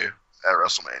Bray at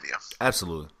WrestleMania.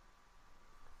 Absolutely.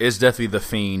 It's definitely The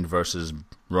Fiend versus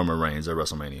Roman Reigns at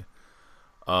WrestleMania.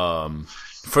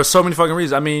 For so many fucking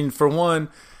reasons. I mean, for one,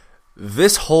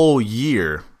 this whole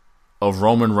year of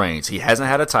Roman Reigns, he hasn't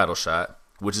had a title shot,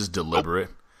 which is deliberate.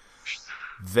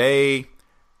 How do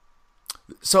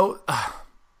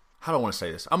I want to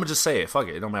say this? I'm going to just say it. Fuck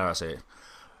it. It don't matter how I say it.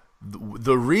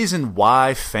 The reason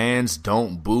why fans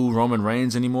don't boo Roman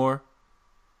Reigns anymore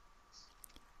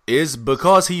is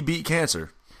because he beat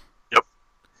cancer. Yep.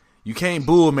 You can't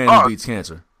boo a man who beats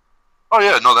cancer. Oh,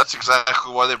 yeah. No, that's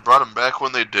exactly why they brought him back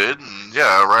when they did. And,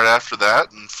 yeah, right after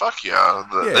that. And fuck yeah.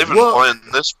 They've been playing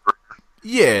this for...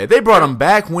 Yeah, they brought him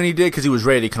back when he did because he was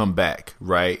ready to come back,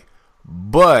 right?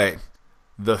 But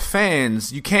the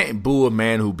fans, you can't boo a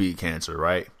man who beat cancer,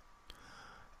 right?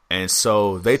 And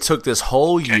so they took this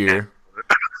whole year.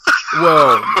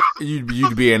 Well,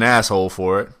 you'd be an asshole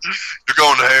for it. You're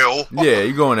going to hell. Yeah,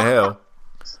 you're going to hell.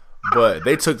 But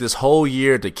they took this whole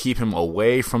year to keep him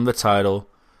away from the title,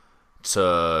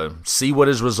 to see what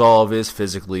his resolve is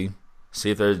physically,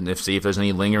 see if there's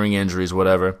any lingering injuries,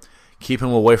 whatever. Keep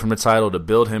him away from the title to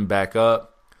build him back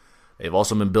up. They've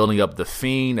also been building up The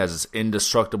Fiend as this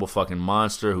indestructible fucking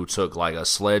monster who took like a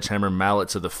sledgehammer mallet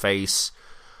to the face.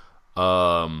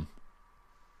 And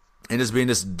just being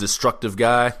this destructive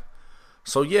guy.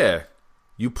 So yeah,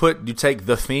 you take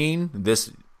The Fiend,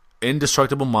 this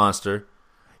indestructible monster,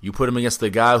 you put him against the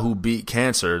guy who beat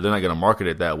cancer. They're not gonna market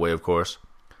it that way, of course.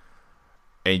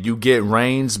 And you get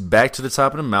Reigns back to the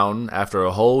top of the mountain after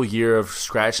a whole year of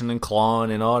scratching and clawing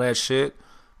and all that shit.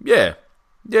 Yeah.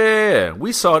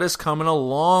 We saw this coming a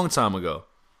long time ago.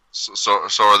 So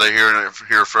are they hearing it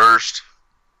here first?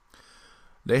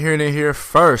 They're hearing it here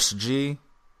first, G.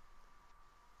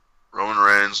 Roman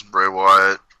Reigns, Bray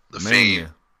Wyatt, The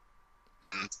Mania.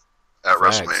 Fiend at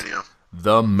Facts. WrestleMania.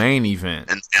 The main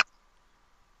event.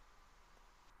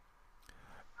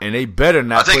 And they better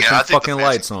not put some fucking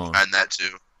lights on. Behind that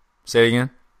too. Say it again.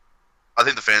 I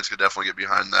think the fans could definitely get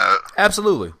behind that.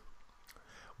 Absolutely.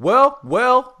 Well.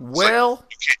 Like,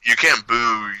 you can't boo.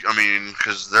 I mean,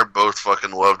 because they're both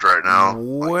fucking loved right now.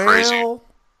 Like crazy.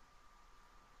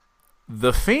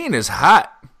 The Fiend is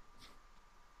hot.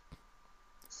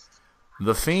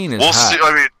 The Fiend is hot. See.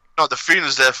 I mean, no, the Fiend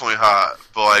is definitely hot.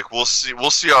 But like, we'll see.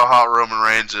 We'll see how hot Roman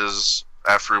Reigns is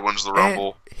after he wins the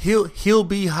Rumble. He'll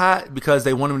be hot because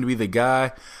they want him to be the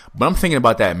guy. But I'm thinking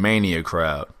about that Mania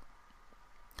crowd,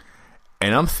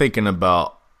 and I'm thinking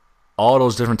about all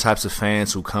those different types of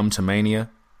fans who come to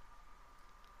Mania.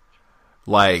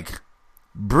 Like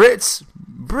Brits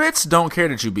don't care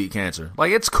that you beat cancer.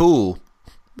 Like, it's cool,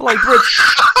 but like Brits.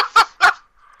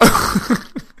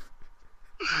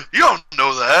 You don't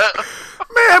know that.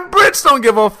 Man, Brits don't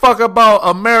give a fuck about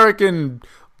American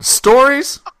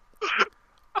stories.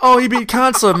 Oh, he beat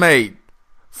Consummate.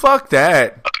 Fuck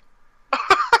that.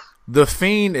 The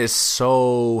Fiend is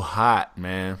so hot,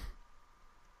 man.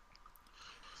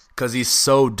 Because he's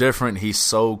so different. He's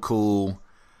so cool.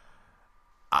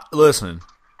 Listen.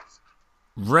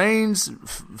 Reigns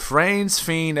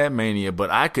Fiend at Mania, but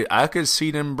I could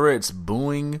see them Brits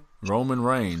booing Roman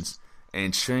Reigns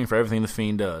and cheering for everything the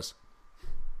Fiend does.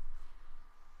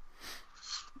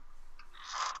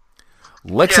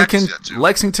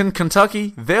 Lexington,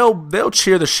 Kentucky, they'll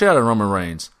cheer the shit out of Roman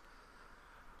Reigns.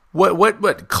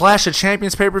 What Clash of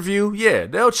Champions pay-per-view? Yeah,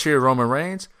 they'll cheer Roman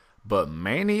Reigns. But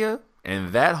Mania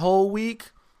and that whole week?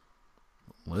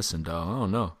 Listen, dog, I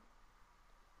don't know.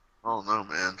 I don't know,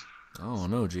 man. I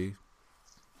don't know, G.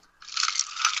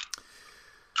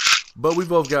 But we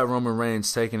both got Roman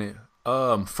Reigns taking it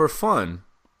for fun.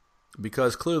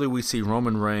 Because clearly we see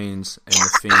Roman Reigns and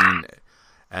The Fiend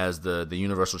as the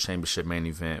Universal Championship main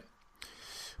event.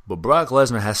 But Brock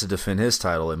Lesnar has to defend his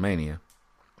title at Mania.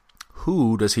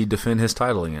 Who does he defend his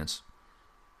title against?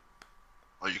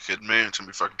 Are you kidding me? It's going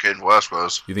to be fucking Cain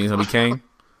Velasquez. You think it's going to be Kane?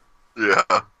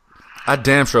 Yeah. I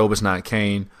damn sure hope it's not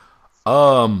Kane.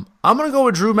 I'm going to go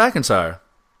with Drew McIntyre.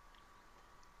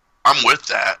 I'm with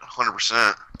that,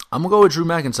 100%. I'm going to go with Drew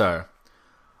McIntyre.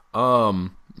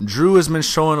 Drew has been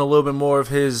showing a little bit more of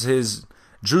his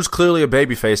Drew's clearly a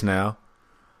babyface now.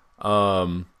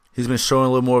 He's been showing a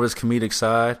little more of his comedic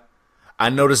side. I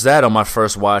noticed that on my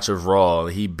first watch of Raw.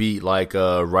 He beat like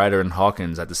Ryder and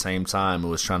Hawkins at the same time. It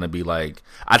was trying to be like,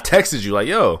 I texted you like,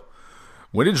 yo,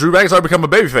 when did Drew McIntyre become a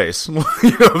babyface?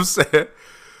 You know what I'm saying?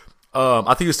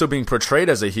 I think he's still being portrayed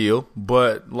as a heel,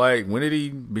 but like, when did he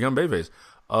become babyface?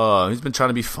 He's been trying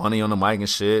to be funny on the mic and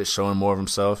shit, showing more of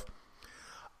himself.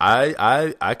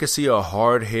 I could see a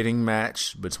hard hitting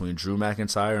match between Drew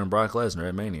McIntyre and Brock Lesnar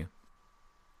at Mania.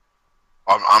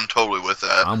 I'm totally with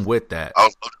that. I'm with that. I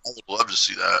would love to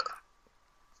see that.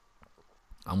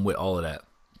 I'm with all of that.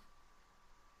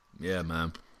 Yeah,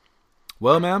 man.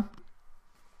 Well, man,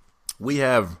 we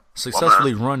have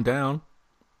successfully run down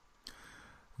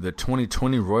the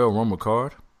 2020 Royal Rumble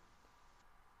card.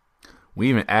 We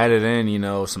even added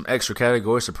in, some extra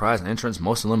categories, surprise entrance,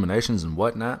 most eliminations, and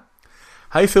whatnot.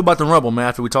 How you feel about the Rumble, man,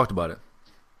 after we talked about it?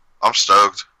 I'm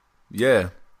stoked.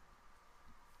 Yeah.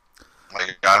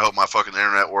 Like, I hope my fucking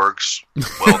internet works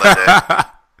well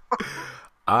that day.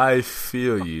 I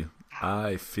feel you.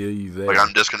 I feel you there. Like,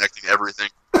 I'm disconnecting everything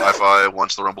from Wi-Fi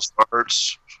once the Rumble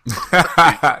starts.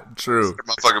 True.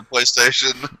 My fucking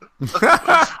PlayStation.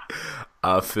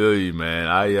 I feel you, man.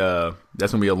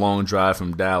 That's gonna be a long drive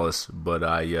from Dallas, but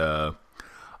I'm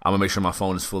gonna make sure my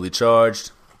phone is fully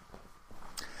charged.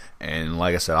 And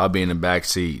like I said, I'll be in the back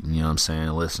seat, you know what I'm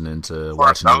saying, watching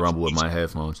the Rumble with my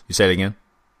headphones. You say it again?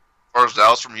 As far as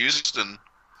Dallas from Houston?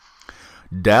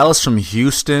 Dallas from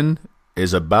Houston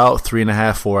is about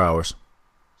 3.5, 4 hours.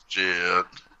 Shit.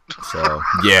 So,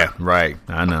 yeah, right.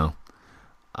 I know.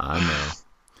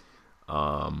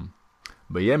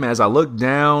 But yeah, man, as I look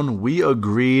down, we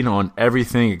agreed on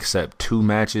everything except 2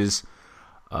 matches.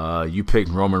 You picked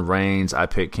Roman Reigns, I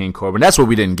picked King Corbin. That's what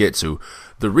we didn't get to.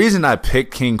 The reason I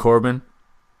picked King Corbin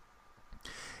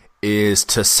is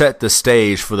to set the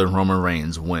stage for the Roman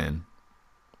Reigns win.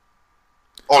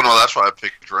 Oh, no, that's why I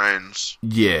picked Reigns.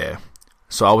 Yeah.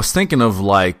 So I was thinking of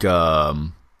like Make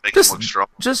him look strong.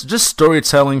 just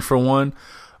storytelling for one,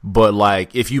 but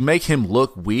like if you make him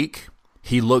look weak,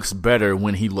 he looks better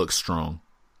when he looks strong.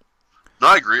 No,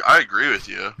 I agree with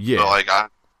you. Yeah. But like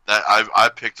I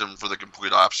picked him for the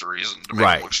complete opposite reason, to make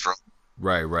him look strong.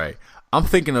 Right. I'm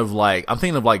thinking of like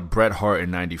Bret Hart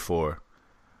in '94.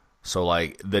 So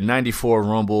like the '94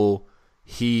 Rumble,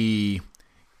 he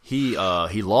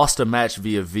lost a match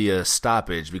via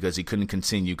stoppage because he couldn't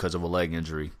continue because of a leg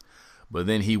injury. But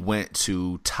then he went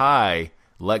to tie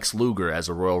Lex Luger as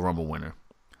a Royal Rumble winner.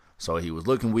 So he was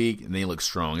looking weak and then he looked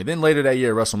strong. And then later that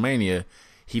year at WrestleMania,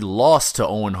 he lost to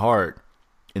Owen Hart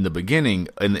in the beginning,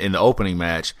 in the opening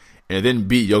match, and then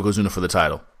beat Yokozuna for the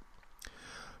title.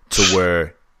 To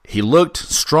where he looked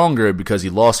stronger because he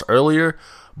lost earlier,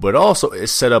 but also it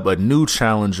set up a new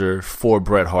challenger for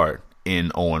Bret Hart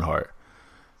in Owen Hart.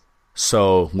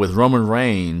 So with Roman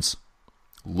Reigns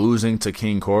losing to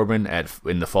King Corbin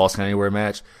in the Falls Count Anywhere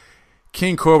match,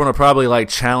 King Corbin will probably like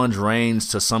challenge Reigns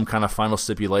to some kind of final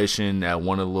stipulation at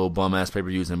one of the little bum ass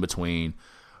pay-per-views in between.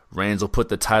 Reigns will put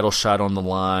the title shot on the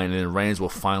line, and Reigns will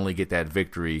finally get that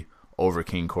victory over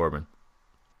King Corbin.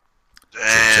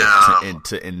 Damn.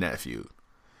 To end that feud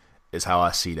is how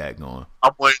I see that going.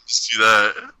 I'm waiting to see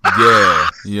that. Yeah,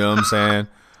 you know what I'm saying?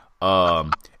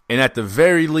 And at the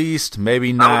very least,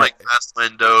 maybe not. That'll make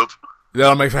Fastlane dope.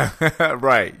 That'll make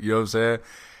right. You know what I'm saying?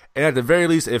 And at the very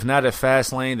least, if not at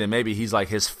Fastlane, then maybe he's like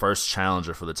his first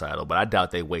challenger for the title. But I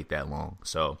doubt they wait that long.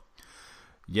 So,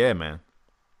 yeah, man.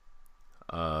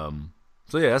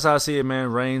 So yeah, that's how I see it,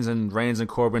 man. Reigns and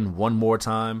Corbin one more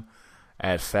time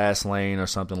at Fastlane or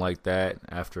something like that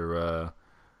after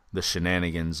the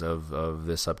shenanigans of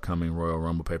this upcoming Royal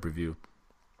Rumble pay-per-view.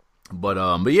 But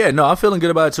yeah, no, I'm feeling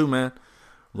good about it too, man.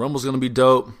 Rumble's gonna be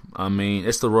dope. I mean,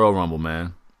 it's the Royal Rumble,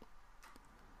 man.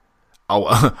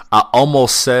 I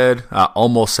almost said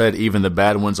even the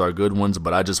bad ones are good ones,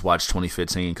 but I just watched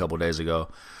 2015 a couple days ago.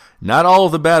 Not all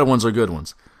of the bad ones are good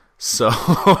ones. So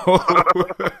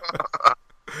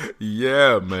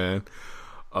yeah, man.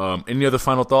 Any other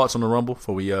final thoughts on the Rumble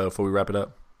before we wrap it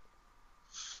up?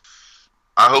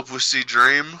 I hope we see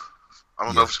Dream. I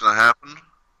don't know if it's going to happen.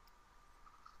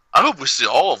 I hope we see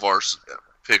all of our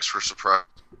picks for surprise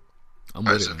I'm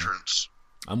with guy's it, man. entrance.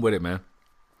 I'm with it, man.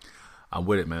 I'm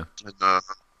with it, man. And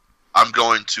I'm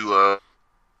going to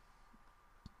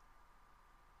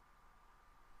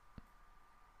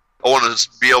I want to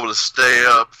be able to stay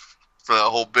up for that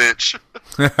whole bitch.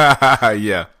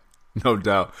 Yeah, no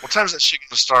doubt. What time is that shit going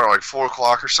to start? Like 4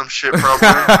 o'clock or some shit, probably.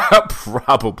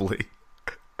 Probably.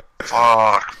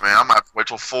 Fuck, man! I might have to wait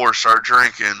till 4 to start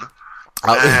drinking.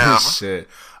 Damn. Shit.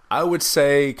 I would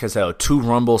say, because hell, 2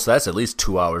 Rumbles, so that's at least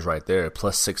 2 hours right there,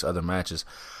 plus 6 other matches.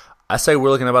 I say we're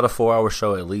looking at about a 4-hour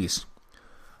show at least.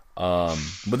 But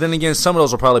then again, some of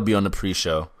those will probably be on the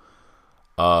pre-show.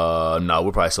 No,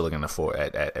 we're probably still looking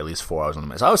at least 4 hours on the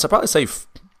match. I would probably say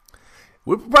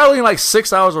we're probably in like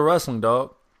 6 hours of wrestling,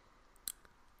 dog.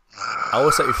 I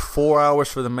would say 4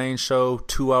 hours for the main show,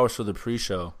 2 hours for the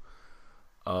pre-show.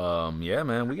 Yeah,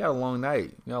 man, we got a long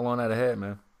night. We got a long night ahead,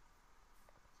 man.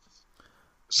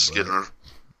 It's getting,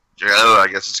 I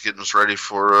guess it's getting us ready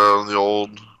for the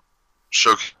old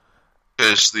showcase,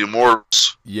 the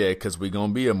Immortals. Yeah, because we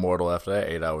gonna be immortal after that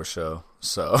 8-hour show.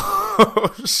 So,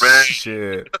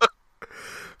 shit.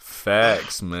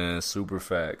 Facts, man. Super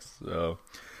facts. So,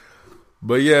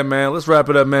 but yeah, man, let's wrap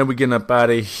it up, man. We getting up out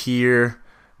of here.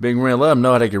 Big Ren, let them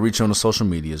know how they can reach you on the social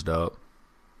medias, dog.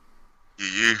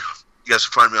 You guys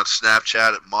can find me on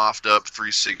Snapchat at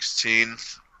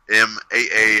MoffedUp316,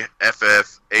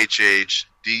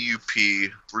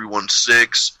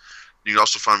 MAAFFHHDUP316. You can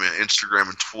also find me on Instagram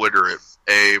and Twitter at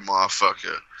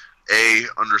amoffucka,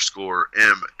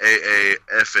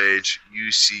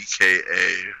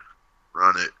 A_MAAFHUCKA.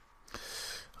 Run it.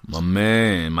 My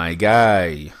man, my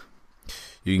guy.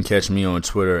 You can catch me on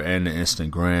Twitter and the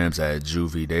Instagrams at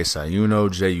Juvie Desayuno,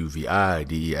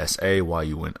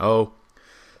 JUVIDESAYUNO.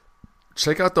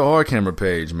 Check out the Hard Camera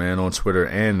page, man, on Twitter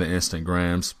and the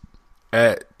Instagrams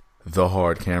at The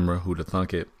Hard Camera. Who to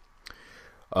thunk it?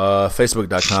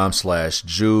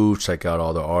 Facebook.com/Juve. Check out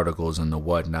all the articles and the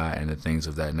whatnot and the things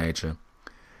of that nature.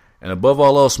 And above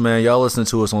all else, man, y'all listen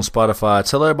to us on Spotify.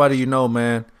 Tell everybody you know,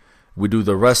 man. We do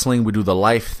the wrestling. We do the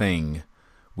life thing.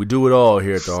 We do it all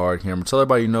here at the Hard Camera. Tell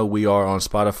everybody you know we are on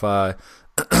Spotify.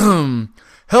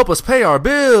 Help us pay our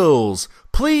bills,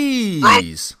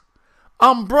 please.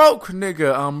 I'm broke,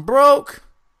 nigga. I'm broke.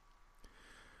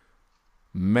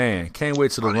 Man, can't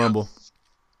wait till the Rumble.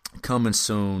 Coming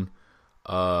soon.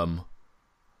 I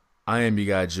am your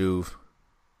guy, Juve.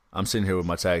 I'm sitting here with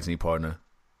my tag team partner,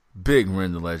 Big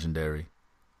Ren the Legendary.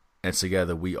 And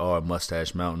together we are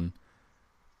Mustache Mountain.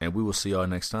 And we will see y'all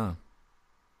next time.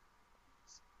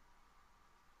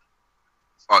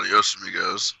 Adios,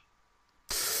 amigos.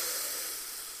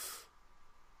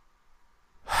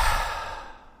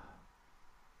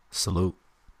 Salute.